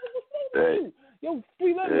 Nigga, what's wrong with you? Yo,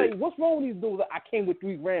 3 rounds, like, what's wrong with these dudes? Like, I came with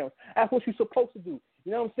 3 rounds. That's what you're supposed to do.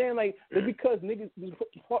 You know what I'm saying? Like, just because niggas,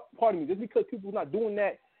 pardon me, just because people's not doing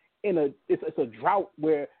that it's a drought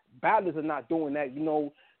where battlers are not doing that, you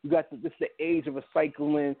know. You got this the age of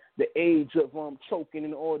recycling, the age of choking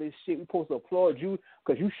and all this shit. We're supposed to applaud you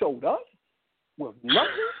because you showed up with nothing.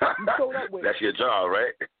 You showed up with. That's your job,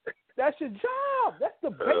 right? That's your job. That's the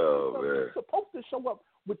basic stuff. You're supposed to show up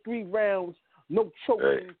with 3 rounds, no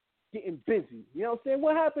choking, getting busy. You know what I'm saying?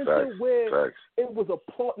 What happened to where it was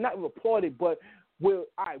not applauded, but where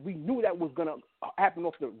we knew that was gonna happen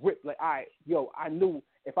off the rip. Like, I knew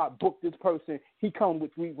if I booked this person, he come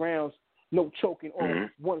with 3 rounds. No choking, or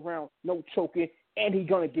 1 round, no choking, and he's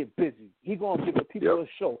gonna get busy. He's gonna give the people a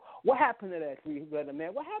show. What happened to that 3-letter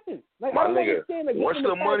man? What happened? Like, my nigga, once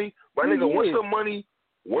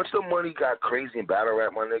the money got crazy in battle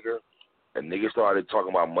rap, my nigga, and niggas started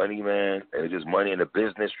talking about money, man, and just money in the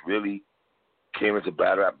business really came into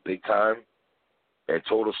battle rap big time, and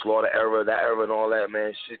Total Slaughter era, that era and all that,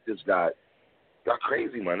 man, shit just got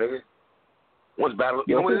crazy, my nigga. Once battle,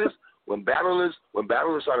 you know what it is? When battlers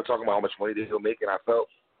started talking about how much money they were making, I felt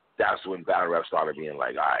that's when battle rap started being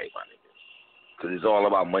like, all right, my nigga. Because it's all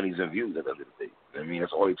about monies and views at the end of the day. I mean,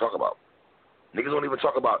 that's all they talk about. Niggas don't even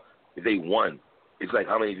talk about if they won. It's like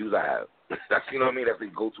how many views I have. That's, you know what I mean? That's the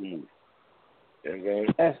go-to move. You know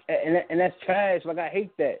what I mean? And that's trash. Like, I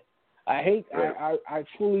hate that. I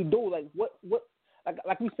truly do. Like, what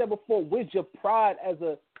like we said before, where's your pride as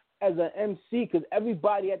a as an MC, because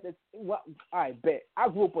everybody at the all right, bet I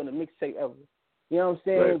grew up on the mixtape era. You know what I'm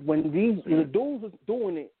saying? Right. When the dudes was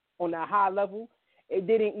doing it on that high level, it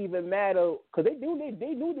didn't even matter because they knew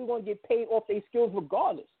they were going to get paid off their skills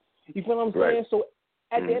regardless. You feel what I'm saying? So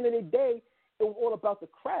at the end of the day, it was all about the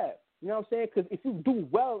craft. You know what I'm saying? Because if you do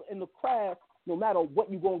well in the craft, no matter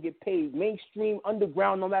what, you're going to get paid. Mainstream,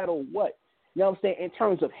 underground, no matter what. You know what I'm saying? In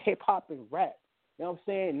terms of hip-hop and rap. You know what I'm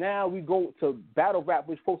saying? Now we go to battle rap,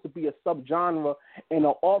 which is supposed to be a subgenre and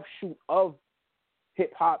an offshoot of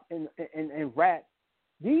hip-hop and rap.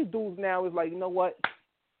 These dudes now is like, you know what?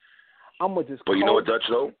 I'm going to just But you know what, Dutch,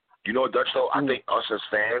 though? I think us as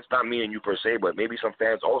fans, not me and you per se, but maybe some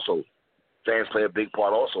fans also, fans play a big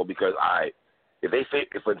part also because, if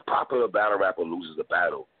a popular battle rapper loses a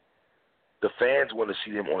battle, the fans want to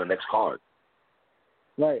see him on the next card.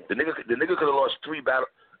 Right. The nigga could have lost 3 battles,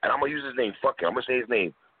 and I'm going to use his name. Fuck it. I'm going to say his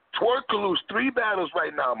name. Twerk could lose 3 battles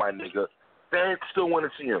right now, my nigga. Fans still want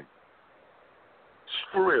to see him.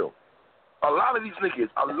 For real. A lot of these niggas,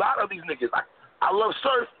 I love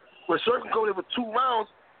Surf, but Surf can go there for 2 rounds.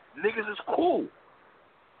 Niggas is cool.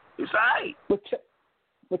 It's all right.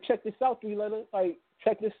 But check this out, 3-letter. Like,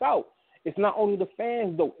 check this out. It's not only the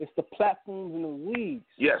fans, though. It's the platforms and the leagues.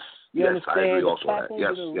 Yes. You understand? I agree the also on that. Yes,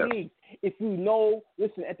 and the leagues. If you know,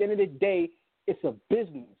 listen, at the end of the day, it's a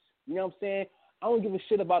business. You know what I'm saying? I don't give a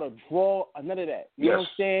shit about a draw or none of that. You know what I'm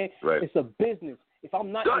saying? Right. It's a business. If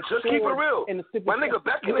I'm not Dutch, let's keep it real. My nigga,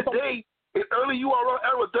 back in the day, in early URL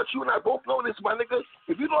era, Dutch, you and I both know this, my nigga.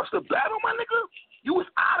 If you lost a battle, my nigga, you was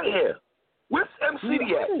out of here. Where's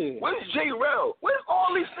MCD at? Where's J-Rel? Where's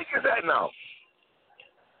all these niggas at now?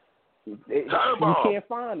 You can't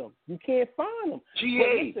find them.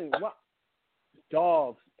 GA. Listen,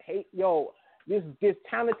 dogs. Hey, yo, there's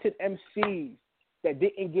talented MCs that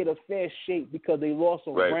didn't get a fair shake because they lost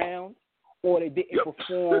a round or they didn't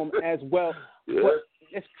perform as well. Yeah. But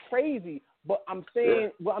it's crazy. But I'm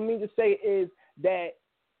saying what I mean to say is that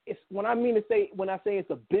when I say it's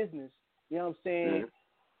a business, you know what I'm saying?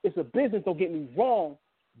 It's a business, don't get me wrong,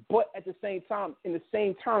 but at the same time, in the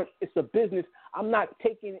same term, it's a business. I'm not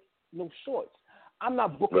taking no shorts. I'm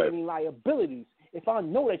not booking any liabilities. If I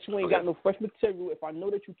know that you ain't got no fresh material, if I know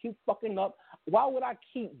that you keep fucking up, why would I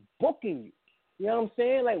keep booking you? You know what I'm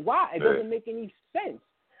saying? Like, why? It doesn't make any sense.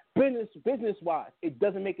 Business-wise, it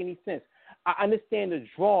doesn't make any sense. I understand the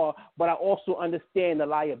draw, but I also understand the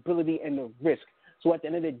liability and the risk. So at the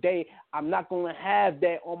end of the day, I'm not going to have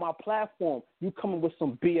that on my platform. You coming with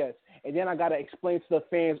some BS. And then I got to explain to the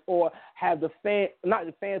fans or have the not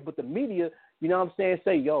the fans, but the media, you know what I'm saying,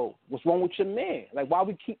 say, yo, what's wrong with your man? Like, why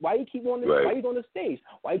you keep on this? Why you on the stage?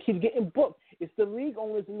 Why you keep getting booked? It's the league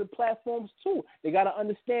owners and the platforms, too. They got to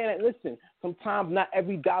understand that, listen, sometimes not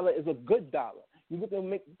every dollar is a good dollar. You get to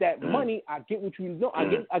make that money. I get what you know.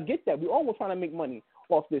 I get that. We always trying to make money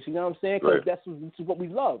off this. You know what I'm saying? Because this is what we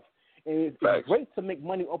love. And it's great to make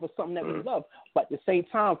money off of something that we love. But at the same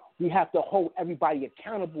time, we have to hold everybody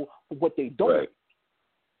accountable for what they do.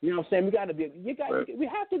 You know what I'm saying? We have to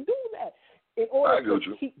do that in order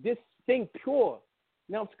to keep this thing pure.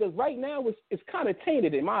 Now, because right now it's kind of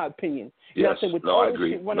tainted, in my opinion. You know what I'm saying? With all this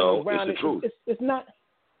shit running around, it's the truth. It's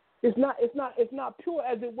not pure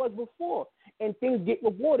as it was before, and things get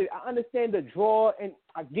rewarded. I understand the draw, and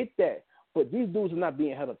I get that, but these dudes are not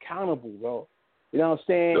being held accountable, bro. You know what I'm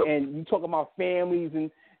saying? Yep. And you talk about families,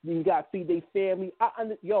 and you got to feed their family.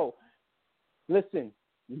 Listen,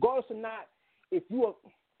 regardless or not,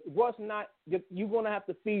 you're gonna have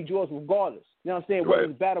to feed yours regardless. You know what I'm saying? Whether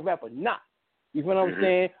it's battle rap or not. You know what I'm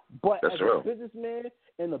saying? But as a businessman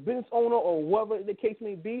and a business owner or whoever the case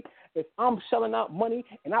may be, if I'm shelling out money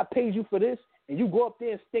and I paid you for this, and you go up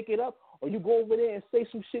there and stick it up, or you go over there and say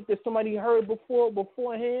some shit that somebody heard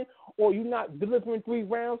beforehand, or you're not delivering 3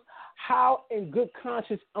 rounds, how in good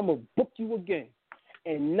conscience I'm going to book you again?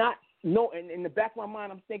 And not know, and in the back of my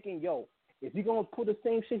mind, I'm thinking, yo, is he going to pull the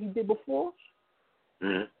same shit he did before?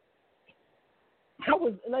 How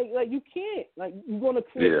was, like you can't. Like, you're going to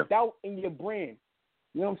create doubt in your brand.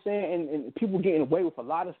 You know what I'm saying? And people getting away with a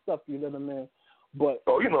lot of stuff, you know what I mean? But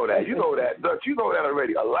you know that. Dutch, you know that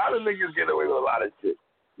already. A lot of niggas get away with a lot of shit.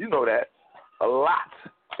 You know that. A lot.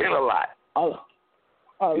 You know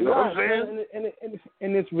what I'm saying?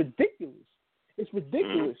 And it's ridiculous. It's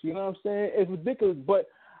ridiculous. You know what I'm saying? It's ridiculous. But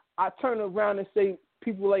I turn around and say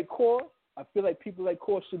people like Core, I feel like people like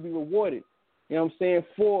Core should be rewarded. You know what I'm saying?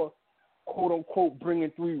 For quote unquote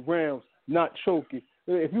bringing 3 rounds, not choking.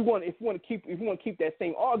 If you want to keep that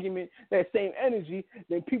same argument, that same energy,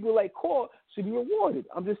 then people like Core should be rewarded.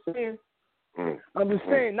 I'm just saying.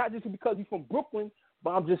 Not just because he's from Brooklyn,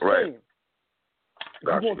 but I'm just saying.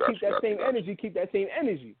 If you want to keep that same energy, keep that same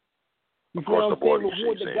energy. You feel what I'm saying?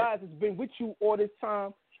 Reward the guys that's been with you all this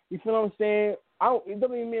time. You feel what I'm saying? It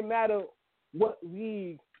doesn't even matter what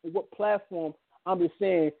league or what platform. I'm just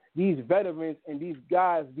saying these veterans and these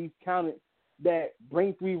guys, these talented that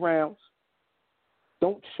bring 3 rounds,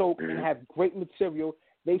 don't choke, and have great material,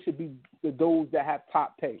 they should be those that have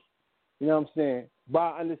top pay. You know what I'm saying? But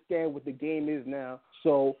I understand what the game is now,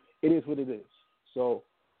 so it is what it is. So,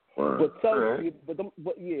 what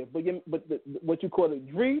you call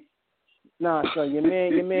it, Dree? Nah, son, your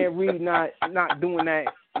man Reed not doing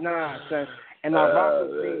that. Nah, son. And I rock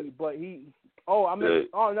with Reed, but he. I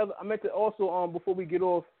meant to also before we get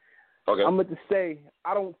off. Okay. I meant to say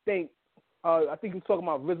I don't think. I think you're talking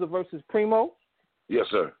about RZA versus Primo. Yes,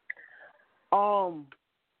 sir. While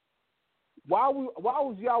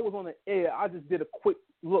y'all was on the air, I just did a quick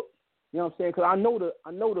look. You know what I'm saying? Because I know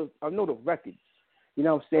the records. You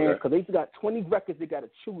know what I'm saying? Because they got 20 records they got to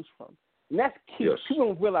choose from, and that's key. Yes. People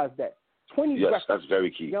don't realize that 20 records. That's very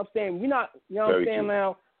key. You know what I'm saying? We're not. You know what I'm saying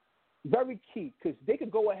now? Very key, because they could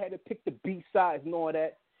go ahead and pick the B sides and all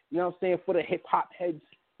that. You know what I'm saying? For the hip hop heads,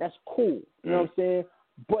 that's cool. You know what I'm saying?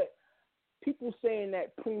 But people saying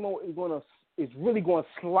that Primo is really gonna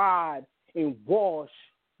slide and wash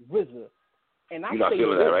RZA, and You're not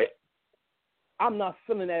feeling that, right? I'm not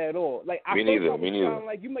feeling that at all. Like Me neither.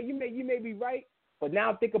 Like you may be right, but now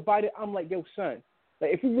I think about it, I'm like, yo, son.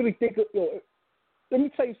 Like if you really think of, let me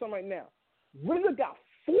tell you something right now. RZA got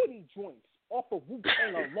 40 joints off of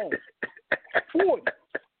Wu-Tang alone.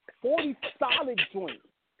 40 solid joints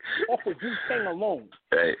off of Wu-Tang alone.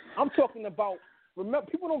 Hey. I'm talking about. Remember,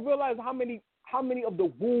 people don't realize how many of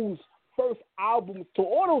the Wu's first albums, to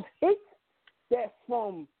all those hits that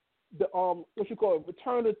from the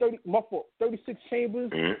Return to 36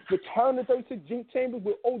 Chambers, Return to 36 Chambers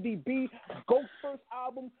with ODB, Ghost first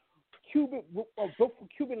album, Cuban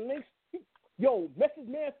Links, Message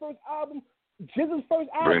Man first album, Jizz's first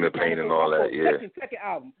album, Bring the Pain and all that, second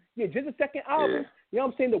album, Jizz's second album. Yeah. You know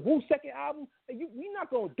what I'm saying? The Wu second album. Like, we're not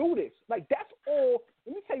gonna do this. Like that's all.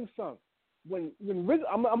 Let me tell you something. When RZA,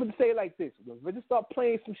 I'm gonna say it like this: when RZA start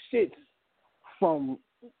playing some shit from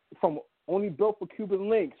Only Built for Cuban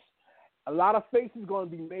Links, a lot of faces gonna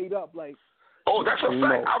be made up. Like, oh, that's a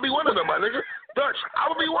fact. I'll be one of them, my nigga. Dutch,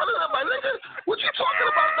 I'll be one of them, my nigga. What you talking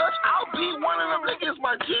about, Dutch? I'll be one of them niggas,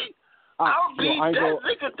 my G. I'll be that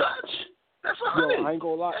nigga, Dutch. That's a I ain't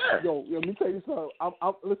gonna lie. Yeah. Let me tell you something.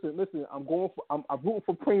 Listen. I'm rooting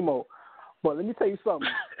for Primo, but let me tell you something.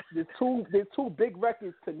 There's two big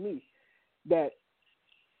records to me that,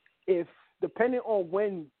 if depending on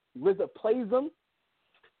when RZA plays them,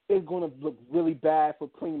 it's gonna look really bad for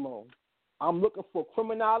Primo. I'm looking for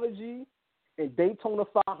Criminology and Daytona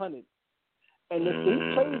 500, and if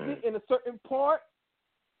he plays it in a certain part,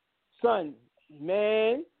 son,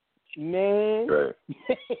 man. Right.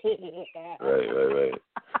 right.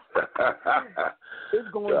 It's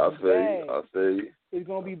going to be bad. I'll say it's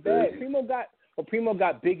going to be bad. Primo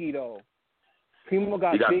got Biggie though.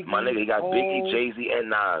 Biggie. My nigga, he got Biggie, Jay-Z, and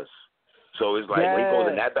Nas. So it's like when he goes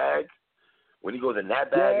in that bag, it's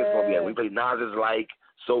gonna be like, we play Nas is like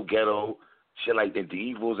So Ghetto, shit like the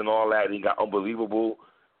Evils and all that. And he got Unbelievable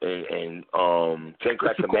and 10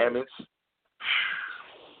 Crack Commandments.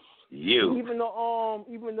 Even the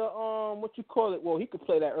what you call it? Well, he could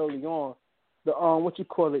play that early on. The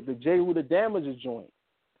J. Rue the Damager joint.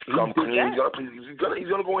 Come clean. He's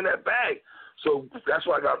gonna go in that bag. So that's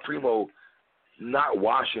why I got Primo. Not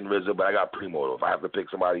washing RZA, but I got Primo though. If I have to pick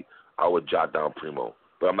somebody, I would jot down Primo.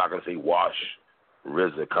 But I'm not gonna say wash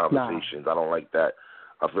RZA conversations. I don't like that.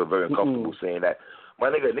 I feel very uncomfortable saying that. My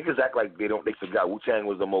niggas act like they forgot Wu-Tang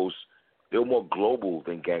was they were more global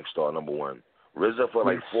than Gang Starr, number one. RZA for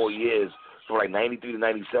like 4 years, from like 93 to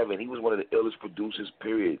 97, he was one of the illest producers,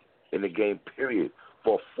 period, in the game, period.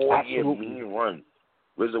 For a 4-year mean run,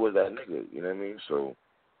 RZA was that nigga, you know what I mean? So,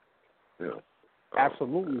 you know.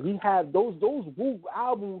 Absolutely. He had those Wu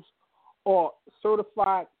albums are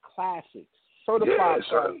certified classics. Classics.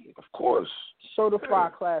 Of course.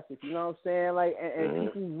 Certified classics, you know what I'm saying? Like, and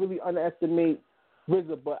people really underestimate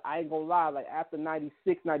RZA, but I ain't gonna lie, like after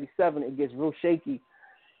 96, 97, it gets real shaky.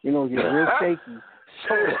 You know, it gets real shaky.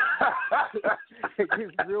 So it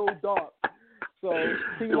gets real dark. So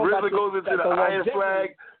RZA goes into the Iron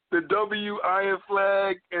Flag, the W Iron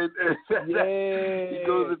Flag, and he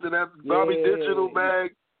goes into that Bobby Digital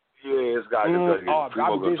bag. Yeah, it's got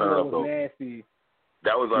Bobby Digital was nasty.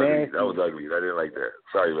 That was ugly. That was ugly. I didn't like that.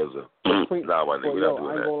 Sorry, RZA. Nah, my nigga, we're not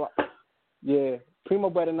doing that. Yeah, Primo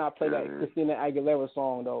better not play that Christina Aguilera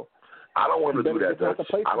song though. I don't want to do that, Dutch.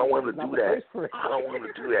 I don't want to do that. I don't want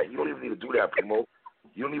to do that. You don't even need to do that, Primo.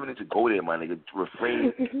 You don't even need to go there, my nigga.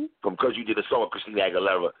 Refrain from because you did a song with Christina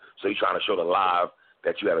Aguilera, so you trying to show the live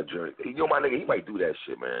that you had a journey. You know, my nigga, he might do that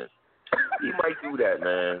shit, man. He might do that,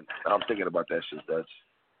 man. I'm thinking about that shit, Dutch.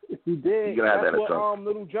 He did. That's what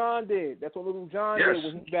Little John did. That's what Little John did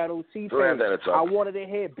when he battled T-Pain. I wanted to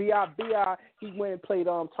hear B.I.B.I. He went and played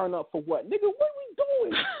Turn Up for What? Nigga, what are we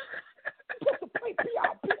doing? You're supposed to play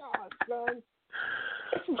B.I.B.I., son.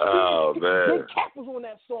 Oh, man. Big Cap was on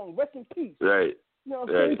that song. Rest in peace. Right. You know what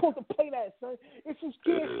I'm saying? You're supposed to play that, son. If you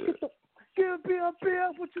scared, get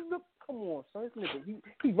B.I.B.I. What you look? Come on, son. This nigga,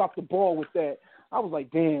 he dropped the ball with that. I was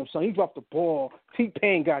like, damn, son, he dropped the ball.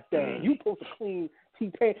 T-Pain got that. You supposed to clean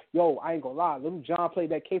T-Pain. Yo, I ain't gonna lie. Little John played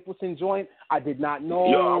that Capleton joint. I did not know.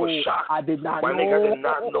 Yo, I was shocked. I did not know. My nigga, I did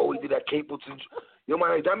not know he did that Capleton. Yo, my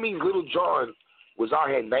nigga, that means Little John was out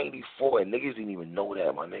here in 94 and niggas didn't even know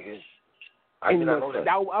that, my nigga. I did not know that.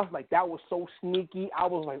 I was like, that was so sneaky. I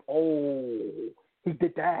was like, oh, he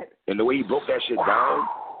did that. And the way he broke that shit down.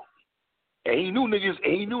 And he knew niggas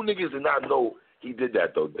did not know he did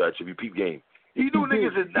that, though, Dutch, if you peep game. He knew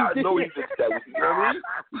niggas did not know he did that. You know what I mean?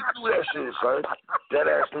 He knew that shit, son. That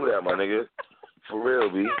ass knew that, my nigga. For real,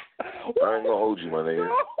 B. I ain't gonna hold you, my nigga.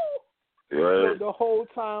 Yeah. The whole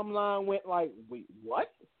timeline went like, wait,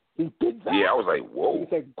 what? He did that? Yeah, I was like, whoa. He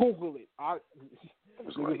said, Google it. I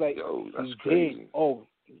was like, yo, that's crazy. Did. Oh,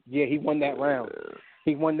 yeah, he won that round.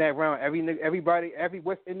 He won that round. Everybody, every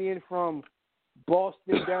West Indian from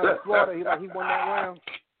Boston down to Florida, he won that round.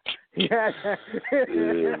 Yeah,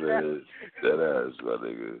 man. That ass, my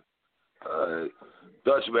nigga. All right.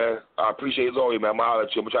 Dutch, man, I appreciate it, Lori, man. I'm going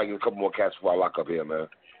to try to get a couple more cats before I lock up here, man.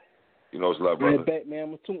 You know it's love, brother. Man, bet, man.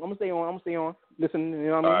 I'm going to stay on. Listen, you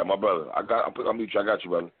know what I mean? All right, my brother. I'll meet you. I got you,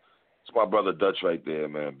 brother. It's my brother Dutch right there,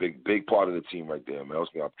 man. Big part of the team right there, man.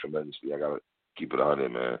 Helps me out tremendously. I got to keep it 100,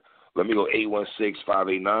 man. Let me go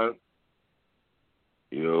 816-589.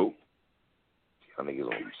 Yo. I think it's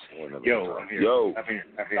on saying that. Yo, I'm here. Yo. I'm here.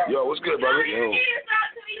 Yo, what's good, brother? Yo.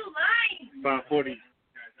 540.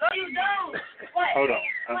 No, you don't. What? Hold on.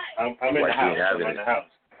 I'm in the house. I'm in the house.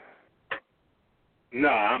 No,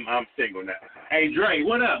 I'm single now. Hey, Dre,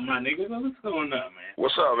 what up, my nigga? What's going up, man?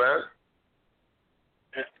 What's up, man?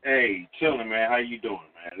 Hey, chilling, man. How you doing,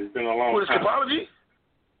 man? It's been a long time. Capology?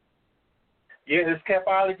 Yeah, it's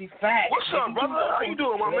Capology Facts. What's up, brother? How you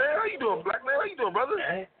doing, my man? How you doing, black man? How you doing,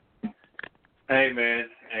 brother? Hey, man.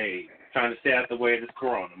 Hey, trying to stay out the way of this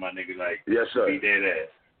corona, my nigga. Like, yes, sir. Be dead ass.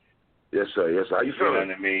 Yes, sir. Yes, sir. How you feeling? You know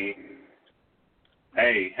what I mean?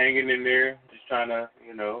 Hey, hanging in there, just trying to,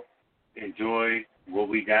 enjoy what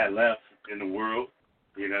we got left in the world.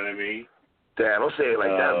 You know what I mean? Damn, don't say it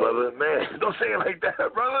like that, brother. Man, don't say it like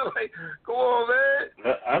that, brother. Like, come on, man.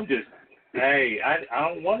 I'm just, hey, I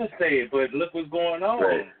don't want to say it, but look what's going on.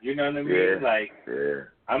 Right. You know what I mean? Yeah. Like, yeah.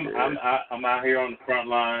 I'm out here on the front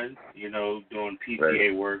lines, doing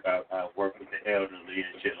PCA work. I work with the elderly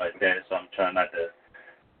and shit like that, so I'm trying not to,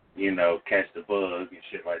 catch the bug and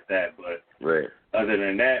shit like that. But other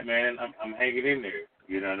than that, man, I'm hanging in there.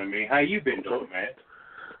 You know what I mean? How you been doing, man?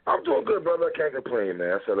 I'm doing good, brother. I can't complain,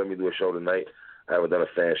 man. I said let me do a show tonight. I haven't done a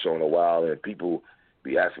fan show in a while, and people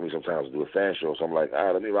be asking me sometimes to do a fan show. So I'm like, all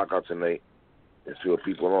right, let me rock out tonight and see what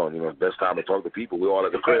people are on. Best time to talk to people. We're all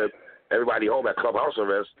at the crib. Everybody home at clubhouse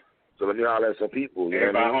arrest. So let me holler at some people.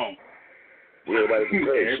 Everybody home. Yeah, everybody at the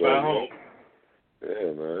crib. Everybody home.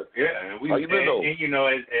 Yeah, man. Yeah, how you been, though? And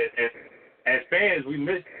as fans, we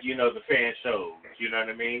miss, the fan shows. You know what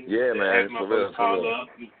I mean? Yeah, man. Have my folks call up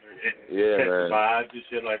and catch the vibes and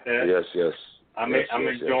shit like that. Yes. I'm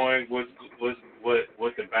enjoying what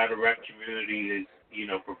the battle rap community is,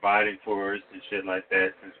 providing for us and shit like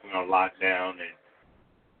that since we're on lockdown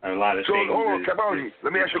and a lot of things. So, hold on, Capology.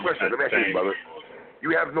 Let me ask you a question. Brother.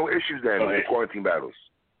 You have no issues then with the quarantine battles?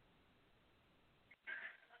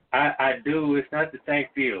 I do. It's not the same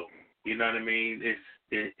feel. You know what I mean?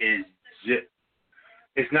 It's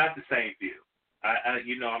not the same feel.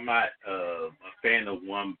 I'm not a fan of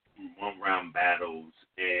one round battles,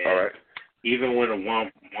 and even with a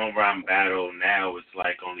one round battle now, it's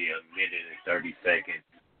like only a minute and 30 seconds,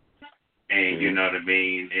 and you know what I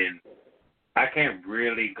mean. And I can't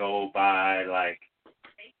really go by like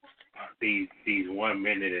these 1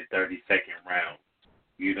 minute and 30 second rounds.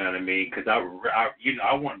 You know what I mean? Because I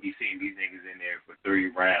want to be seeing these niggas in there for 3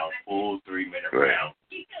 rounds, full 3 minute rounds.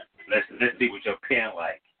 Let's see what your pen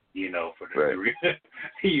like. For the 3.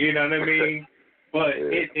 You know what I mean? But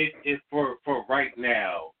it for right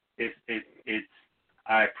now, it's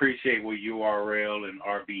I appreciate what URL and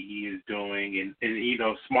RBE is doing, and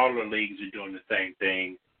smaller leagues are doing the same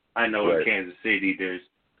thing. I know in Kansas City there's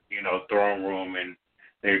Throne Room, and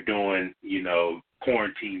they're doing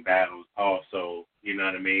quarantine battles also. You know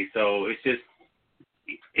what I mean? So it's just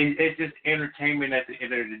entertainment at the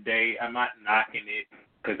end of the day. I'm not knocking it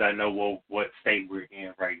because I know what state we're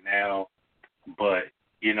in right now. But,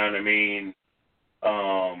 you know what I mean?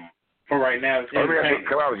 For right now, it's entertainment.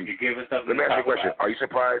 Let me ask you a question. Are you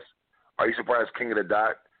surprised King of the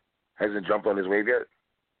Dot hasn't jumped on his wave yet?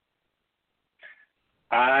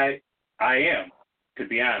 I am, to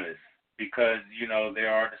be honest, because, you know, they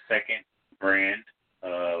are the second brand,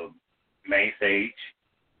 main stage.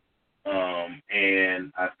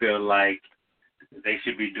 And I feel like they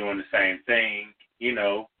should be doing the same thing, you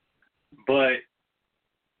know. But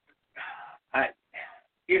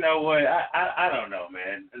you know what? I don't know,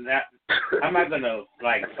 man. I'm not gonna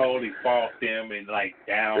like totally fault them and like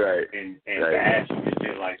down and bash them and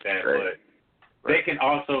shit like that. But they can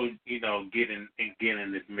also, you know, get in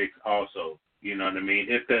this mix also. You know what I mean?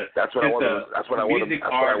 If the music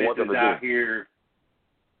artist is out here,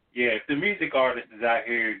 if the music artist is out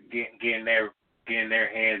here getting their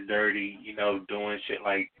hands dirty, you know, doing shit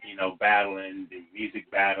like, you know, battling and music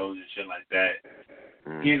battles and shit like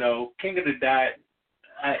that. You know, King of the Dot.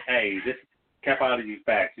 Hey, this Capology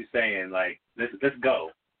Facts. You're saying like let's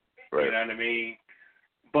go. Right. You know what I mean?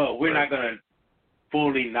 But we're not gonna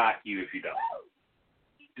fully knock you if you don't.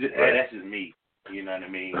 That's just me. You know what I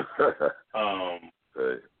mean?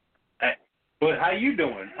 But how you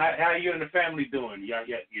doing? How you and the family doing?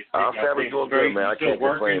 Our family doing good, man. I can't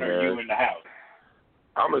complain, man. Or you in the house?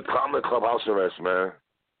 I'm in clubhouse arrest, man.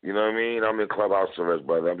 You know what I mean? I'm in clubhouse arrest,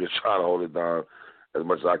 brother. I'm just trying to hold it down as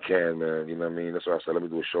much as I can, man. You know what I mean? That's why I said, let me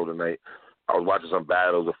do a show tonight. I was watching some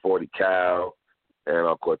battles of 40 Cal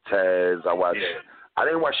and Cortez. I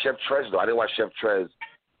didn't watch Chef Trez, though. I didn't watch Chef Trez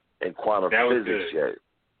and Quantum Physics yet.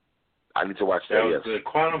 I need to watch that, That was good.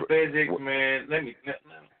 Quantum Physics, man.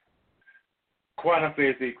 Quantum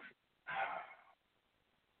Physics.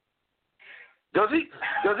 Does he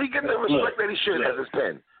get the respect that he should as his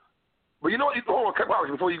pen? But you know what? Hold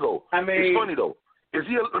on, before you go. I mean, it's funny, though. Let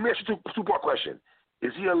me ask you two-part question.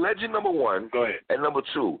 Is he a legend, number one? Go ahead. And number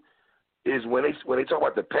two, is when they talk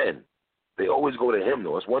about the pen, they always go to him,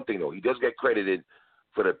 though. That's one thing, though. He does get credited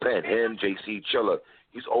for the pen. Him, JC, Chilla.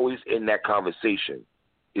 He's always in that conversation.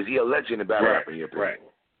 Is he a legend in battle rap in your opinion? Right.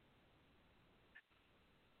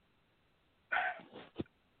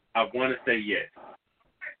 I want to say yes.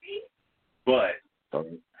 But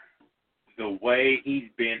the way he's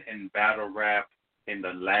been in battle rap in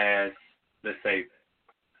the last, let's say,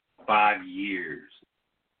 5 years,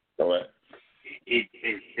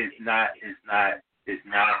 it's not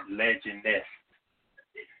legend-esque.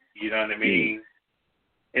 You know what I mean?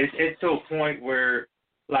 It's to a point where,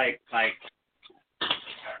 like,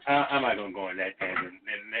 I'm not gonna go on that tangent, and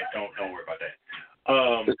don't worry about that.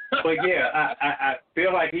 But yeah, I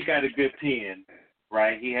feel like he got a good pen,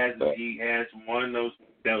 right? He has one of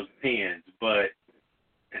those pens, but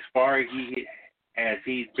as far as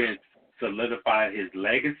he's been solidified his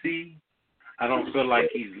legacy, I don't feel like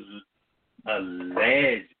he's a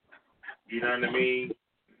legend. You know what I mean?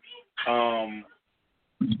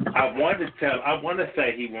 I want to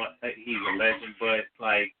say he's a legend, but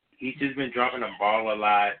like he's just been dropping the ball a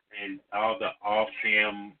lot, and all the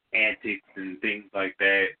off-cam antics and things like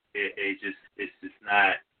that. It's just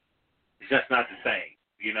not the same.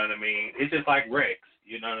 You know what I mean? It's just like Rex.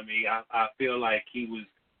 You know what I mean? I feel like he was,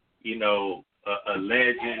 you know, a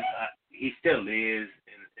legend. He still is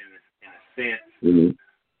in a sense,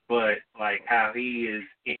 but like how he is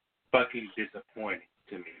fucking disappointing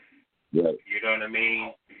to me. Right. You know what I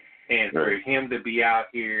mean? And for him to be out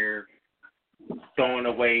here throwing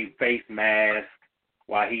away face masks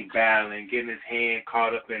while he battling, getting his hand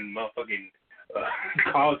caught up in motherfucking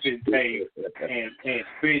caution tape and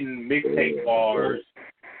spitting mixtape bars,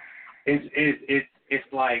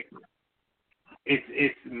 it's like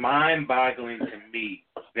it's mind-boggling to me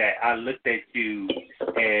that I looked at you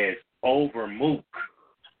as over Mook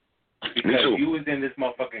because you was in this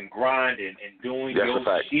motherfucking grinding and doing your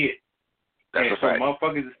shit. And for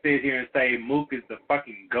motherfuckers to sit here and say Mook is the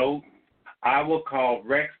fucking GOAT, I will call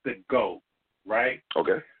Rex the GOAT, right?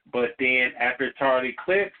 Okay. But then after Charlie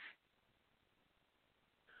Clips,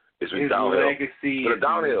 it's been downhill. Legacy it's been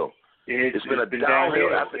downhill. It's been downhill,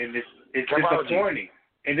 and it's disappointing.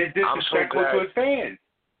 And it's disrespectful to his fans.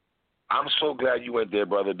 I'm so glad you went there,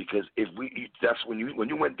 brother, because that's when you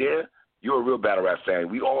went there, you're a real battle rap fan.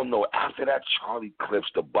 We all know after that Charlie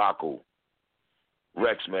Clips debacle,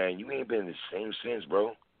 Rex, man, you ain't been the same since,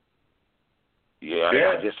 bro. Yeah.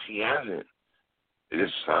 He hasn't.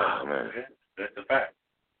 It's man. That's a fact.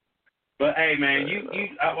 But hey, man,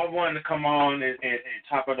 I wanted to come on and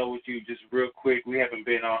chop it up with you just real quick. I haven't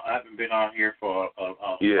been on here for a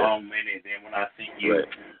long minute. Then when I see you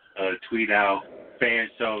tweet out fan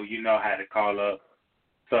show, you know how to call up.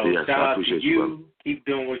 So shout out to you. Keep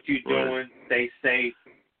doing what you're doing. Stay safe.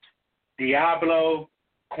 Diablo,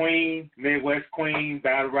 Queen, Midwest Queen,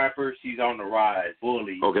 battle rapper. She's on the rise,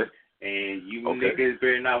 bully. Okay. And you niggas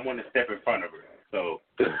better not want to step in front of her. So,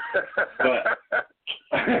 but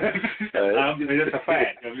that's a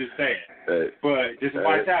fact. I'm just saying. But just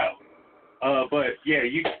watch out. But yeah,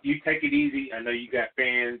 you take it easy. I know you got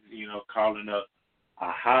fans, calling up.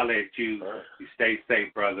 I holler at you. You stay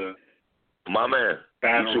safe, brother. My man.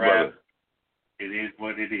 Battle you too, rap. brother. It is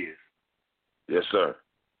what it is. Yes, sir.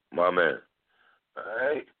 My man. All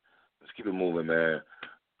right. Let's keep it moving, man.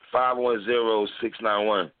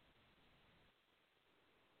 510-691.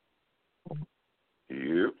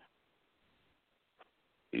 Yep.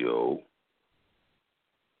 Yo.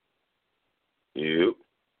 Yep.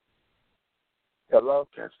 Hello?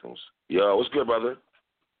 Yo, what's good, brother?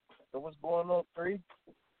 So what's going on, 3?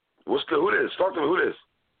 What's good? Who this? Talk to me. Who this?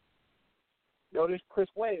 Yo, this Chris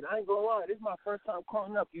Wade. I ain't gonna lie. This is my first time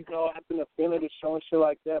calling up. I've been a fan of the show and shit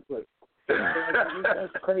like that, but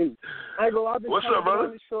that's crazy. I ain't gonna lie. What's up,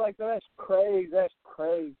 brother? Shit like that. That's crazy. That's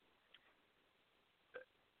crazy.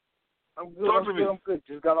 I'm good. I'm good.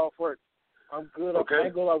 Just got off work. I'm good. Okay. I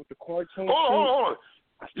ain't gonna lie with the quarantine. Hold on.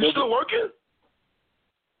 You still working?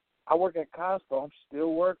 I work at Costco. I'm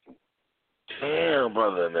still working. Damn,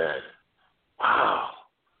 brother, man. Wow.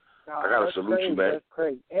 I gotta salute you, man. That's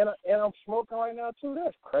crazy. And I'm smoking right now too.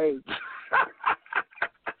 That's crazy.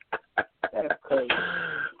 That's crazy.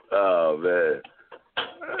 Oh man.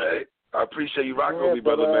 Hey, I appreciate you rocking with me,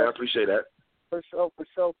 brother, man. I appreciate that. For sure.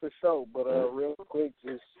 But real quick,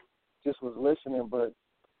 just was listening. But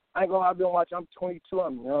I ain't gonna lie, I've been watching. I'm 22.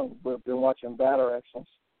 I'm young, but I've been watching battle rap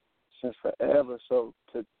since forever. So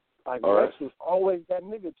Rex was always that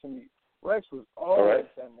nigga to me. Rex was always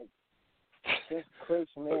that nigga. Since Chris,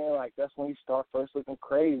 man, that's when he started first looking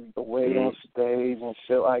crazy. The way on stage and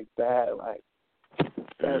shit like that,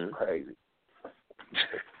 that's crazy.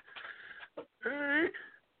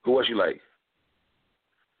 Who else you like?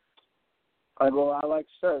 I like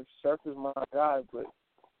Surf. Surf is my guy, but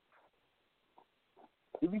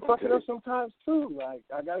he be fucking up sometimes too. I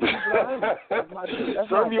gotta keep it on.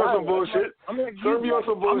 Surf you on some bullshit. Surf you on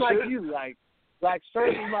some bullshit. I'm like you, Surf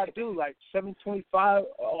is my dude, 725,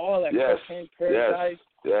 all that. Yes. Paradise,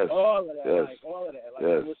 yes. All of that, yes. all of that.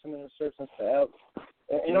 Yes. I'm listening to Surf since forever.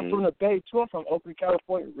 And I'm from the Bay too. I'm from Oakland,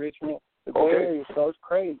 California, Richmond, the Bay Area, so it's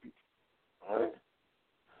crazy. All right.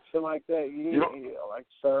 Shit like that. Yeah, I like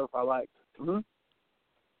Surf. I like. You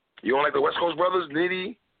don't like the West Coast brothers,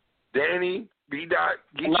 Nitty, Danny, B-Dot,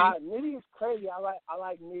 Geechee? Nah, Nitty is crazy. I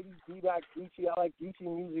like Nitty, B-Dot, Geechee. I like Geechee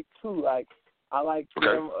music too. I like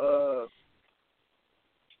them.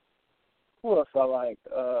 Who else I like?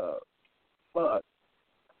 Fuck.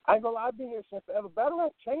 I ain't gonna lie, I've been here since forever. Battle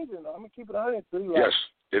rap changing though. I'm gonna keep it 103. Yes,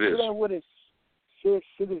 it is. It ain't what it's. Shit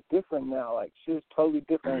is different now. Shit is totally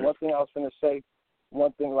different. One thing I was gonna say.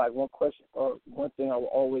 One thing, one question, or one thing I will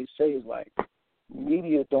always say is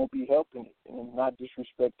media don't be helping it, and I'm not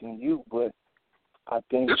disrespecting you, but I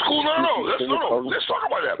think it's cool. No. Let's talk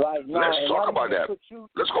about that. Let's talk about that.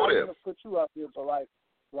 Let's go there. I'm gonna put you out there, but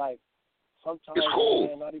sometimes it's cool.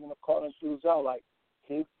 Man, not even calling dudes out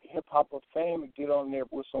hip hop of fame and get on there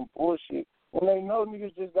with some bullshit when they know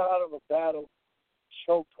niggas just got out of a battle,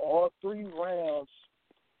 choked all 3 rounds.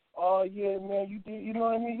 Oh yeah, man, you did. You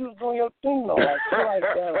know what I mean? You was doing your thing though, shit like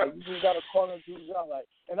that. You just gotta call them dudes out,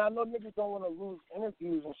 And I know niggas don't want to lose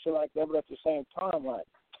interviews and shit like that, but at the same time,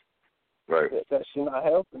 right, that shit not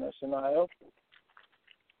helping.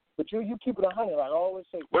 But you keep it 100. I always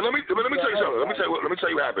say. But let me tell you something. Let me tell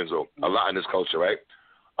you what happens though. A lot in this culture, right?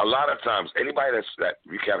 A lot of times, anybody that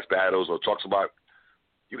recaps battles or talks about,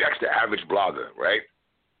 you ask the average blogger, right?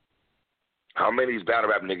 How many of these battle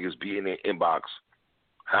rap niggas be in their inbox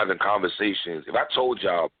having conversations? If I told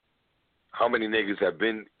y'all how many niggas have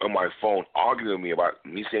been on my phone arguing with me about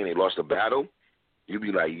me saying they lost a battle, you'd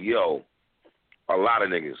be like, yo, a lot of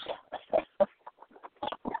niggas.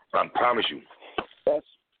 I promise you.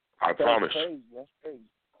 I promise. Crazy. That's crazy.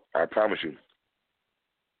 I promise you.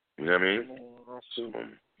 You know what I mean? I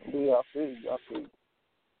feel you.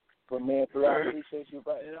 But man, I appreciate you.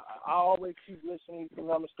 But I always keep listening. I'm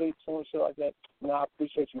gonna stay tuned and shit like that. I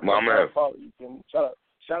appreciate you. My man.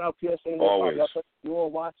 Shout out PSA. Always. You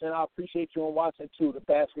on watching? I appreciate you on watching too. The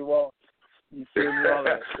basketball. You feel me? All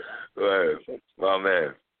that. Right. My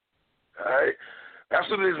man. All right. That's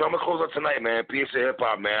what it is. I'm gonna close up tonight, man. PSA Hip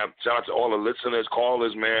Hop, man. Shout out to all the listeners,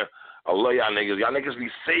 callers, man. I love y'all niggas. Y'all niggas be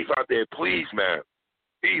safe out there, please, man.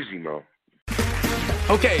 Easy, man.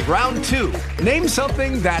 Okay, round 2. Name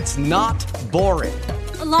something that's not boring.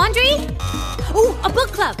 A laundry? Ooh, a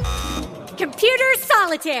book club. Computer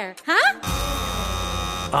solitaire, huh?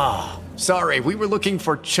 Ah, oh, sorry. We were looking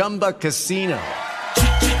for Chumba Casino.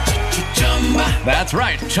 That's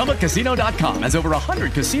right. ChumbaCasino.com has over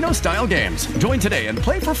 100 casino-style games. Join today and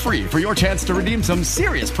play for free for your chance to redeem some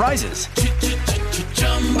serious prizes.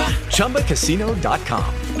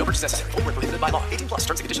 ChumbaCasino.com. No purchase necessary. Void where prohibited by law. 18+ terms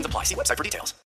and conditions apply. See website for details.